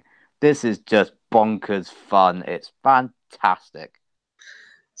thing. This is just bonkers fun. It's fantastic.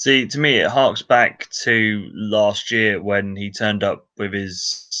 See, to me, it harks back to last year when he turned up with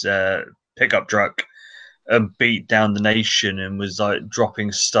his pickup truck and beat down the nation and was like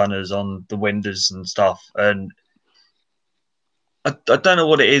dropping stunners on the windows and stuff. And I don't know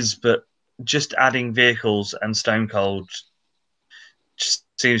what it is, but just adding vehicles and Stone Cold just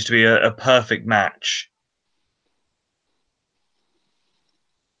seems to be a perfect match.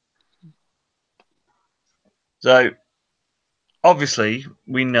 So, obviously,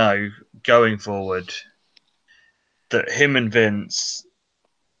 we know going forward that him and Vince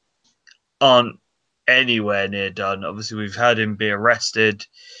aren't anywhere near done. Obviously, we've had him be arrested.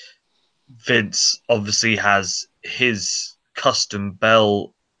 Vince obviously has his custom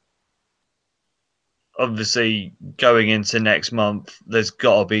belt. Obviously, going into next month, there's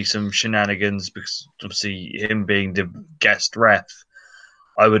got to be some shenanigans because obviously him being the guest ref,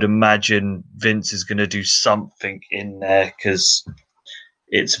 I would imagine Vince is going to do something in there because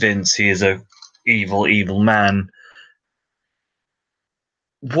it's Vince. He is a evil, evil man.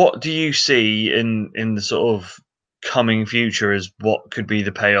 What do you see in the sort of coming future as what could be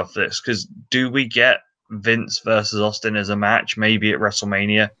the payoff for this? Because do we get Vince versus Austin as a match, maybe at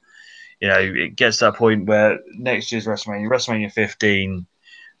WrestleMania? It gets to that point where next year's WrestleMania 15,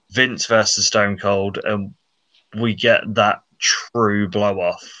 Vince versus Stone Cold, and we get that true blow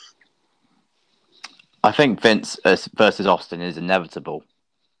off. I think Vince versus Austin is inevitable.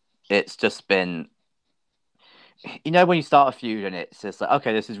 It's just been, when you start a feud and it's just like,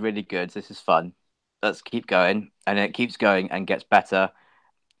 okay, this is really good, this is fun, let's keep going, and it keeps going and gets better,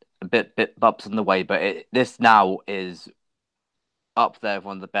 a bit bumps on the way, but this now is up there with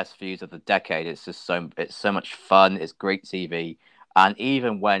one of the best feuds of the decade. It's so much fun. It's great TV, and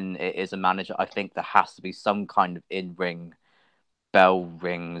even when it is a manager, I think there has to be some kind of in-ring bell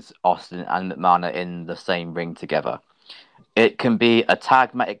rings. Austin and McMahon are in the same ring together. It can be a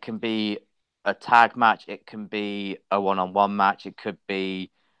tag match. It can be a tag match. It can be a one-on-one match. It could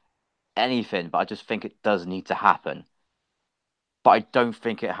be anything. But I just think it does need to happen. But I don't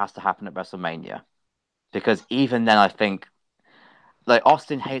think it has to happen at WrestleMania, because even then, I think, like,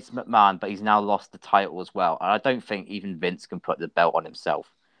 Austin hates McMahon, but he's now lost the title as well, and I don't think even Vince can put the belt on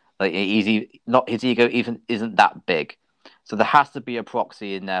himself. Like, his ego even isn't that big, so there has to be a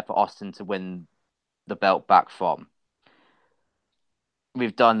proxy in there for Austin to win the belt back from.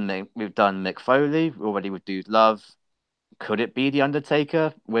 We've done Mick Foley already with Dude Love. Could it be the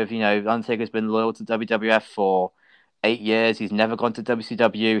Undertaker? With Undertaker's been loyal to WWF for 8 years. He's never gone to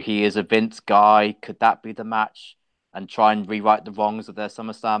WCW. He is a Vince guy. Could that be the match? And try and rewrite the wrongs of their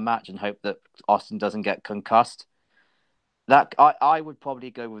SummerSlam match and hope that Austin doesn't get concussed. That I would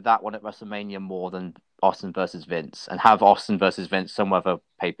probably go with that one at WrestleMania more than Austin versus Vince, and have Austin versus Vince some other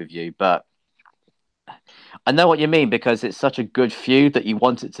pay-per-view. But I know what you mean, because it's such a good feud that you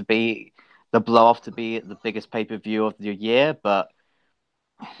want it to be the blow-off, to be the biggest pay-per-view of the year. But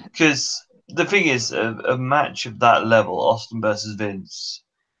because the thing is, a match of that level, Austin versus Vince,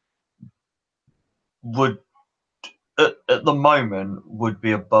 would at the moment would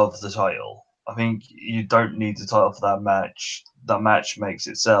be above the title. I think you don't need the title for that match. That match makes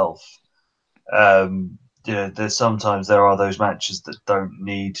itself. There's sometimes there are those matches that don't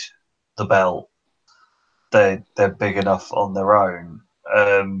need the belt. They're big enough on their own.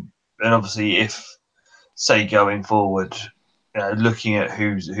 And obviously, if, say, going forward, looking at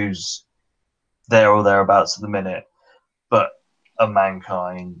who's there or thereabouts at the minute, but a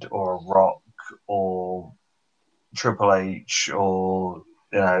Mankind or a Rock or Triple H or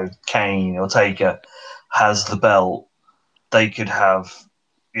Kane or Taker has the belt, they could have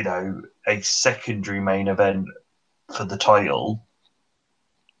a secondary main event for the title,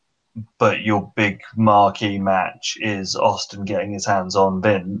 but your big marquee match is Austin getting his hands on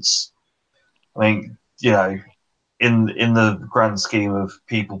Vince. I mean, in the grand scheme of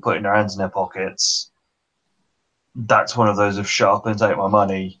people putting their hands in their pockets, that's one of those of shut up and take my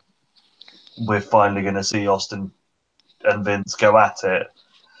money. We're finally going to see Austin and Vince go at it.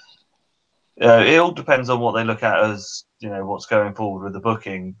 It all depends on what they look at as, what's going forward with the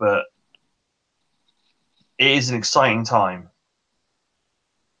booking, but it is an exciting time.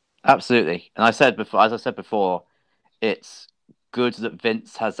 Absolutely. And as I said before, it's good that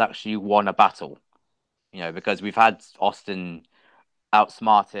Vince has actually won a battle, because we've had Austin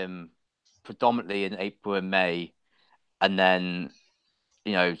outsmart him predominantly in April and May, and then,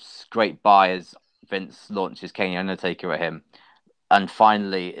 scrape by as Vince launches Kane Undertaker at him. And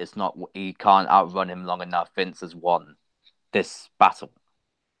finally, he can't outrun him long enough. Vince has won this battle.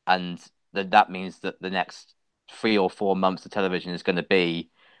 And that means that the next 3 or 4 months of television is going to be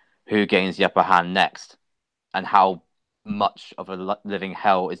who gains the upper hand next, and how much of a living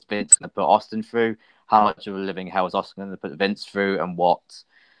hell is Vince going to put Austin through, how much of a living hell is Austin going to put Vince through, and what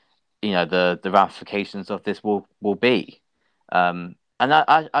the ramifications of this will be. And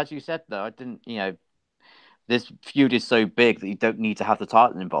as you said, though, I didn't, this feud is so big that you don't need to have the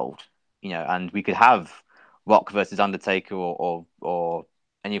title involved, and we could have Rock versus Undertaker or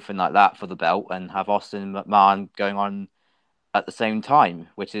anything like that for the belt, and have Austin and McMahon going on at the same time,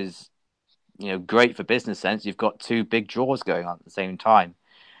 which is, great for business sense. You've got 2 big draws going on at the same time.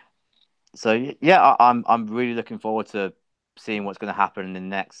 So yeah, I'm really looking forward to seeing what's going to happen in the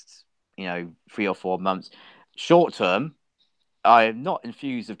next, 3 or 4 months. Short term, I am not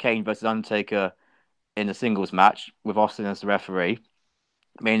enthused of Kane versus Undertaker in a singles match with Austin as the referee,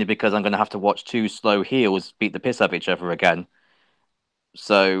 mainly because I'm going to have to watch 2 slow heels beat the piss out of each other again.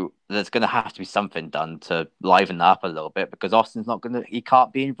 So there's going to have to be something done to liven that up a little bit, because Austin's he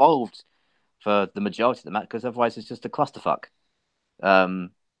can't be involved for the majority of the match, because otherwise it's just a clusterfuck. But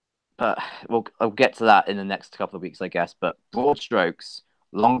I'll get to that in the next couple of weeks, I guess. But broad strokes,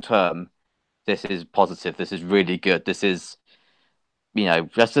 long term, this is positive. This is really good. This is,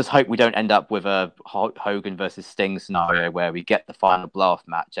 let's just hope we don't end up with a Hogan versus Sting scenario where we get the final blow-off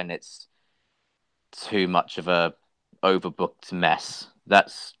match and it's too much of a overbooked mess.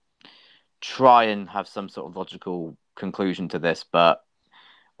 Let's try and have some sort of logical conclusion to this, but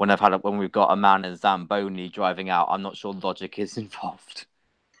when we've got a man in Zamboni driving out, I'm not sure logic is involved.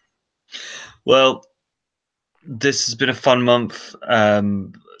 Well, this has been a fun month.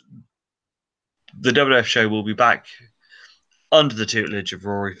 The WWF show will be back under the tutelage of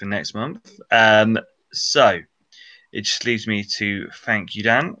Rory for next month. So it just leaves me to thank you,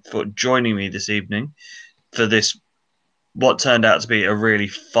 Dan, for joining me this evening for this, what turned out to be a really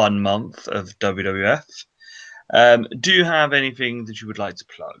fun month of WWF. Do you have anything that you would like to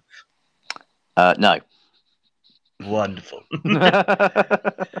plug? No. Wonderful.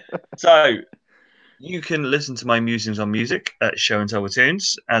 So you can listen to my musings on music at Show and Tell with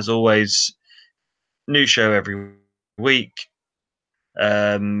Tunes. As always, new show every week.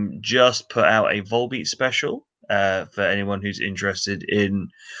 Just put out a Volbeat special for anyone who's interested in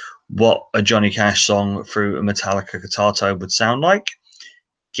what a Johnny Cash song through a Metallica guitar tone would sound like.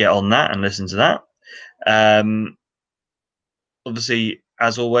 Get on that and listen to that. Obviously,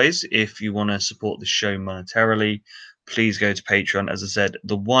 as always, if you want to support the show monetarily, please go to Patreon. As I said,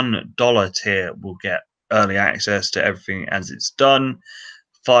 the $1 tier will get early access to everything as it's done.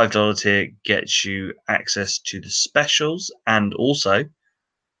 $5 tier gets you access to the specials and also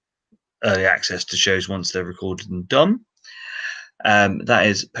early access to shows once they're recorded and done. That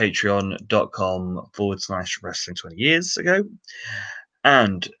is patreon.com/wrestling 20 years ago.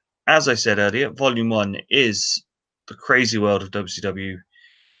 And as I said earlier, Volume 1 is the crazy world of WCW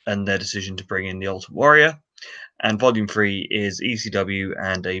and their decision to bring in the Ultimate Warrior. And Volume 3 is ECW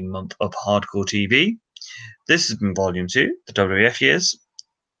and a month of hardcore TV. This has been Volume 2, the WWF years.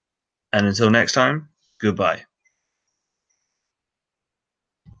 And until next time, goodbye.